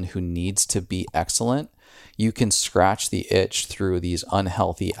someone who needs to be excellent, you can scratch the itch through these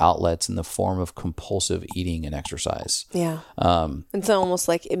unhealthy outlets in the form of compulsive eating and exercise. Yeah. It's almost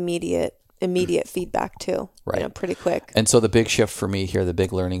like immediate feedback too. Right. Pretty quick. And so the big shift for me here, the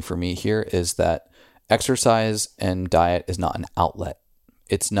big learning for me here is that exercise and diet is not an outlet.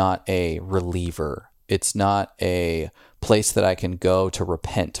 It's not a reliever. It's not a place that I can go to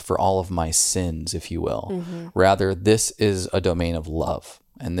repent for all of my sins, if you will. Rather, this is a domain of love.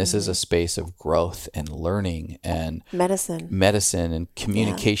 And this is a space of growth and learning and medicine and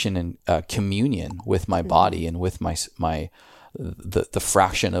communication and communion with my body and with the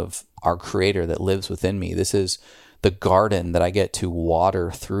fraction of our Creator that lives within me. This is the garden that I get to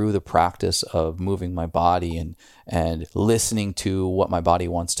water through the practice of moving my body and listening to what my body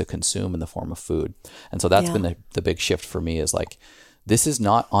wants to consume in the form of food. And so that's been the big shift for me, is like, this is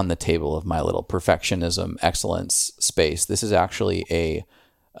not on the table of my little perfectionism, excellence space. This is actually a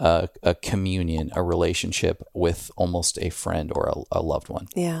communion, a relationship with almost a friend or a loved one.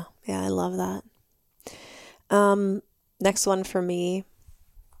 Yeah. Yeah. I love that. Next one for me.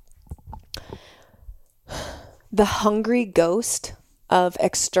 The hungry ghost of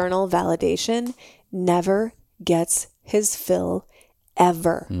external validation never gets his fill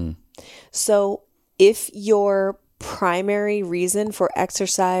ever. So if your primary reason for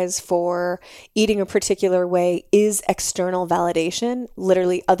exercise, for eating a particular way, is external validation,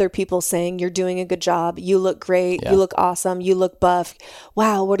 literally other people saying you're doing a good job, you look great, you look awesome, you look buff,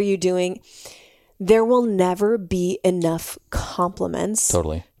 wow, what are you doing? There will never be enough compliments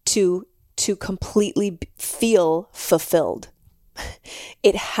to completely feel fulfilled.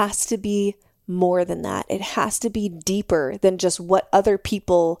 It has to be more than that. It has to be deeper than just what other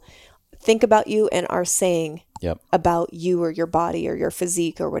people think about you and are saying about you or your body or your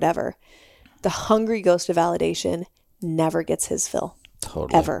physique or whatever. The hungry ghost of validation never gets his fill.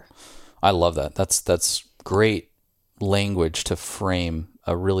 Totally. Ever. I love that. That's great language to frame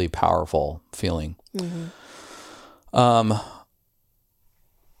a really powerful feeling.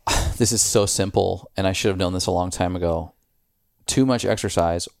 This is so simple, and I should have known this a long time ago. Too much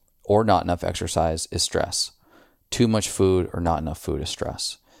exercise or not enough exercise is stress. Too much food or not enough food is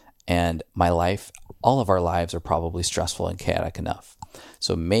stress. And my life, all of our lives are probably stressful and chaotic enough.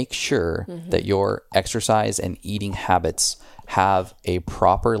 So make sure that your exercise and eating habits have a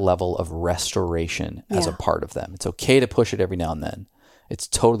proper level of restoration as a part of them. It's okay to push it every now and then. It's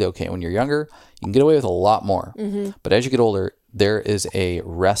totally okay. When you're younger, you can get away with a lot more. But as you get older, there is a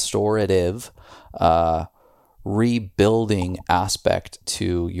restorative, rebuilding aspect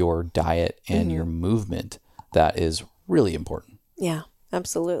to your diet and your movement that is really important. Yeah,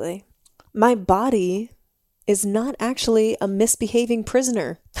 absolutely. My body is not actually a misbehaving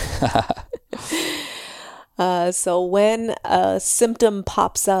prisoner. So when a symptom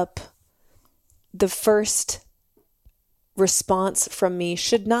pops up, the first response from me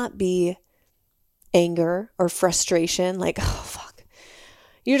should not be anger or frustration, like, oh fuck,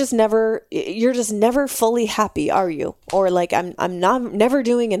 you're just never fully happy, are you? Or like, I'm not never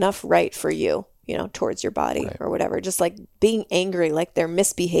doing enough right for you, towards your body, right, or whatever. Just like being angry, like they're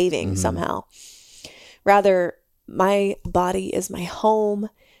misbehaving somehow. Rather, my body is my home.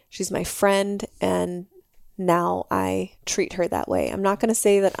 She's my friend, and now I treat her that way. I'm not going to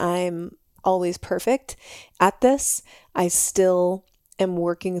say that I'm always perfect at this. I still am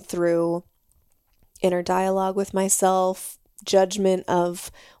working through inner dialogue with myself, judgment of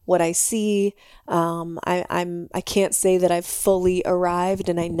what I see. I can't say that I've fully arrived,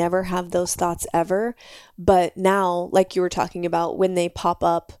 and I never have those thoughts ever. But now, like you were talking about, when they pop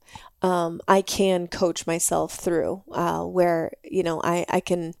up, I can coach myself through where I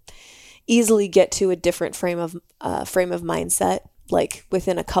can easily get to a different frame of mindset, like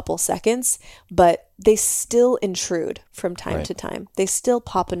within a couple seconds, but they still intrude from time to time. They still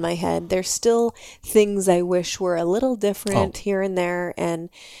pop in my head. There's still things I wish were a little different here and there. And,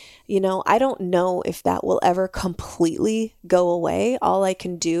 I don't know if that will ever completely go away. All I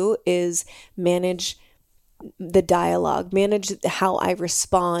can do is manage the dialogue, manage how I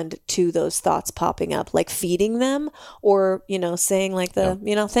respond to those thoughts popping up, like feeding them, or, saying like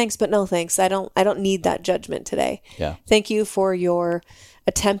thanks, but no thanks. I don't need that judgment today. Yeah. Thank you for your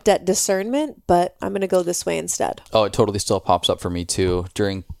attempt at discernment, but I'm going to go this way instead. Oh, it totally still pops up for me too.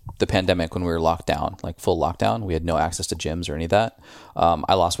 During the pandemic, when we were locked down, like full lockdown, we had no access to gyms or any of that.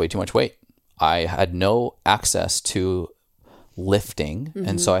 I lost way too much weight. I had no access to lifting.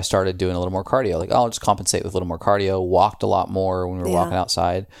 And so I started doing a little more cardio. Like, I'll just compensate with a little more cardio, walked a lot more when we were walking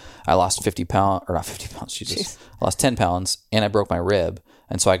outside. I lost 50 pounds, or not 50 pounds, Jesus. I lost 10 pounds and I broke my rib.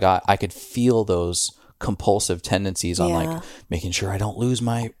 And so I could feel those compulsive tendencies on like making sure I don't lose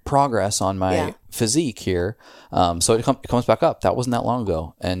my progress on my physique here. So it comes back up. That wasn't that long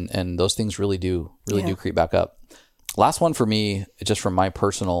ago. And those things really do creep back up. Last one for me, just from my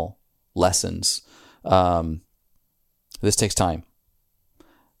personal lessons, this takes time.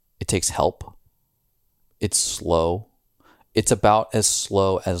 It takes help. It's slow. It's about as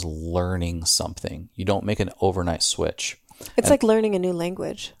slow as learning something. You don't make an overnight switch. It's like learning a new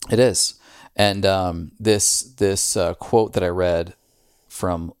language. It is. And this quote that I read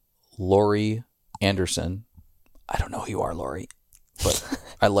from Lori Anderson, I don't know who you are, Lori, but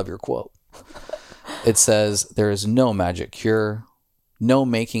I love your quote. It says, "There is no magic cure, no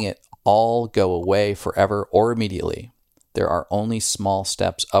making it all go away forever or immediately. There are only small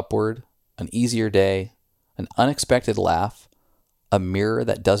steps upward, an easier day, an unexpected laugh, a mirror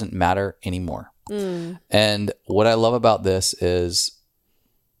that doesn't matter anymore." And what I love about this is,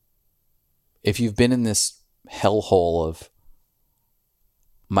 if you've been in this hellhole of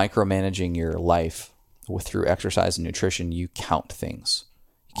micromanaging your life through exercise and nutrition, you count things.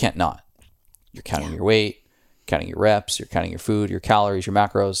 You can't not. You're counting your weight, counting your reps, you're counting your food, your calories, your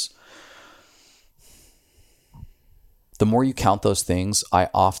macros. The more you count those things, I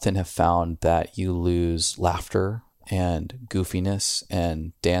often have found that you lose laughter and goofiness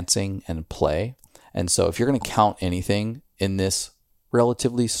and dancing and play. And so if you're going to count anything in this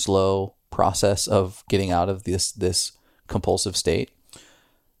relatively slow process of getting out of this compulsive state,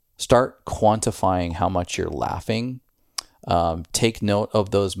 start quantifying how much you're laughing. Take note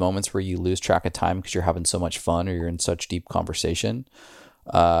of those moments where you lose track of time because you're having so much fun or you're in such deep conversation.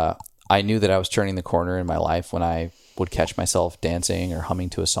 I knew that I was turning the corner in my life when I would catch myself dancing or humming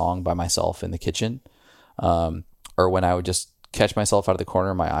to a song by myself in the kitchen, or when I would just catch myself out of the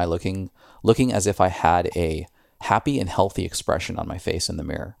corner of my eye looking as if I had a happy and healthy expression on my face in the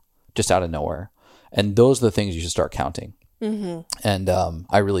mirror, just out of nowhere. And those are the things you should start counting. And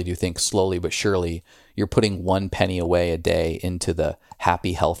I really do think slowly but surely you're putting 1 penny away a day into the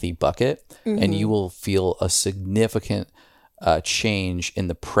happy, healthy bucket, and you will feel a significant change in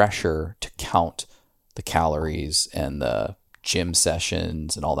the pressure to count the calories and the gym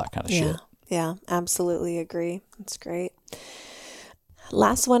sessions and all that kind of shit. Yeah, absolutely agree. That's great.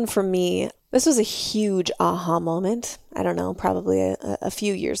 Last one for me. This was a huge aha moment. I don't know, probably a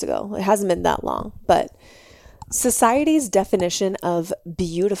few years ago. It hasn't been that long, but society's definition of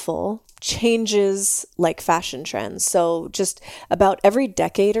beautiful changes like fashion trends. So just about every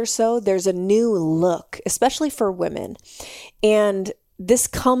decade or so, there's a new look, especially for women. And this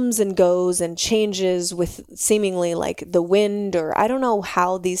comes and goes and changes with seemingly like the wind, or I don't know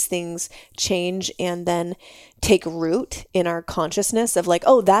how these things change and then take root in our consciousness of like,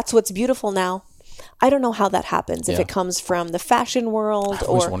 oh, that's what's beautiful now. I don't know how that happens. If Yeah. it comes from the fashion world I've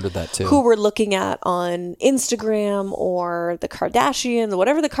always or wondered that too. who we're looking at on Instagram or the Kardashians,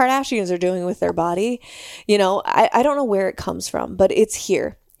 whatever the Kardashians are doing with their body, I don't know where it comes from, but it's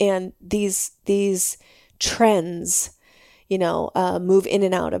here. And these trends, move in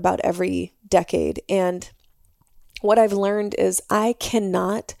and out about every decade. And what I've learned is I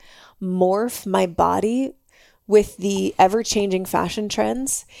cannot morph my body with the ever-changing fashion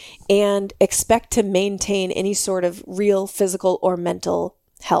trends and expect to maintain any sort of real physical or mental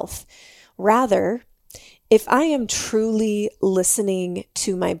health. Rather, if I am truly listening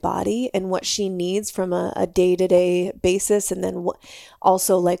to my body and what she needs from a day-to-day basis, and then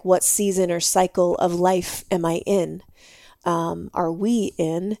also like what season or cycle of life am I in? Are we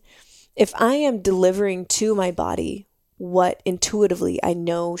in? If I am delivering to my body what intuitively I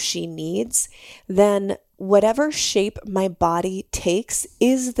know she needs, then whatever shape my body takes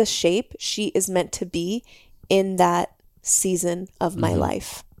is the shape she is meant to be in that season of my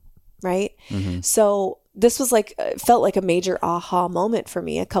life, right? So this was felt like a major aha moment for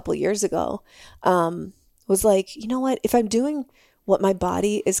me a couple years ago. Was like, you know what? If I'm doing what my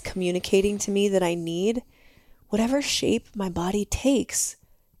body is communicating to me that I need, whatever shape my body takes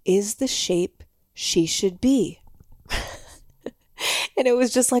is the shape she should be. And it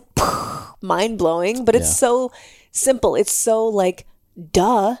was just like mind blowing, but it's so simple. It's so like,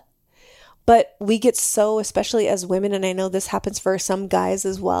 duh. But we get so, especially as women, and I know this happens for some guys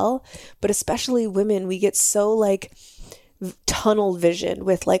as well, but especially women, we get so like tunnel vision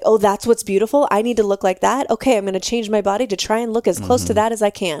with like, oh, that's what's beautiful. I need to look like that. Okay, I'm going to change my body to try and look as close to that as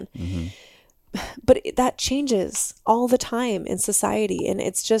I can. But that changes all the time in society. And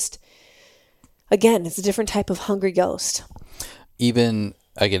it's just, again, it's a different type of hungry ghost. Even,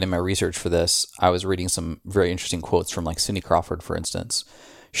 again, in my research for this, I was reading some very interesting quotes from like Cindy Crawford, for instance.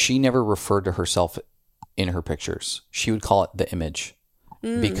 She never referred to herself in her pictures. She would call it the image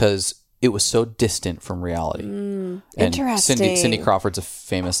because it was so distant from reality. And Interesting. Cindy Crawford's a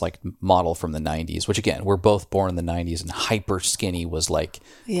famous like model from the 90s, which again, we're both born in the 90s, and hyper skinny was like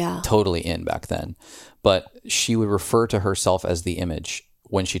totally in back then. But she would refer to herself as the image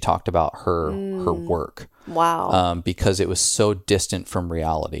when she talked about her work. Wow. Because it was so distant from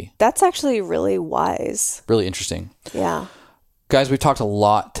reality. That's actually really wise. Really interesting. Yeah. Guys, we've talked a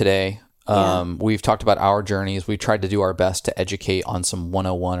lot today. We've talked about our journeys. We've tried to do our best to educate on some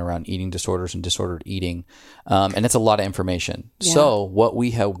 101 around eating disorders and disordered eating. And it's a lot of information. Yeah. So what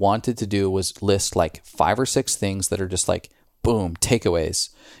we have wanted to do was list like 5 or 6 things that are just like, boom,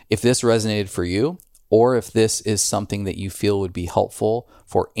 takeaways. If this resonated for you, or if this is something that you feel would be helpful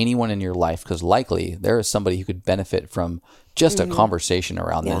for anyone in your life, because likely there is somebody who could benefit from just a conversation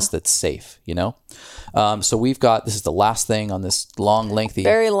around this that's safe, So we've got, this is the last thing on this long, lengthy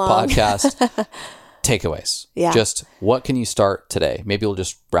Very long. podcast. Takeaways. Yeah. Just what can you start today? Maybe we'll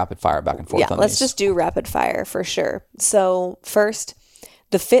just rapid fire back and forth on let's these. just do rapid fire for sure. So first,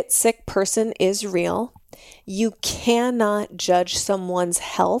 the fit, sick person is real. You cannot judge someone's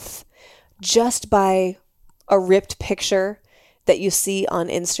health just by a ripped picture that you see on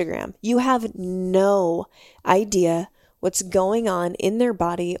Instagram. You have no idea what's going on in their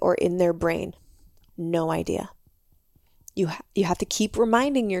body or in their brain. No idea. You have to keep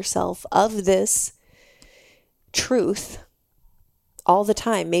reminding yourself of this truth all the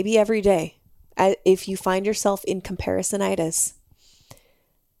time, maybe every day. If you find yourself in comparisonitis,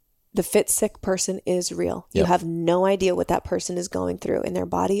 the fit, sick person is real. Yep. You have no idea what that person is going through in their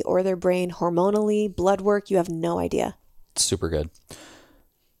body or their brain, hormonally, blood work. You have no idea. Super good.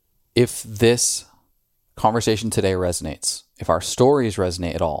 If this conversation today resonates, if our stories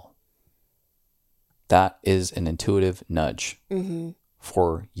resonate at all, that is an intuitive nudge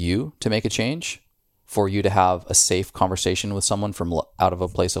for you to make a change, for you to have a safe conversation with someone from out of a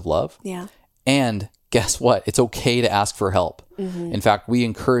place of love. Yeah. And guess what? It's okay to ask for help. In fact, we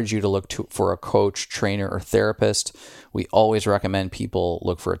encourage you to look for a coach, trainer, or therapist. We always recommend people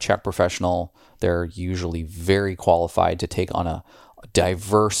look for a Czech professional. They're usually very qualified to take on a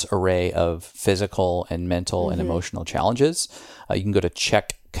diverse array of physical and mental and emotional challenges. You can go to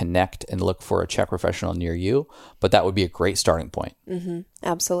Czech Connect and look for a Czech professional near you, but that would be a great starting point.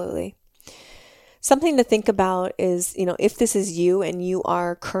 Absolutely. Something to think about is, if this is you and you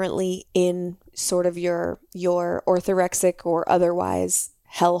are currently in sort of your orthorexic or otherwise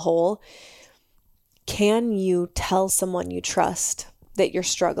hellhole, can you tell someone you trust that you're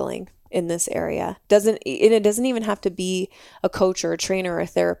struggling in this area? It doesn't even have to be a coach or a trainer or a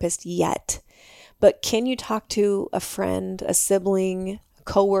therapist yet, but can you talk to a friend, a sibling,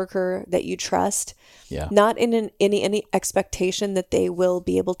 coworker that you trust. Yeah. Not in any expectation that they will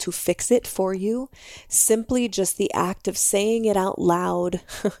be able to fix it for you. Simply just the act of saying it out loud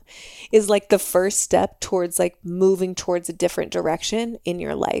is like the first step towards like moving towards a different direction in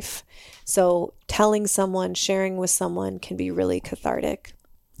your life. So telling someone, sharing with someone can be really cathartic.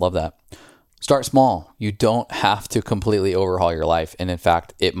 Love that. Start small. You don't have to completely overhaul your life. And in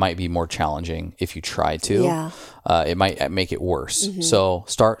fact, it might be more challenging if you try to. Yeah. It might make it worse. So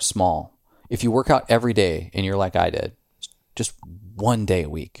start small. If you work out every day and you're like I did, just one day a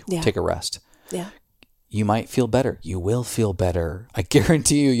week, take a rest. Yeah. You might feel better. You will feel better. I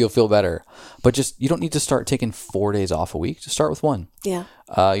guarantee you'll feel better. But you don't need to start taking 4 days off a week. Just start with one. Yeah.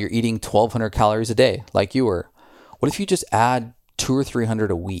 You're eating 1,200 calories a day like you were. What if you just add 200 or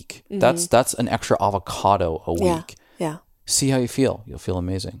 300 a week? That's an extra avocado a week. Yeah. See how you feel. You'll feel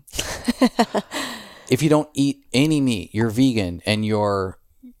amazing. If you don't eat any meat, you're vegan and you're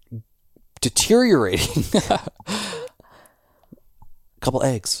deteriorating. Couple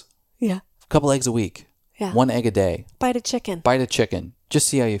eggs. Yeah. Couple eggs a week. Yeah. 1 egg a day. Bite of chicken. Bite a chicken. Just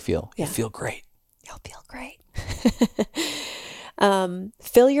see how you feel. Yeah. You'll feel great. You'll feel great.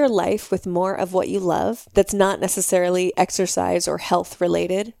 Fill your life with more of what you love that's not necessarily exercise or health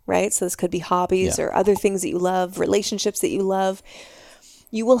related, right? So this could be hobbies or other things that you love, relationships that you love.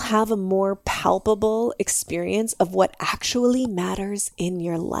 You will have a more palpable experience of what actually matters in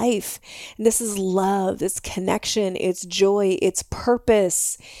your life. And this is love, it's connection, it's joy, it's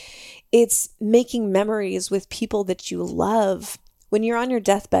purpose. It's making memories with people that you love. When you're on your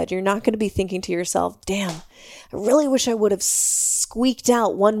deathbed, you're not going to be thinking to yourself, damn, I really wish I would have squeaked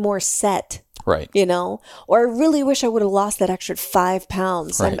out one more set. Right. You know, or I really wish I would have lost that extra 5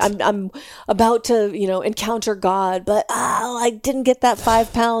 pounds. Right. I'm about to, encounter God, but I didn't get that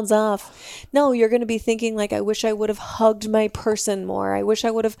 5 pounds off. No, you're going to be thinking like, I wish I would have hugged my person more. I wish I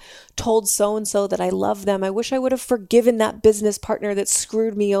would have told so-and-so that I love them. I wish I would have forgiven that business partner that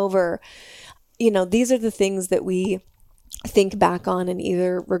screwed me over. These are the things that we think back on and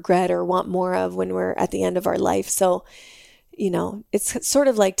either regret or want more of when we're at the end of our life. So, it's sort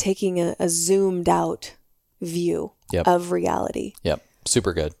of like taking a zoomed out view of reality. Yep.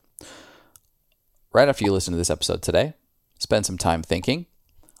 Super good. Right after you listen to this episode today, spend some time thinking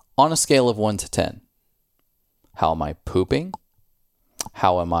on a scale of 1 to 10. How am I pooping?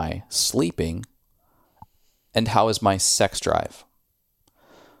 How am I sleeping? And how is my sex drive?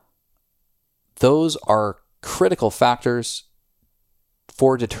 Those are critical factors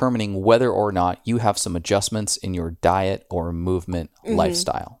for determining whether or not you have some adjustments in your diet or movement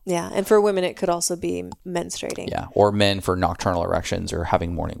lifestyle. Yeah. And for women, it could also be menstruating. Yeah. Or men for nocturnal erections or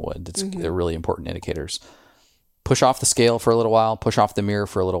having morning wood. They're really important indicators. Push off the scale for a little while. Push off the mirror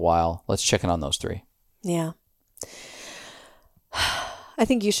for a little while. Let's check in on those 3. Yeah. I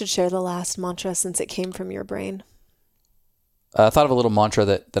think you should share the last mantra since it came from your brain. I thought of a little mantra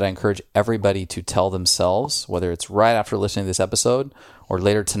that I encourage everybody to tell themselves, whether it's right after listening to this episode or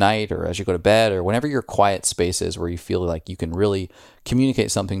later tonight or as you go to bed or whenever your quiet space is where you feel like you can really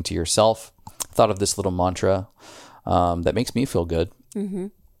communicate something to yourself. I thought of this little mantra that makes me feel good. Mm-hmm.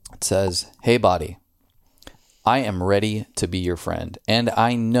 It says, "Hey body, I am ready to be your friend and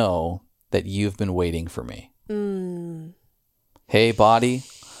I know that you've been waiting for me." Hey body,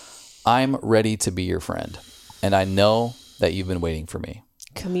 I'm ready to be your friend and I know that you've been waiting for me.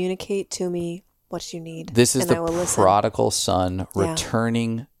 Communicate to me what you need. This is the prodigal son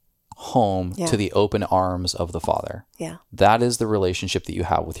returning home to the open arms of the Father. Yeah. That is the relationship that you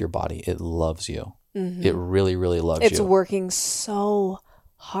have with your body. It loves you. Mm-hmm. It really, really loves you. It's working so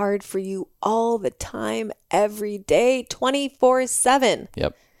hard for you all the time, every day, 24/7.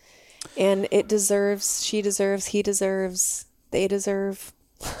 Yep. And it deserves, she deserves, he deserves, they deserve.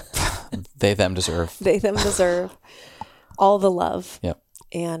 They, them deserve. They, them deserve. All the love. Yep.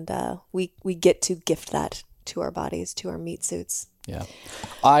 And we get to gift that to our bodies, to our meat suits. Yeah.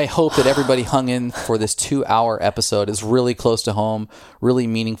 I hope that everybody hung in for this 2-hour episode. Is really close to home, really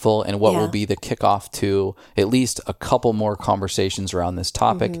meaningful, and what will be the kickoff to at least a couple more conversations around this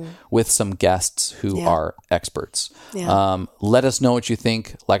topic with some guests who are experts. Yeah. Let us know what you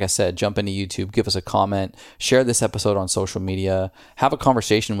think. Like I said, jump into YouTube, give us a comment, share this episode on social media, have a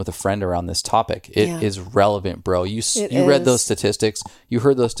conversation with a friend around this topic. It is relevant, bro. You read those statistics. You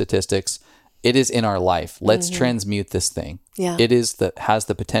heard those statistics. It is in our life. Let's transmute this thing. Yeah. It has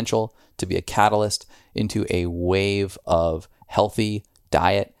the potential to be a catalyst into a wave of healthy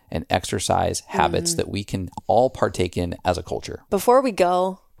diet and exercise habits that we can all partake in as a culture. Before we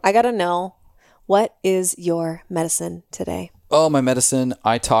go, I got to know, what is your medicine today? Oh, my medicine.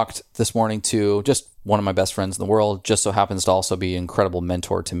 I talked this morning to just one of my best friends in the world, just so happens to also be an incredible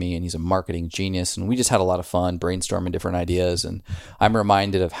mentor to me, and he's a marketing genius. And we just had a lot of fun brainstorming different ideas. And I'm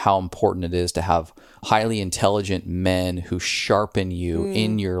reminded of how important it is to have highly intelligent men who sharpen you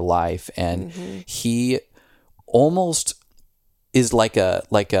in your life. And he almost is like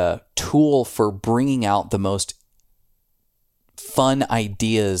a tool for bringing out the most fun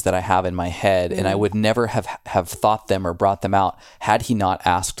ideas that I have in my head, and I would never have thought them or brought them out had he not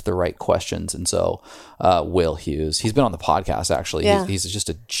asked the right questions. And so Will Hughes, he's been on the podcast actually. Yeah. He's just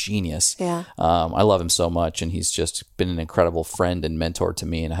a genius. Yeah. I love him so much, and he's just been an incredible friend and mentor to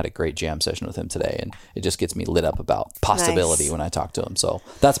me, and I had a great jam session with him today, and it just gets me lit up about possibility when I talk to him. So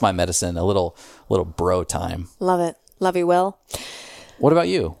that's my medicine, a little bro time. Love it. Love you, Will. What about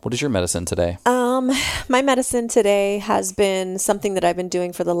you? What is your medicine today? My medicine today has been something that I've been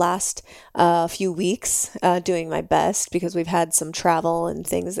doing for the last few weeks, doing my best because we've had some travel and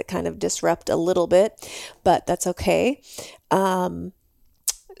things that kind of disrupt a little bit, but that's okay.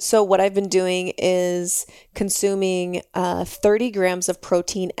 So what I've been doing is consuming 30 grams of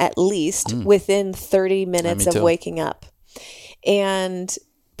protein at least within 30 minutes of waking up. And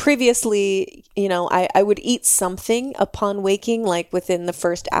previously, I would eat something upon waking, like within the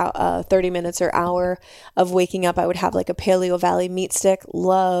first 30 minutes or hour of waking up. I would have like a Paleo Valley meat stick.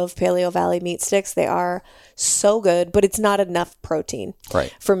 Love Paleo Valley meat sticks. They are so good, but it's not enough protein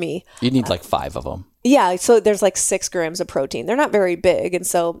for me. You need like 5 of them. Yeah, so there's like 6 grams of protein. They're not very big, and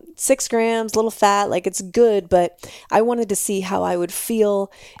so 6 grams, little fat, like it's good, but I wanted to see how I would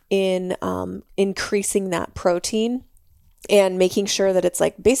feel in increasing that protein and making sure that it's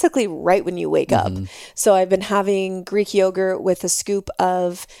like basically right when you wake up. So I've been having Greek yogurt with a scoop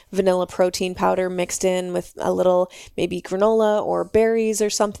of vanilla protein powder mixed in with a little maybe granola or berries or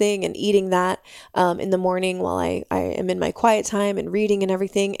something, and eating that in the morning while I am in my quiet time and reading and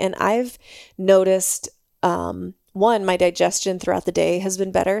everything. And I've noticed, one, my digestion throughout the day has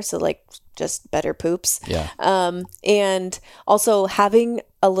been better. So like just better poops. Yeah. And also having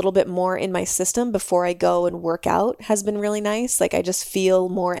a little bit more in my system before I go and work out has been really nice. Like I just feel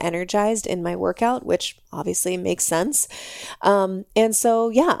more energized in my workout, which obviously makes sense. And so,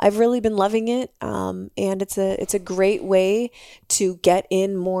 yeah, I've really been loving it. And it's a great way to get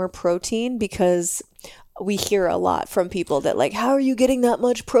in more protein because we hear a lot from people that like, how are you getting that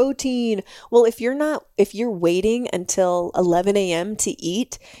much protein? Well, if you're waiting until 11 a.m. to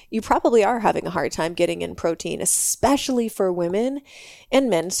eat, you probably are having a hard time getting in protein, especially for women and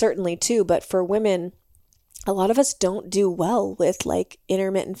men certainly too. But for women, a lot of us don't do well with like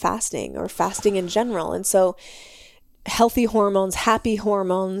intermittent fasting or fasting in general. And so healthy hormones, happy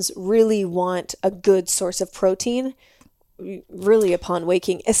hormones really want a good source of protein really upon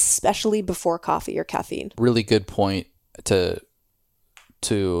waking, especially before coffee or caffeine. Really good point to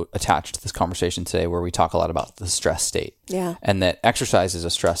attach to this conversation today, where we talk a lot about the stress state. Yeah. And that exercise is a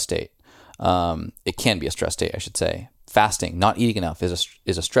stress state. It can be a stress state, I should say. Fasting, not eating enough is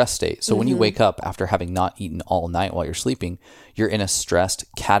a stress state. So when you wake up after having not eaten all night while you're sleeping, you're in a stressed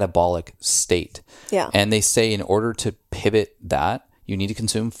catabolic state. Yeah. And they say in order to pivot that, you need to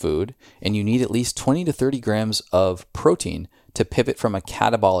consume food, and you need at least 20 to 30 grams of protein to pivot from a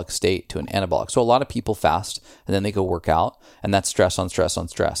catabolic state to an anabolic. So a lot of people fast and then they go work out, and that's stress on stress on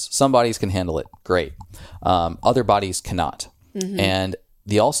stress. Some bodies can handle it. Great. Other bodies cannot. And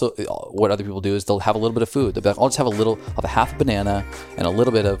what other people do is they'll have a little bit of food. They'll be like, I'll just have a half a banana and a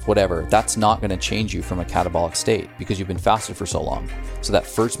little bit of whatever. That's not going to change you from a catabolic state because you've been fasted for so long. So that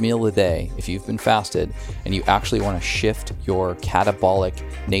first meal of the day, if you've been fasted and you actually want to shift your catabolic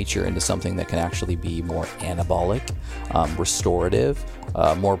nature into something that can actually be more anabolic, restorative,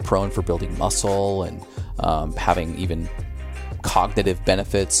 more prone for building muscle and having even cognitive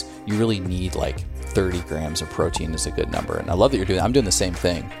benefits, you really need like 30 grams of protein is a good number. And I love that you're doing that. I'm doing the same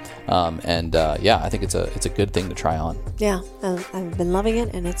thing. I think it's a good thing to try on. Yeah, I've been loving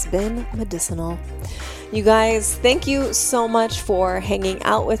it, and it's been medicinal. You guys, thank you so much for hanging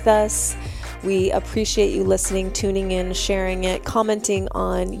out with us. We appreciate you listening, tuning in, sharing it, commenting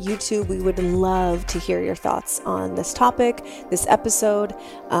on YouTube. We would love to hear your thoughts on this topic, this episode.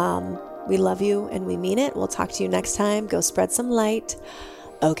 We love you and we mean it. We'll talk to you next time. Go spread some light.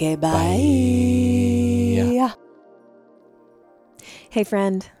 Okay, bye. Hey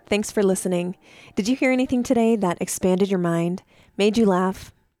friend, thanks for listening. Did you hear anything today that expanded your mind, made you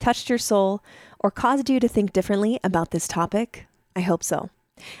laugh, touched your soul, or caused you to think differently about this topic? I hope so.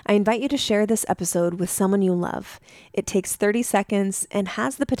 I invite you to share this episode with someone you love. It takes 30 seconds and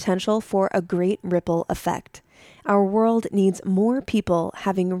has the potential for a great ripple effect. Our world needs more people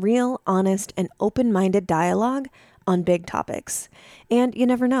having real, honest, and open-minded dialogue on big topics. And you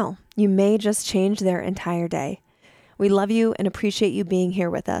never know, you may just change their entire day. We love you and appreciate you being here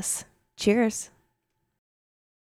with us. Cheers.